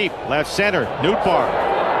hits it deep, left center. Nootbaar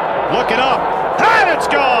looking up, and it's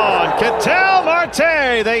gone. Cattell,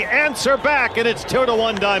 Marte, they answer back, and it's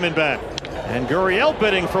 2-1 Diamondback. And Gurriel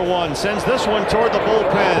bidding for one, sends this one toward the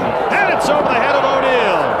bullpen, and it's over the head of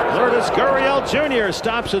O'Neill. Lourdes Gurriel Jr.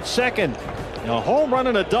 stops at second. A home run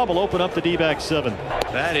and a double open up the D-back 7.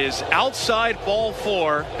 That is outside ball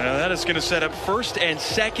 4. That is going to set up first and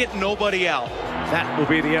second, nobody out. That will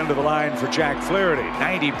be the end of the line for Jack Flaherty.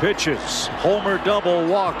 90 pitches. Homer double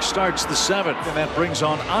walk starts the 7th. And that brings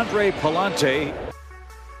on Andre Palante.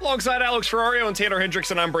 Alongside Alex Ferrario and Tanner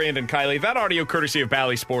Hendrickson, I'm Brandon Kiley. That audio courtesy of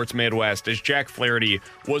Bally Sports Midwest as Jack Flaherty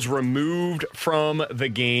was removed from the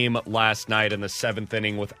game last night in the 7th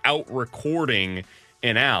inning without recording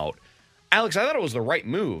an out. Alex, I thought it was the right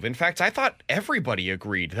move. In fact, I thought everybody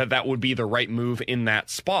agreed that that would be the right move in that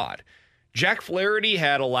spot. Jack Flaherty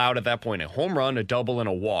had allowed at that point a home run, a double, and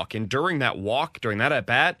a walk. And during that walk, during that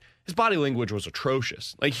at-bat, his body language was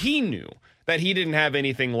atrocious. Like, he knew that he didn't have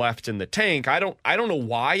anything left in the tank. I don't know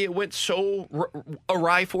why it went so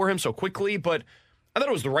awry for him so quickly, but I thought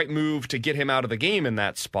it was the right move to get him out of the game in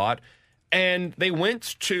that spot. And they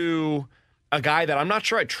went to a guy that I'm not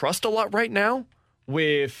sure I trust a lot right now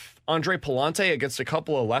with Andre Palante against a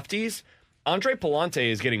couple of lefties. Andre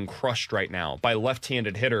Palante is getting crushed right now by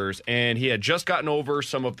left-handed hitters, and he had just gotten over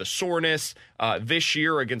some of the soreness this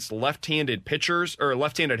year against left-handed pitchers, or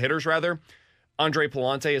left-handed hitters, rather. Andre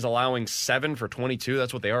Palante is allowing 7 for 22.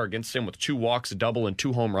 That's what they are against him with 2 walks, a double, and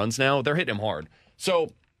 2 home runs now. They're hitting him hard. So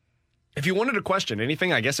if you wanted to question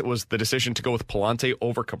anything, I guess it was the decision to go with Palante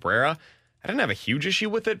over Cabrera. I didn't have a huge issue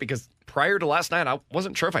with it because prior to last night, I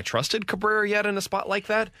wasn't sure if I trusted Cabrera yet in a spot like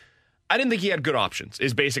that. I didn't think he had good options,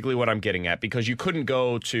 is basically what I'm getting at, because you couldn't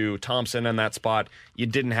go to Thompson in that spot. You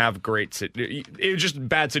didn't have it was just a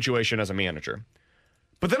bad situation as a manager.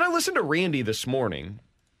 But then I listened to Randy this morning,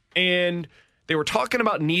 and they were talking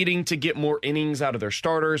about needing to get more innings out of their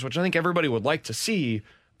starters, which I think everybody would like to see.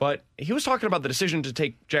 But he was talking about the decision to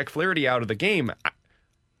take Jack Flaherty out of the game.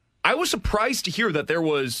 I was surprised to hear that there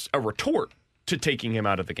was a retort to taking him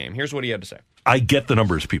out of the game. Here's what he had to say. I get the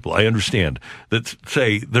numbers, people. I understand that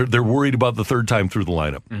say they're worried about the third time through the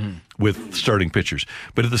lineup with starting pitchers.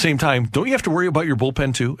 But at the same time, don't you have to worry about your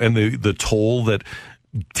bullpen too? And the toll that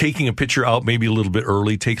taking a pitcher out maybe a little bit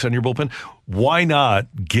early takes on your bullpen? Why not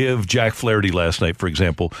give Jack Flaherty last night, for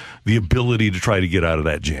example, the ability to try to get out of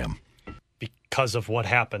that jam? Because of what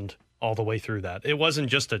happened all the way through that. It wasn't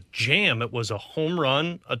just a jam. It was a home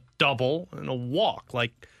run, a double, and a walk.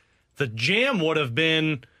 Like, the jam would have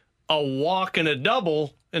been a walk and a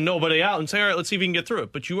double and nobody out and say, all right, let's see if we can get through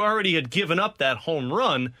it. But you already had given up that home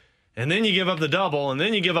run, and then you give up the double, and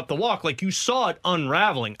then you give up the walk. Like, you saw it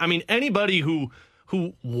unraveling. I mean, anybody who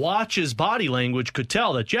watches body language could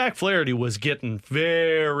tell that Jack Flaherty was getting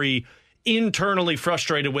very internally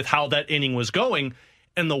frustrated with how that inning was going.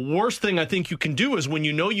 And the worst thing I think you can do is when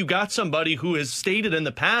you know you got somebody who has stated in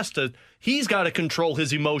the past that he's got to control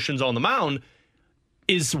his emotions on the mound,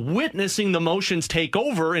 is witnessing the emotions take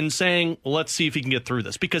over and saying, let's see if he can get through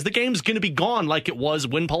this. Because the game's going to be gone like it was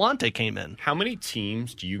when Palante came in. How many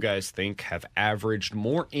teams do you guys think have averaged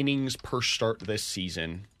more innings per start this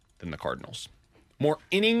season than the Cardinals? More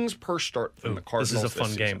innings per start than the Cardinals. This is a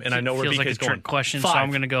fun game, and I know feels like a trick question, so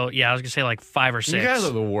I'm going to go. Yeah, I was going to say like 5 or 6. You guys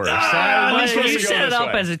are the worst. You set it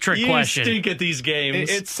up as a trick question. You stink at these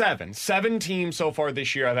games. It's 7. 7 teams so far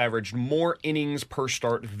this year have averaged more innings per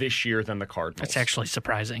start this year than the Cardinals. That's actually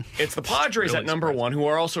surprising. It's the Padres at number 1, who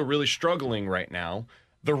are also really struggling right now.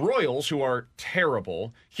 The Royals, who are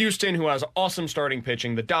terrible. Houston, who has awesome starting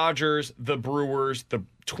pitching. The Dodgers, the Brewers, the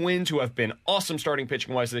Twins, who have been awesome starting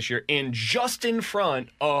pitching-wise this year. And just in front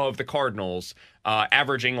of the Cardinals,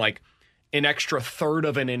 averaging like an extra third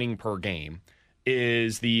of an inning per game,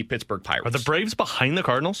 is the Pittsburgh Pirates. Are the Braves behind the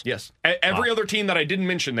Cardinals? Yes. Every other team that I didn't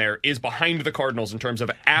mention there is behind the Cardinals in terms of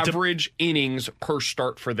average innings per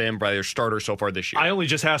start for them by their starters so far this year. I only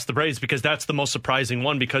just asked the Braves because that's the most surprising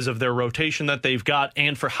one because of their rotation that they've got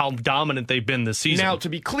and for how dominant they've been this season. Now, to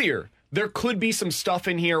be clear, there could be some stuff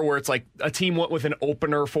in here where it's like a team went with an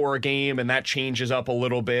opener for a game and that changes up a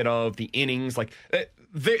little bit of the innings. Like,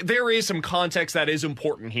 there is some context that is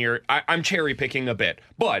important here. I'm cherry picking a bit,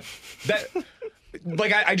 but that...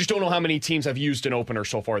 Like, I just don't know how many teams have used an opener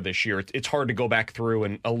so far this year. It's hard to go back through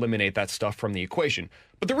and eliminate that stuff from the equation.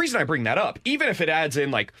 But the reason I bring that up, even if it adds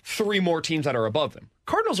in like 3 more teams that are above them,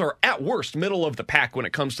 Cardinals are at worst middle of the pack when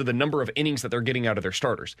it comes to the number of innings that they're getting out of their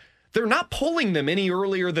starters. They're not pulling them any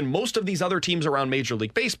earlier than most of these other teams around Major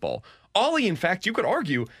League Baseball. Ollie, in fact, you could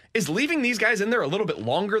argue, is leaving these guys in there a little bit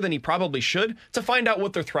longer than he probably should to find out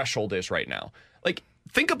what their threshold is right now. Like,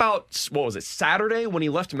 think about, what was it, Saturday when he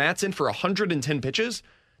left Matson for 110 pitches?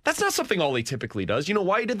 That's not something Ollie typically does. You know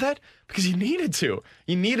why he did that? Because he needed to.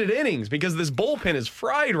 He needed innings because this bullpen is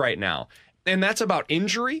fried right now. And that's about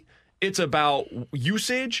injury. It's about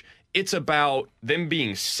usage. It's about them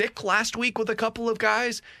being sick last week with a couple of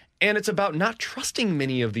guys. And it's about not trusting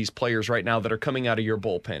many of these players right now that are coming out of your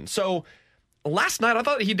bullpen. So last night, I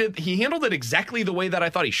thought he handled it exactly the way that I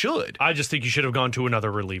thought he should. I just think you should have gone to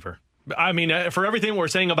another reliever. I mean, for everything we're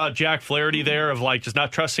saying about Jack Flaherty there, of like just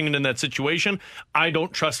not trusting him in that situation, I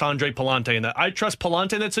don't trust Andre Palante in that. I trust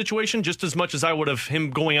Palante in that situation just as much as I would have him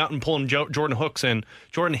going out and pulling Jordan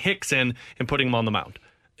Hicks in and putting him on the mound.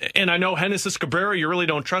 And I know Genesis Cabrera you really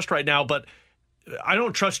don't trust right now, but I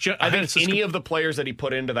don't trust. I think any of the players that he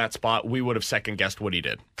put into that spot, we would have second guessed what he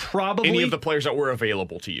did. Probably any of the players that were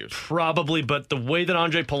available to use. Probably, but the way that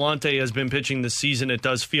Andre Palante has been pitching this season, it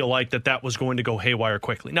does feel like that was going to go haywire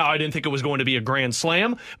quickly. Now, I didn't think it was going to be a grand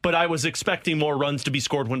slam, but I was expecting more runs to be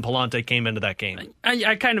scored when Palante came into that game.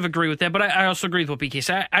 I kind of agree with that, but I also agree with what PK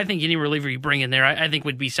said. I think any reliever you bring in there, I think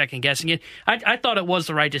would be second guessing it. I thought it was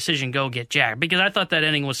the right decision. Go get Jack, because I thought that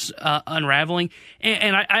inning was unraveling,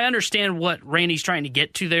 and I understand what Randy's trying to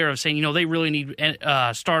get to there of saying, they really need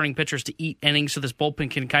starting pitchers to eat innings so this bullpen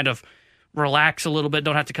can kind of relax a little bit,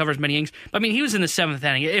 don't have to cover as many innings. But, I mean, he was in the seventh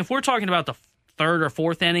inning. If we're talking about the third or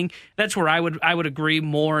fourth inning, that's where I would agree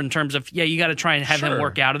more in terms of, you got to try and have him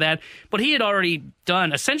work out of that. But he had already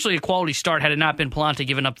done essentially a quality start had it not been Palante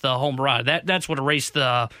giving up the home run. That's what erased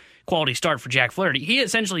the quality start for Jack Flaherty. He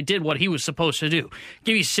essentially did what he was supposed to do.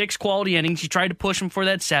 Give you 6 quality innings. You tried to push him for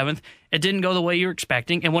that 7th. It didn't go the way you were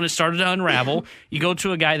expecting. And when it started to unravel, you go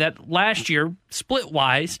to a guy that last year,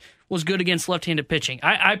 split-wise, was good against left-handed pitching.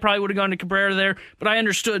 I probably would have gone to Cabrera there, but I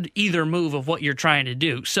understood either move of what you're trying to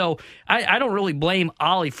do. So I don't really blame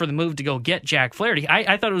Ollie for the move to go get Jack Flaherty.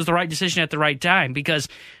 I thought it was the right decision at the right time, because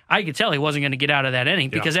I could tell he wasn't going to get out of that inning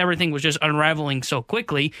because everything was just unraveling so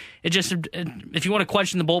quickly. It just, if you want to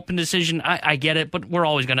question the bullpen decision, I get it, but we're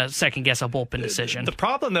always going to second-guess a bullpen decision. The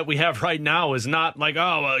problem that we have right now is not like,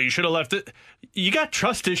 you should have left it. You got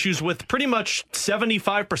trust issues with pretty much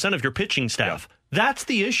 75% of your pitching staff. Yeah. That's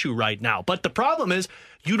the issue right now. But the problem is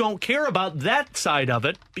you don't care about that side of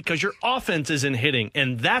it because your offense isn't hitting,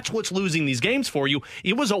 and that's what's losing these games for you.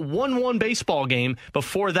 It was a 1-1 baseball game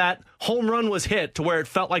before that home run was hit to where it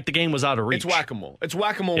felt like the game was out of reach. It's whack-a-mole. It's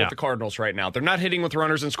whack-a-mole with the Cardinals right now. They're not hitting with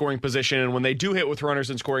runners in scoring position, and when they do hit with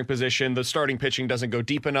runners in scoring position, the starting pitching doesn't go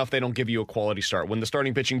deep enough. They don't give you a quality start. When the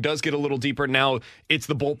starting pitching does get a little deeper, now it's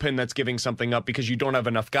the bullpen that's giving something up because you don't have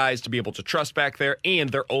enough guys to be able to trust back there,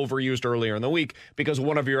 and they're overused earlier in the week because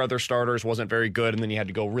one of your other starters wasn't very good, and then you had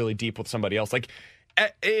to go really deep with somebody else. Like,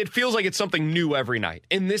 it feels like it's something new every night.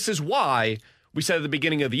 And this is why we said at the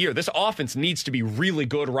beginning of the year, this offense needs to be really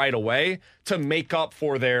good right away to make up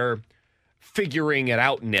for their figuring it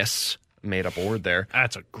outness. Made up a word there.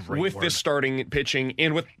 That's a great with word. This starting pitching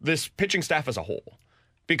and with this pitching staff as a whole.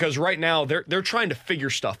 Because right now they're trying to figure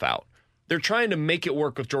stuff out. They're trying to make it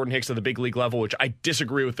work with Jordan Hicks at the big league level, which I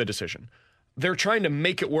disagree with the decision. They're trying to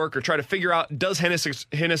make it work or try to figure out, does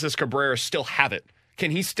Genesis Cabrera still have it?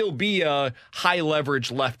 Can he still be a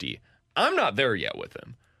high-leverage lefty? I'm not there yet with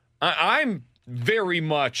him. I'm very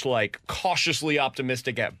much cautiously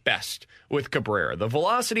optimistic at best with Cabrera. The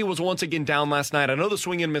velocity was once again down last night. I know the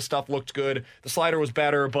swing and miss stuff looked good. The slider was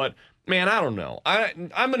better, but man, I don't know. I'm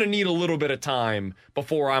going to need a little bit of time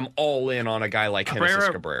before I'm all in on a guy like Genesis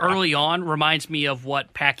Cabrera. Early on reminds me of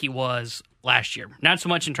what Packy was last year. Not so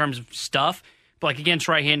much in terms of stuff, but against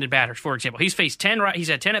right-handed batters, for example. He's faced he's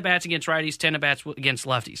had 10 at-bats against righties, 10 at-bats against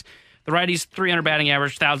lefties. The righties, 300 batting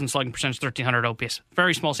average, 1,000 slugging percentage, 1,300 OPS.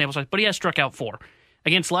 Very small sample size, but he has struck out 4.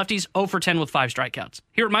 Against lefties, 0 for 10 with 5 strikeouts.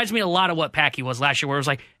 He reminds me a lot of what Packy was last year, where it was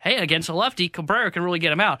like, hey, against a lefty, Cabrera can really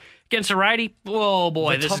get him out. Against a righty, oh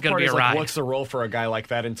boy, this is going to be a ride. What's the role for a guy like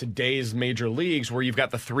that in today's major leagues where you've got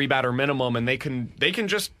the 3-batter minimum and they can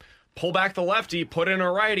just pull back the lefty, put in a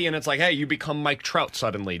righty, and it's like, hey, you become Mike Trout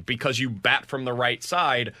suddenly because you bat from the right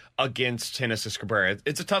side against Genesis Cabrera.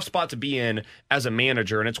 It's a tough spot to be in as a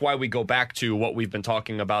manager, and it's why we go back to what we've been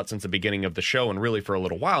talking about since the beginning of the show and really for a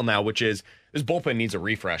little while now, which is this bullpen needs a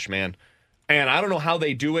refresh, man. And I don't know how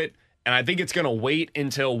they do it. And I think it's going to wait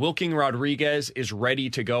until Wilking Rodriguez is ready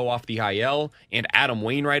to go off the IL and Adam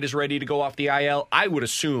Wainwright is ready to go off the IL. I would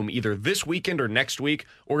assume either this weekend or next week,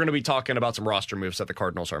 we're going to be talking about some roster moves that the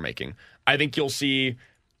Cardinals are making. I think you'll see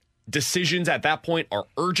decisions at that point are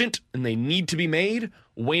urgent and they need to be made.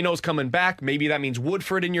 Waino's coming back. Maybe that means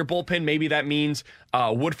Woodford in your bullpen. Maybe that means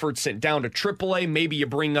Woodford sent down to AAA. Maybe you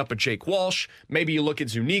bring up a Jake Walsh. Maybe you look at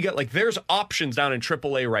Zuniga. There's options down in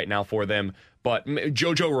AAA right now for them. But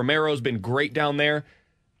Jojo Romero's been great down there.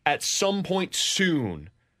 At some point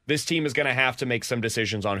soon, this team is going to have to make some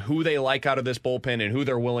decisions on who they like out of this bullpen and who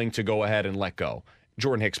they're willing to go ahead and let go.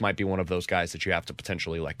 Jordan Hicks might be one of those guys that you have to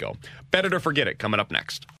potentially let go. Bet it or forget it, coming up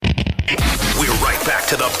next. We're right back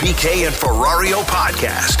to the BK and Ferrario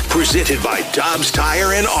podcast, presented by Dobbs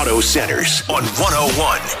Tire and Auto Centers on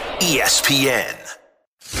 101 ESPN.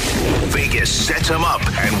 Vegas Vegas sets them up,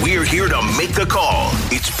 and we're here to make the call.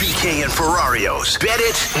 It's BK and Ferrario's Bet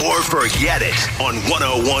It or Forget It on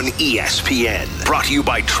 101 ESPN. Brought to you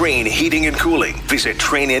by Train Heating and Cooling. Visit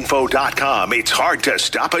traininfo.com. It's hard to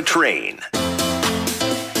stop a train.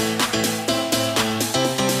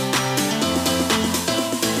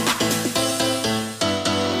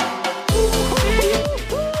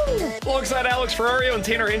 Alongside Alex Ferrario and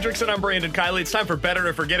Tanner Hendrickson, I'm Brandon Kiley. It's time for Better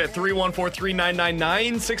to Forget It.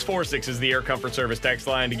 314-399-9646 is the Air Comfort Service text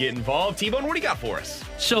line to get involved. T-Bone, what do you got for us?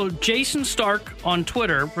 So Jason Stark on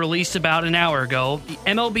Twitter released about an hour ago, the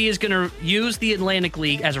MLB is going to use the Atlantic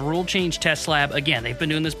League as a rule change test lab. Again, they've been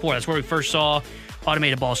doing this before. That's where we first saw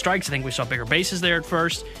automated ball strikes. I think we saw bigger bases there at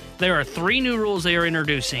first. There are 3 new rules they are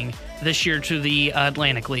introducing this year to the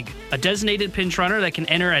Atlantic League. A designated pinch runner that can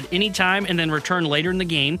enter at any time and then return later in the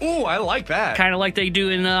game. Ooh, I like that. Kind of like they do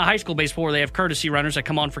in high school baseball where they have courtesy runners that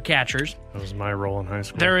come on for catchers. That was my role in high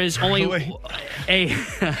school. There is only a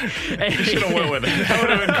should have went with it. That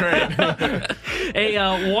would have been great.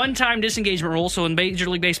 a one-time disengagement rule. So in Major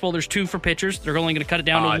League Baseball, there's 2 for pitchers. They're only going to cut it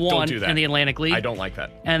down to 1 in the Atlantic League. I don't like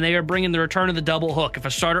that. And they are bringing the return of the double hook. If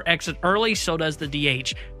a starter exits early, so does the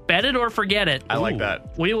DH. Bet it or forget it. I like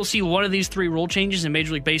that. We will see one of these 3 rule changes in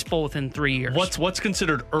Major League Baseball within 3 years. What's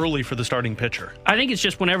considered early for the starting pitcher? I think it's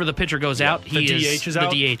just whenever the pitcher goes out, the DH is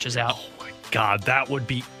out? The DH is out. Oh my God, that would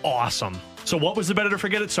be awesome. So what was the Better to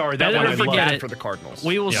Forget It? Sorry, that Better one to forget it for the Cardinals.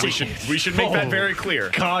 We will see. We should make that very clear.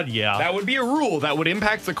 God, yeah. That would be a rule that would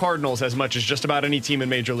impact the Cardinals as much as just about any team in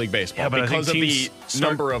Major League Baseball because of the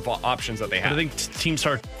number of options that they have. But I think teams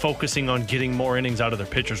start focusing on getting more innings out of their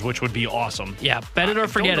pitchers, which would be awesome. Yeah, bet it or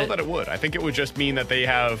forget it. I don't know that it would. I think it would just mean that they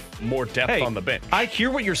have more depth on the bench. I hear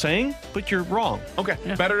what you're saying, but you're wrong. Okay.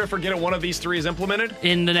 Yeah. Better to forget it. One of these 3 is implemented?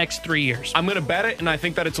 In the next 3 years. I'm going to bet it, and I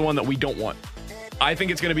think that it's the one that we don't want. I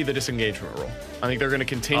think it's going to be the disengagement rule. I think they're going to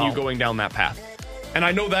continue going down that path. And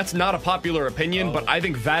I know that's not a popular opinion, but I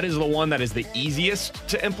think that is the one that is the easiest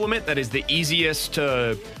to implement, that is the easiest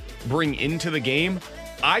to bring into the game.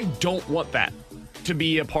 I don't want that to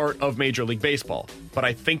be a part of Major League Baseball, but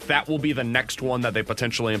I think that will be the next one that they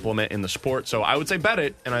potentially implement in the sport. So I would say bet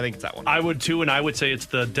it, and I think it's that one. I would too, and I would say it's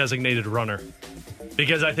the designated runner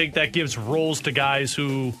because I think that gives roles to guys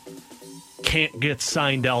who can't get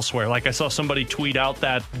signed elsewhere. Like I saw somebody tweet out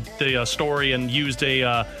that the story and used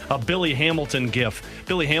a Billy Hamilton gif.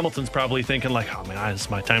 Billy Hamilton's probably thinking like, oh man, it's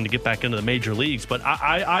my time to get back into the major leagues. But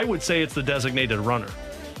I would say it's the designated runner.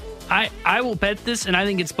 I will bet this, and I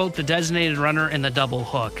think it's both the designated runner and the double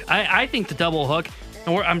hook. I think the double hook,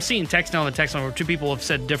 and I'm seeing text now on the text line where 2 people have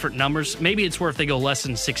said different numbers. Maybe it's where if they go less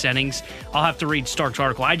than 6 innings. I'll have to read Stark's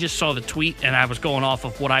article. I just saw the tweet, and I was going off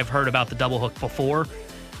of what I've heard about the double hook before.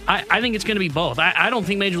 I think it's going to be both. I don't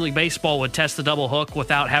think Major League Baseball would test the double hook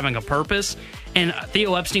without having a purpose. And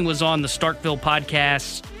Theo Epstein was on the Starkville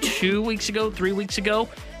podcast 3 weeks ago,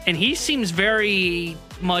 and he seems very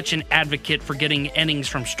much an advocate for getting innings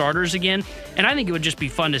from starters again. And I think it would just be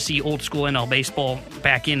fun to see old school NL baseball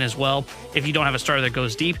back in as well if you don't have a starter that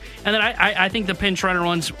goes deep. And then I think the pinch runner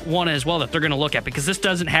one's one as well that they're going to look at because this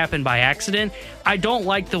doesn't happen by accident. I don't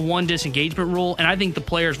like the 1 disengagement rule, and I think the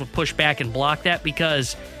players would push back and block that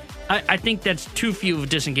because I think that's too few of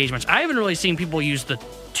disengagements. I haven't really seen people use the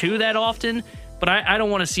 2 that often, but I don't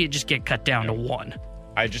want to see it just get cut down to 1.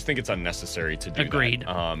 I just think it's unnecessary to do Agreed. that.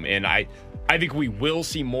 And I think we will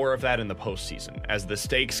see more of that in the postseason. As the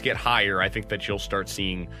stakes get higher, I think that you'll start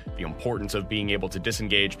seeing the importance of being able to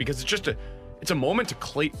disengage because it's a moment to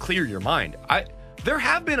clear your mind. There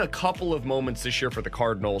have been a couple of moments this year for the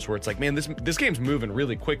Cardinals where it's like, man, this game's moving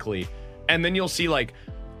really quickly. And then you'll see like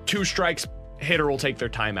 2 strikes, hitter will take their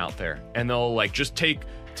time out there and they'll like just take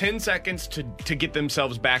 10 seconds to get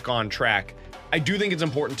themselves back on track. I do think it's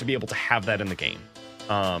important to be able to have that in the game.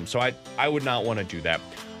 So I would not want to do that.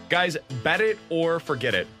 Guys, bet it or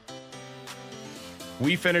forget it.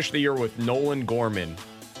 We finished the year with Nolan Gorman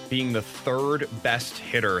being the 3rd best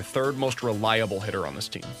hitter, 3rd most reliable hitter on this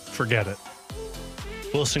team. Forget it.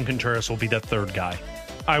 Wilson Contreras will be that 3rd guy.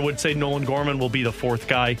 I would say Nolan Gorman will be the 4th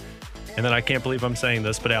guy. And then I can't believe I'm saying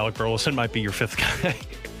this, but Alec Burleson might be your 5th guy,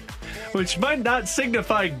 which might not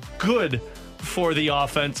signify good for the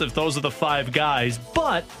offense if those are the 5 guys.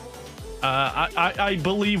 But I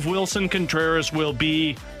believe Wilson Contreras will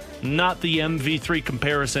be not the MV3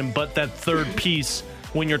 comparison, but that 3rd piece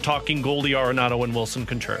when you're talking Goldie Arenado and Wilson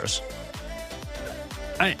Contreras.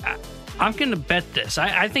 I'm going to bet this.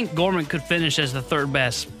 I think Gorman could finish as the 3rd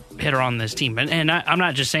best hitter on this team. And I'm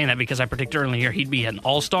not just saying that because I predicted earlier he'd be an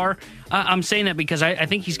all-star. I'm saying that because I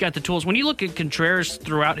think he's got the tools. When you look at Contreras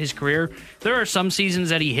throughout his career, there are some seasons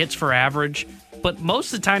that he hits for average, but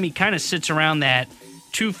most of the time he kind of sits around that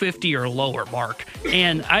 250 or lower mark.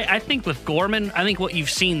 And I think with Gorman, I think what you've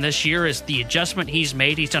seen this year is the adjustment he's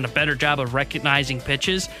made. He's done a better job of recognizing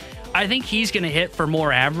pitches. I think he's going to hit for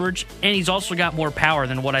more average, and he's also got more power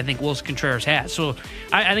than what I think Wilson Contreras has. So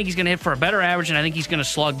I think he's going to hit for a better average, and I think he's going to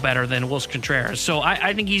slug better than Wilson Contreras. So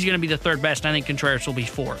I think he's going to be the third best, and I think Contreras will be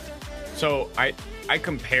fourth. So I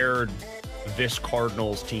compared this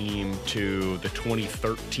Cardinals team to the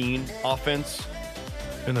 2013 offense.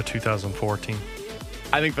 In the 2014.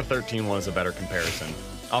 I think the 13 one is a better comparison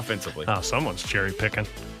offensively. Oh, someone's cherry picking.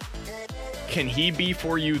 Can he be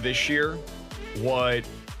for you this year what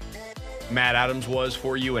Matt Adams was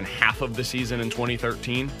for you in half of the season in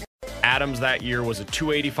 2013? Adams that year was a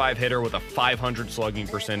 285 hitter with a 500 slugging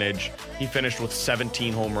percentage. He finished with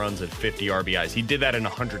 17 home runs and 50 RBIs. He did that in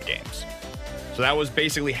 100 games. So that was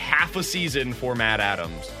basically half a season for Matt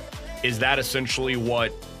Adams. Is that essentially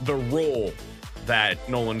what the role that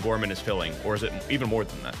Nolan Gorman is filling, or is it even more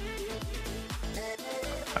than that?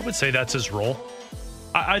 I would say that's his role.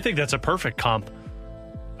 I think that's a perfect comp.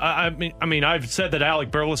 I mean, I've said that Alec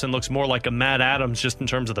Burleson looks more like a Matt Adams just in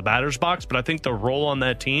terms of the batter's box, but I think the role on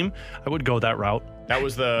that team, I would go that route. That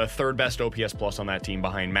was the third best OPS plus on that team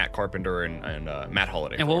behind Matt Carpenter and Matt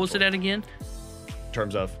Holliday. And what was it at again? In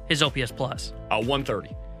terms of? His OPS plus. 130.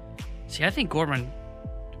 See, I think Gorman...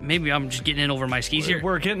 Maybe I'm just getting in over my skis here.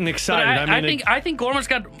 We're getting excited. I think Gorman's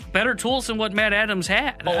got better tools than what Matt Adams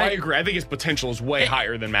had. I agree. I think his potential is way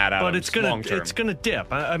higher than Matt Adams. But it's gonna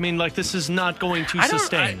dip. I mean, like, this is not going to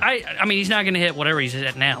sustain. I mean, he's not going to hit whatever he's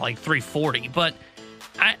at now, like 340. But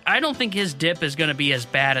I don't think his dip is going to be as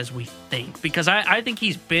bad as we think, because I think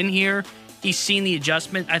he's been here. He's seen the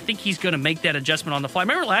adjustment. I think he's going to make that adjustment on the fly.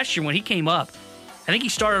 Remember last year when he came up, I think he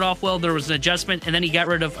started off well. There was an adjustment, and then he got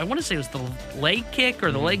rid of, I want to say it was the leg kick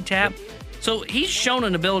or the leg tap. So he's shown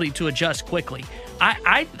an ability to adjust quickly.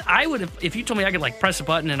 I would, if you told me I could like press a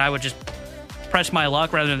button and I would just press my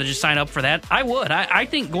luck rather than just sign up for that, I would. I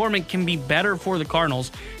think Gorman can be better for the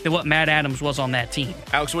Cardinals than what Matt Adams was on that team.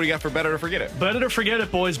 Alex, what do you got for better to forget it? Better to forget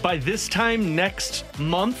it, boys. By this time next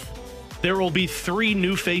month, there will be 3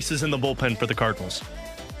 new faces in the bullpen for the Cardinals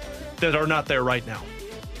that are not there right now.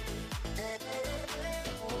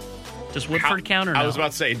 Does Woodford count or no? I was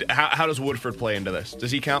about to say, how does Woodford play into this?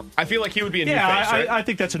 Does he count? I feel like he would be a new face, right? I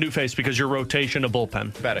think that's a new face because your rotation of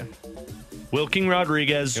bullpen. Bet it. Wilking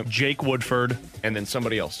Rodriguez, Jake Woodford. And then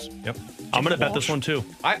somebody else. Yep. I'm going to bet this one, too.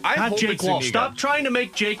 I Not hope Jake it's Walsh. Zuniga. Stop trying to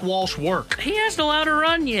make Jake Walsh work. He hasn't allowed a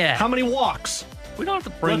run yet. How many walks? We don't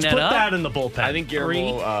have to bring Let's that put up. that in the bullpen. I think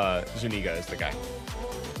Guillermo Zuniga is the guy.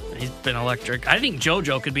 He's been electric. I think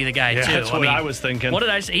JoJo could be the guy, too. That's what I was thinking. What did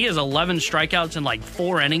I say? He has 11 strikeouts in like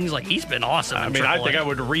 4 innings. Like, he's been awesome. I mean, I think I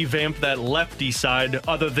would revamp that lefty side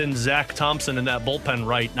other than Zach Thompson in that bullpen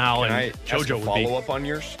right now. Can and I JoJo ask a would be. follow-up on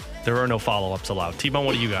yours? There are no follow-ups allowed. T-Bone,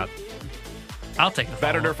 what do you got? I'll take the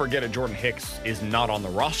Better to follow-up. forget it, Jordan Hicks is not on the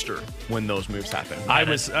roster when those moves happen. I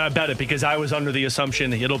bet it because I was under the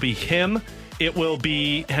assumption it'll be him, it will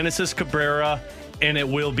be Genesis Cabrera, and it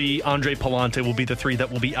will be Andre Palante will be the 3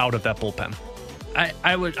 that will be out of that bullpen.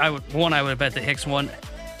 I would bet the Hicks one.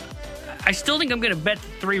 I still think I'm going to bet the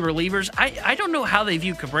 3 relievers. I don't know how they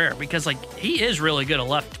view Cabrera because like he is really good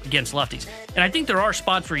against lefties, and I think there are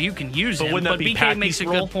spots where you can use him. Wouldn't that be BK Packy's makes a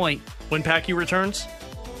role good point when Packy returns.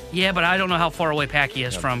 Yeah, but I don't know how far away Packy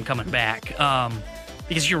is from coming back.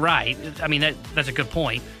 Because you're right. I mean that's a good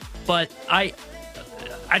point, but I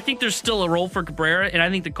think there's still a role for Cabrera, and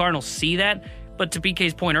I think the Cardinals see that. But to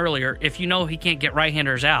BK's point earlier, if you know he can't get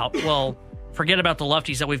right-handers out, well, forget about the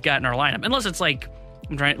lefties that we've got in our lineup. Unless it's like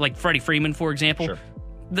Freddie Freeman, for example. Sure.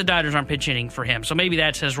 The Dodgers aren't pinch hitting for him. So maybe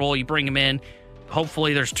that's his role. You bring him in.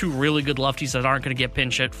 Hopefully there's 2 really good lefties that aren't going to get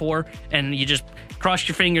pinch hit for. And you just cross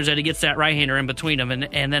your fingers that he gets that right-hander in between them.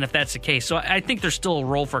 And then if that's the case. So I think there's still a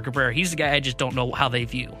role for Cabrera. He's the guy I just don't know how they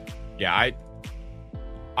view. Yeah,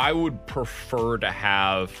 I would prefer to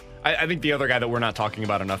have... I think the other guy that we're not talking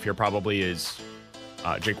about enough here probably is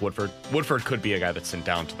Jake Woodford. Woodford could be a guy that's sent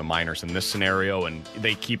down to the minors in this scenario, and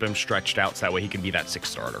they keep him stretched out so that way he can be that 6th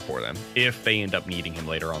starter for them if they end up needing him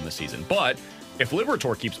later on the season. But if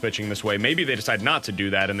Liberatore keeps pitching this way, maybe they decide not to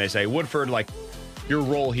do that, and they say, Woodford, like, your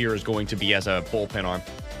role here is going to be as a bullpen arm.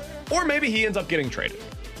 Or maybe he ends up getting traded.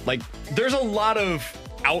 Like, there's a lot of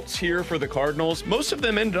outs here for the Cardinals. Most of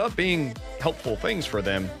them ended up being helpful things for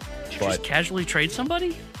them. Did you just casually trade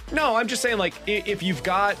somebody? No, I'm just saying, like, if you've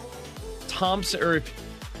got Thompson, or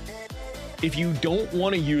if you don't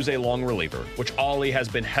want to use a long reliever, which Ollie has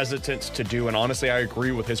been hesitant to do, and honestly, I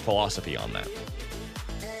agree with his philosophy on that,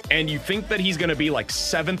 and you think that he's going to be like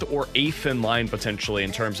 7th or 8th in line potentially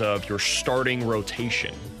in terms of your starting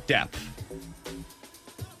rotation depth,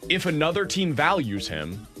 if another team values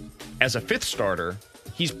him as a fifth starter,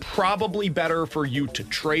 he's probably better for you to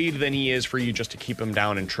trade than he is for you just to keep him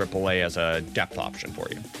down in AAA as a depth option for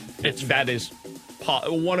you. That is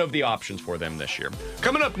one of the options for them this year.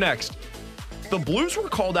 Coming up next, the Blues were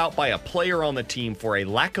called out by a player on the team for a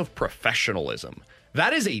lack of professionalism.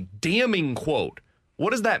 That is a damning quote.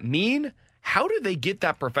 What does that mean? How do they get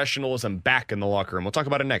that professionalism back in the locker room? We'll talk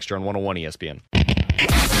about it next year on 101 ESPN.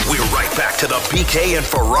 We're right back to the BK and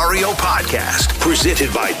Ferrario podcast,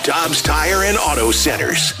 presented by Dobbs Tire and Auto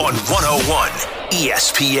Centers on 101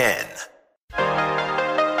 ESPN.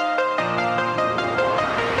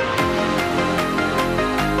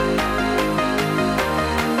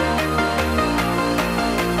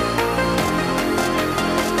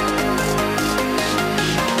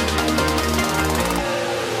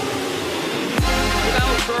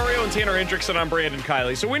 Tanner Hendrickson, I'm Brandon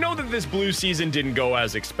Kiley. So we know that this Blues season didn't go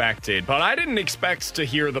as expected, but I didn't expect to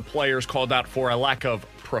hear the players called out for a lack of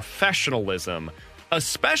professionalism,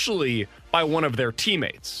 especially by one of their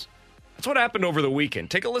teammates. That's what happened over the weekend.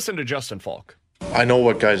 Take a listen to Justin Falk. I know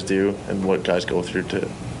what guys do and what guys go through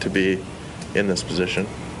to be in this position.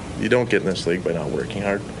 You don't get in this league by not working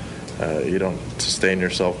hard. You don't sustain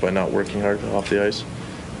yourself by not working hard off the ice.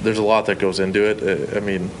 There's a lot that goes into it. I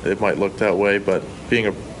mean, it might look that way, but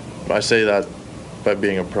I say that by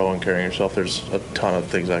being a pro and carrying yourself, there's a ton of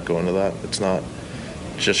things that go into that. It's not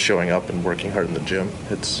just showing up and working hard in the gym.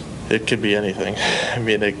 It could be anything. I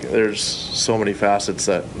mean, there's so many facets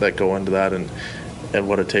that go into that and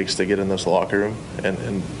what it takes to get in this locker room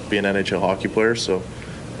and be an NHL hockey player. So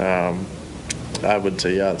I would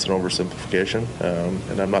say, yeah, it's an oversimplification.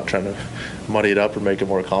 And I'm not trying to muddy it up or make it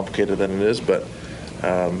more complicated than it is, but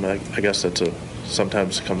I guess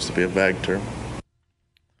sometimes it comes to be a vague term.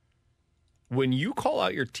 When you call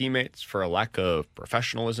out your teammates for a lack of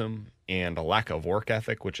professionalism and a lack of work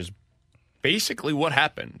ethic, which is basically what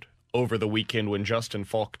happened over the weekend when Justin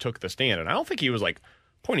Falk took the stand, and I don't think he was like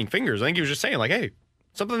pointing fingers. I think he was just saying like, hey,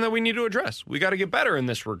 something that we need to address. We got to get better in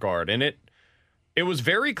this regard. And it was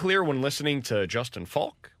very clear when listening to Justin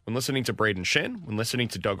Falk, when listening to Braden Shen, when listening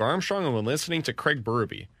to Doug Armstrong, and when listening to Craig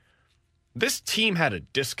Berube. This team had a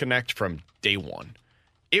disconnect from day one.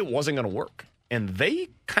 It wasn't going to work. And they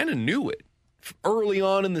kind of knew it. Early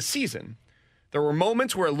on in the season, there were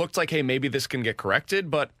moments where it looked like, hey, maybe this can get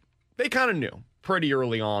corrected, but they kind of knew pretty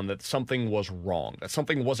early on that something was wrong, that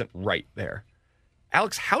something wasn't right there.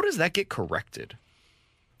 Alex, how does that get corrected?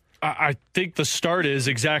 I think the start is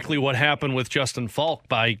exactly what happened with Justin Falk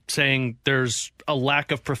by saying there's a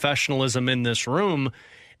lack of professionalism in this room,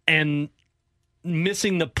 and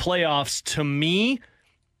missing the playoffs to me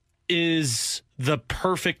is the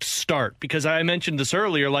perfect start, because I mentioned this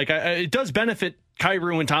earlier, it does benefit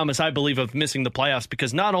Kyrou and Thomas, I believe, of missing the playoffs,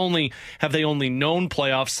 because not only have they only known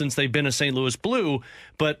playoffs since they've been a St. Louis Blue,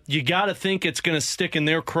 but you got to think it's going to stick in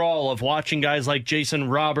their crawl of watching guys like Jason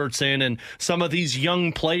Robertson and some of these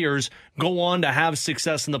young players go on to have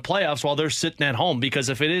success in the playoffs while they're sitting at home. Because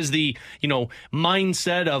if it is the,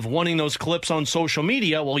 mindset of wanting those clips on social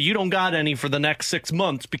media, well, you don't got any for the next 6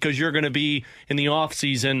 months because you're going to be in the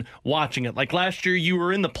offseason watching it. Like last year, you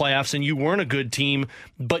were in the playoffs and you weren't a good team,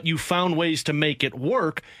 but you found ways to make it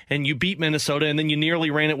work, and you beat Minnesota, and then you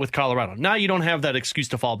nearly ran it with Colorado. Now you don't have that excuse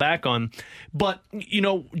to fall back on. But,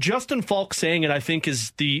 Justin Falk saying it, I think,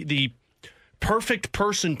 is the perfect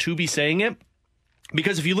person to be saying it.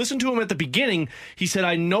 Because if you listen to him at the beginning, he said,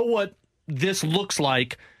 I know what this looks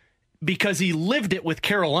like because he lived it with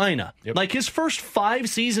Carolina. Yep. Like his first 5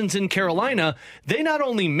 seasons in Carolina, they not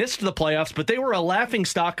only missed the playoffs, but they were a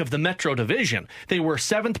laughingstock of the Metro Division. They were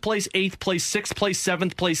 7th place, 8th place, 6th place,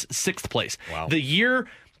 7th place, 6th place. Wow.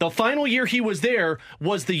 The final year he was there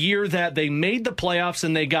was the year that they made the playoffs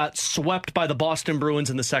and they got swept by the Boston Bruins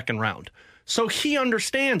in the second round. So he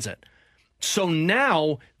understands it. So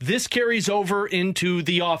now this carries over into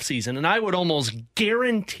the offseason, and I would almost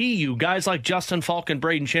guarantee you guys like Justin Falk and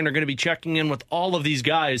Braden Shen are going to be checking in with all of these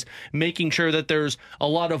guys, making sure that there's a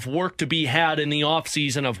lot of work to be had in the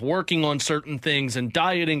offseason of working on certain things and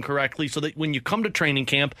dieting correctly so that when you come to training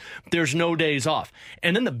camp, there's no days off.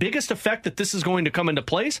 And then the biggest effect that this is going to come into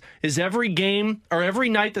place is every game or every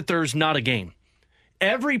night that there's not a game.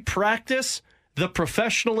 Every practice, the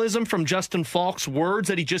professionalism from Justin Falk's words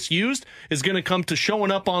that he just used is going to come to showing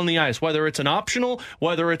up on the ice, whether it's an optional,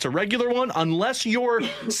 whether it's a regular one, unless you're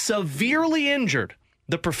severely injured.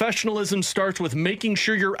 The professionalism starts with making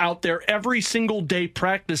sure you're out there every single day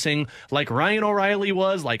practicing like Ryan O'Reilly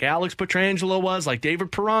was, like Alex Pietrangelo was, like David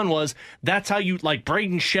Perron was. That's how like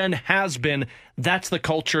Braden Shen has been. That's the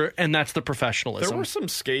culture, and that's the professionalism. There were some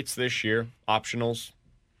skates this year, optionals,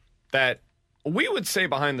 that we would say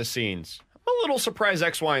behind the scenes, I'm a little surprised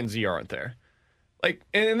X, Y, and Z aren't there. Like,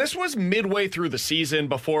 and this was midway through the season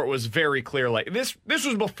before it was very clear. Like, this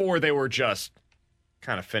was before they were just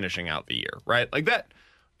kind of finishing out the year, right? Like that,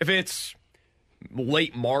 if it's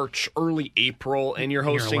late March, early April, and you're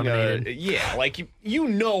hosting you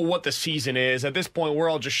know what the season is. At this point, we're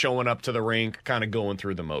all just showing up to the rink, kind of going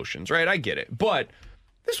through the motions, right? I get it. But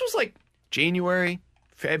this was like January,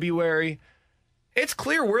 February. It's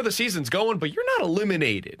clear where the season's going, but you're not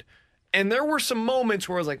eliminated. And there were some moments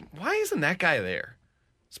where I was like, why isn't that guy there?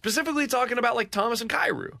 Specifically talking about like Thomas and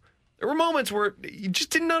Kyrou. There were moments where you just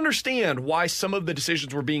didn't understand why some of the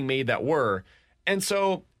decisions were being made that were. And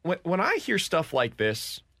so when I hear stuff like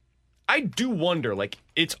this, I do wonder, like,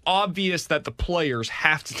 it's obvious that the players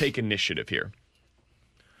have to take initiative here.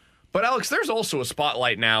 But Alex, there's also a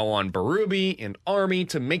spotlight now on Berube and Army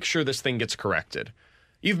to make sure this thing gets corrected.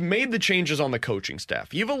 You've made the changes on the coaching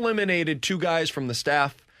staff. You've eliminated 2 guys from the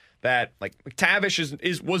staff that, like,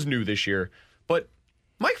 McTavish was new this year, but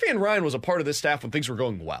Mike Van Ryn was a part of this staff when things were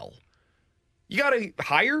going well. You got to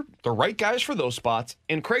hire the right guys for those spots,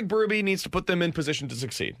 and Craig Berube needs to put them in position to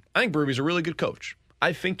succeed. I think Berube's a really good coach.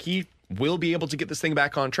 I think he will be able to get this thing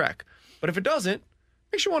back on track. But if it doesn't, it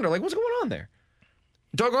makes you wonder, like, what's going on there?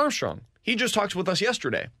 Doug Armstrong, he just talked with us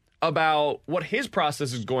yesterday about what his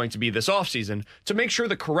process is going to be this offseason to make sure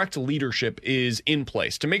the correct leadership is in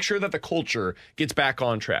place, to make sure that the culture gets back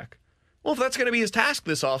on track. Well, if that's going to be his task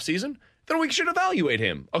this offseason, then we should evaluate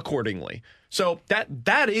him accordingly. So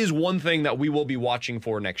that is one thing that we will be watching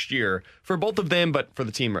for next year for both of them, but for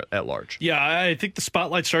the team at large. Yeah, I think the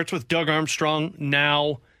spotlight starts with Doug Armstrong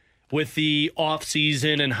now with the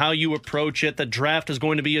offseason and how you approach it. The draft is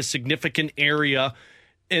going to be a significant area.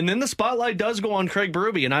 And then the spotlight does go on Craig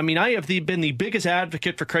Berube. And I mean, I have been the biggest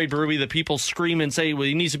advocate for Craig Berube that people scream and say, well,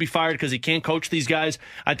 he needs to be fired because he can't coach these guys.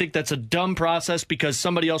 I think that's a dumb process because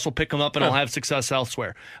somebody else will pick him up and he'll have success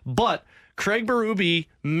elsewhere. But Craig Berube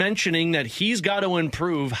mentioning that he's got to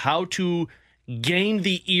improve how to gain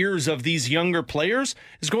the ears of these younger players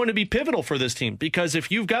is going to be pivotal for this team, because if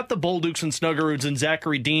you've got the Boldukes and Snuggeroods and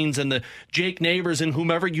Zachary Deans and the Jake Neighbors and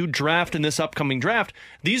whomever you draft in this upcoming draft,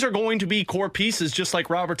 these are going to be core pieces just like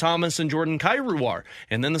Robert Thomas and Jordan Kyrou are,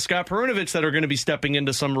 and then the Scott Perunovich that are going to be stepping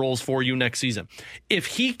into some roles for you next season. If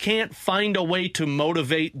he can't find a way to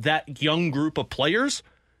motivate that young group of players,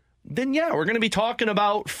 then yeah, we're going to be talking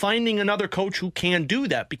about finding another coach who can do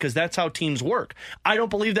that, because that's how teams work. I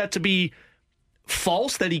don't believe that to be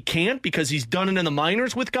false that he can't, because he's done it in the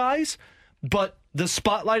minors with guys, but the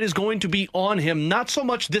spotlight is going to be on him, not so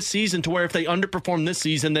much this season to where if they underperform this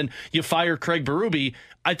season, then you fire Craig Berube.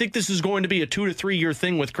 I think this is going to be a 2 to 3 year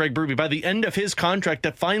thing with Craig Berube. By the end of his contract,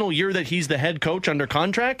 that final year that he's the head coach under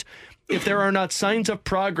contract, if there are not signs of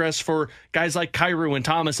progress for guys like Kyrou and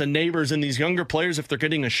Thomas and Neighbors and these younger players, if they're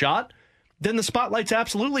getting a shot, then the spotlight's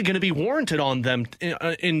absolutely going to be warranted on them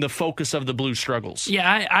in the focus of the Blues' struggles.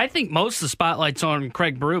 Yeah, I think most of the spotlight's on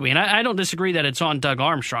Craig Berube, and I don't disagree that it's on Doug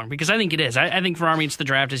Armstrong, because I think it is. I think for Army it's the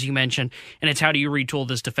draft, as you mentioned, and it's how do you retool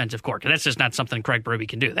this defensive core, because that's just not something Craig Berube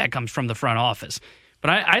can do. That comes from the front office. But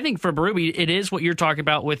I think for Berube, it is what you're talking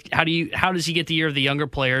about with how does he get the ear of the younger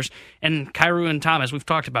players? And Kyrou and Thomas, we've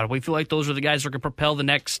talked about it. We feel like those are the guys that are going to propel the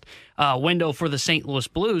next window for the St. Louis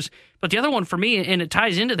Blues. But the other one for me, and it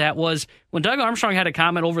ties into that, was when Doug Armstrong had a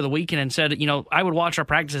comment over the weekend and said, I would watch our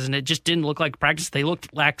practices and it just didn't look like practice. They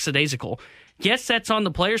looked lackadaisical. Yes, that's on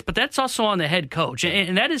the players, but that's also on the head coach.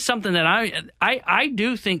 And that is something that I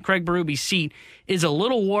do think Craig Berube's seat is a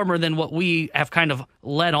little warmer than what we have kind of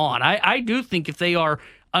let on. I do think if they are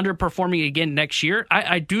underperforming again next year,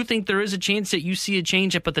 I do think there is a chance that you see a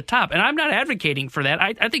change up at the top. And I'm not advocating for that.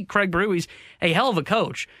 I think Craig Berube's a hell of a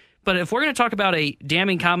coach. But if we're going to talk about a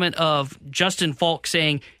damning comment of Justin Falk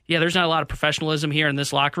saying, yeah, there's not a lot of professionalism here in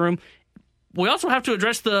this locker room, we also have to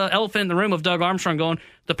address the elephant in the room of Doug Armstrong going,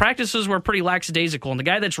 the practices were pretty lackadaisical, and the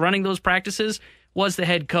guy that's running those practices was the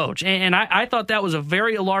head coach. And I thought that was a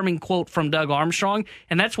very alarming quote from Doug Armstrong,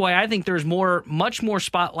 and that's why I think there's much more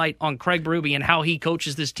spotlight on Craig Berube and how he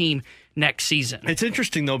coaches this team next season. It's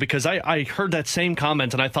interesting, though, because I heard that same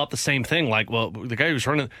comment, and I thought the same thing, like, well, the guy who's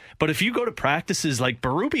running... But if you go to practices, like,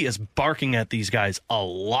 Berube is barking at these guys a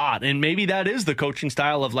lot, and maybe that is the coaching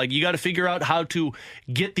style of, like, you got to figure out how to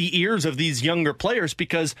get the ears of these younger players,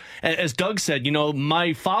 because, as Doug said,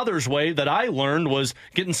 my father's way that I learned was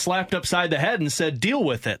getting slapped upside the head and said, deal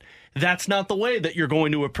with it. That's not the way that you're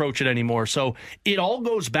going to approach it anymore. So it all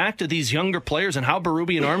goes back to these younger players and how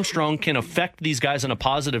Berube and Armstrong can affect these guys in a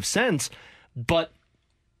positive sense. But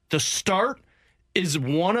the start is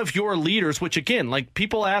one of your leaders, which, again, like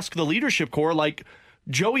people ask the leadership core, like,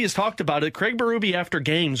 Joey has talked about it. Craig Berube, after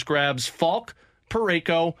games, grabs Falk,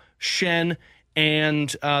 Parayko, Shen,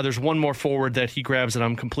 and there's one more forward that he grabs that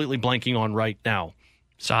I'm completely blanking on right now.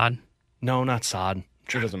 Saad? No, not Saad.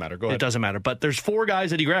 It doesn't matter. Go ahead. It doesn't matter. But there's 4 guys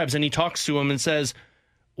that he grabs, and he talks to them and says,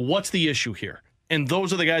 what's the issue here? And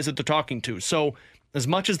those are the guys that they're talking to. So as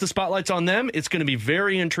much as the spotlight's on them, it's going to be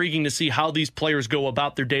very intriguing to see how these players go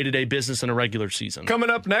about their day-to-day business in a regular season. Coming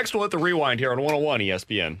up next, we'll hit the rewind here on 101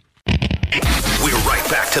 ESPN. We're right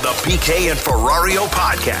back to the BK and Ferrario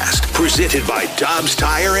podcast, presented by Dobbs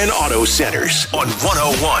Tire and Auto Centers on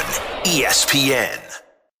 101 ESPN.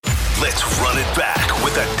 Let's run it back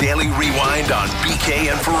with a daily rewind on BK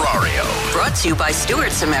and Ferrario. Brought to you by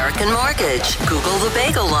Stewart's American Mortgage. Google the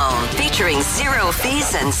Bagel Loan, featuring 0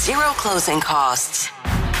 fees and 0 closing costs.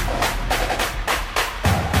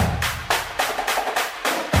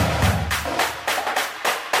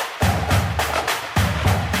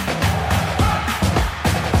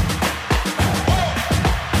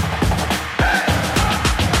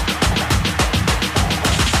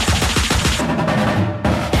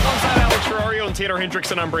 Taylor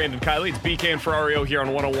Hendrickson, I'm Brandon Kiley. It's BK and Ferrario here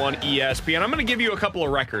on 101 ESPN. I'm going to give you a couple of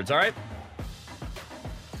records, all right?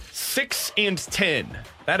 6-10.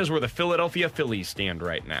 That is where the Philadelphia Phillies stand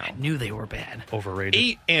right now. I knew they were bad.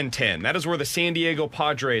 Overrated. 8-10. That is where the San Diego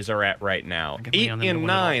Padres are at right now.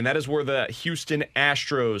 8-9. That is where the Houston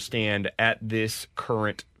Astros stand at this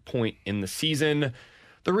current point in the season.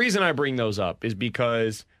 The reason I bring those up is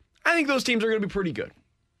because I think those teams are going to be pretty good.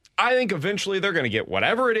 I think eventually they're going to get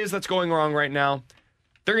whatever it is that's going wrong right now.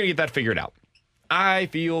 They're going to get that figured out. I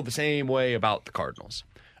feel the same way about the Cardinals.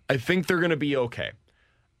 I think they're going to be okay.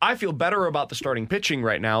 I feel better about the starting pitching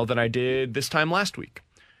right now than I did this time last week.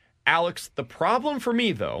 Alex, the problem for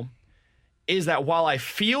me, though, is that while I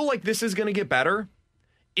feel like this is going to get better,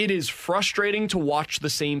 it is frustrating to watch the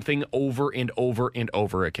same thing over and over and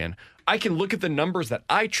over again. I can look at the numbers that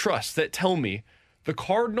I trust that tell me the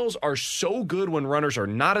Cardinals are so good when runners are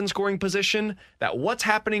not in scoring position that what's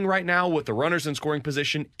happening right now with the runners in scoring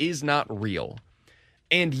position is not real.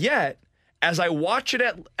 And yet, as I watch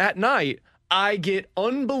it at night, I get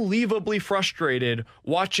unbelievably frustrated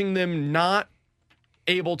watching them not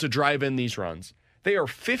able to drive in these runs. They are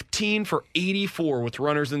 15 for 84 with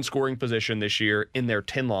runners in scoring position this year in their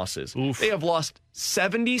 10 losses. Oof. They have lost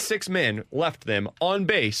 76 men, left them on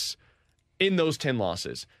base in those 10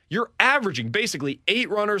 losses. You're averaging basically 8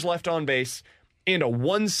 runners left on base and a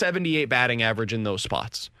 178 batting average in those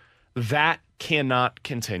spots. That cannot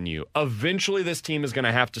continue. Eventually, this team is going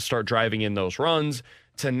to have to start driving in those runs.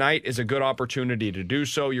 Tonight is a good opportunity to do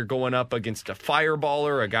so. You're going up against a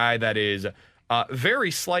fireballer, a guy that is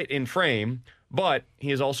very slight in frame, but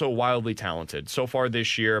he is also wildly talented. So far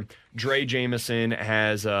this year, Dre Jameson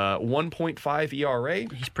has 1.5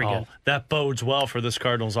 ERA. He's pretty good. That bodes well for this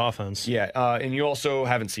Cardinals offense. Yeah, and you also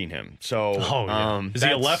haven't seen him. So, is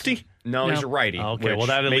he a lefty? No, he's a righty. Okay, well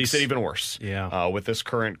that at makes least it even worse. Yeah, with this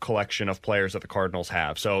current collection of players that the Cardinals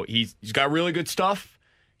have. So he's got really good stuff.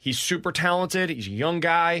 He's super talented. He's a young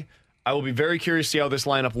guy. I will be very curious to see how this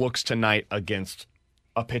lineup looks tonight against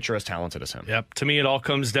a pitcher as talented as him. Yep. To me, it all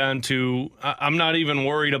comes down to I'm not even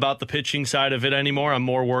worried about the pitching side of it anymore. I'm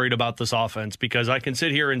more worried about this offense because I can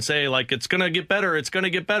sit here and say, like, it's going to get better. It's going to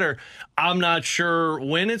get better. I'm not sure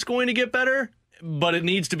when it's going to get better, but it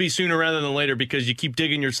needs to be sooner rather than later because you keep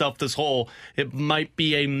digging yourself this hole. It might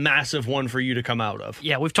be a massive one for you to come out of.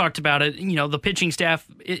 Yeah, we've talked about it. You know, the pitching staff,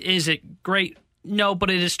 is it great? No, but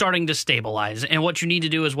it is starting to stabilize. And what you need to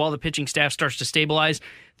do is while the pitching staff starts to stabilize,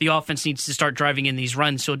 the offense needs to start driving in these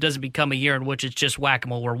runs so it doesn't become a year in which it's just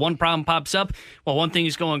whack-a-mole where one problem pops up while one thing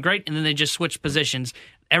is going great and then they just switch positions.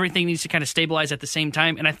 Everything needs to kind of stabilize at the same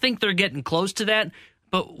time, and I think they're getting close to that.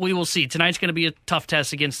 But we will see. Tonight's going to be a tough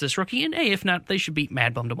test against this rookie. And, hey, if not, they should beat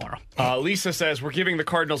Mad Bum tomorrow. Lisa says, we're giving the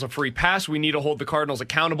Cardinals a free pass. We need to hold the Cardinals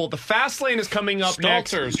accountable. The fast lane is coming up next.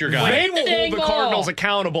 Stalter's your guy. They will hold the Cardinals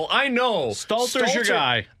accountable. I know. Stalter's your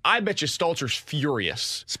guy. I bet you Stalter's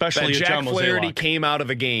furious. Especially that at Jack John Flaherty Mozeliak came out of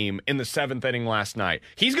the game in the 7th inning last night.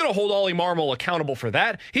 He's going to hold Ollie Marmol accountable for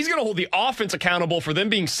that. He's going to hold the offense accountable for them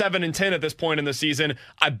being 7-10 at this point in the season.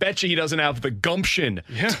 I bet you he doesn't have the gumption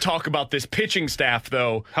to talk about this pitching staff, though.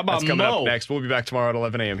 How about coming up next? We'll be back tomorrow at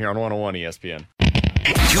 11 a.m. here on 101 ESPN.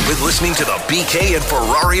 You've been listening to the BK and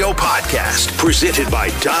Ferrario podcast, presented by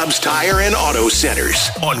Dobbs Tire and Auto Centers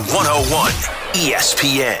on 101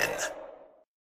 ESPN.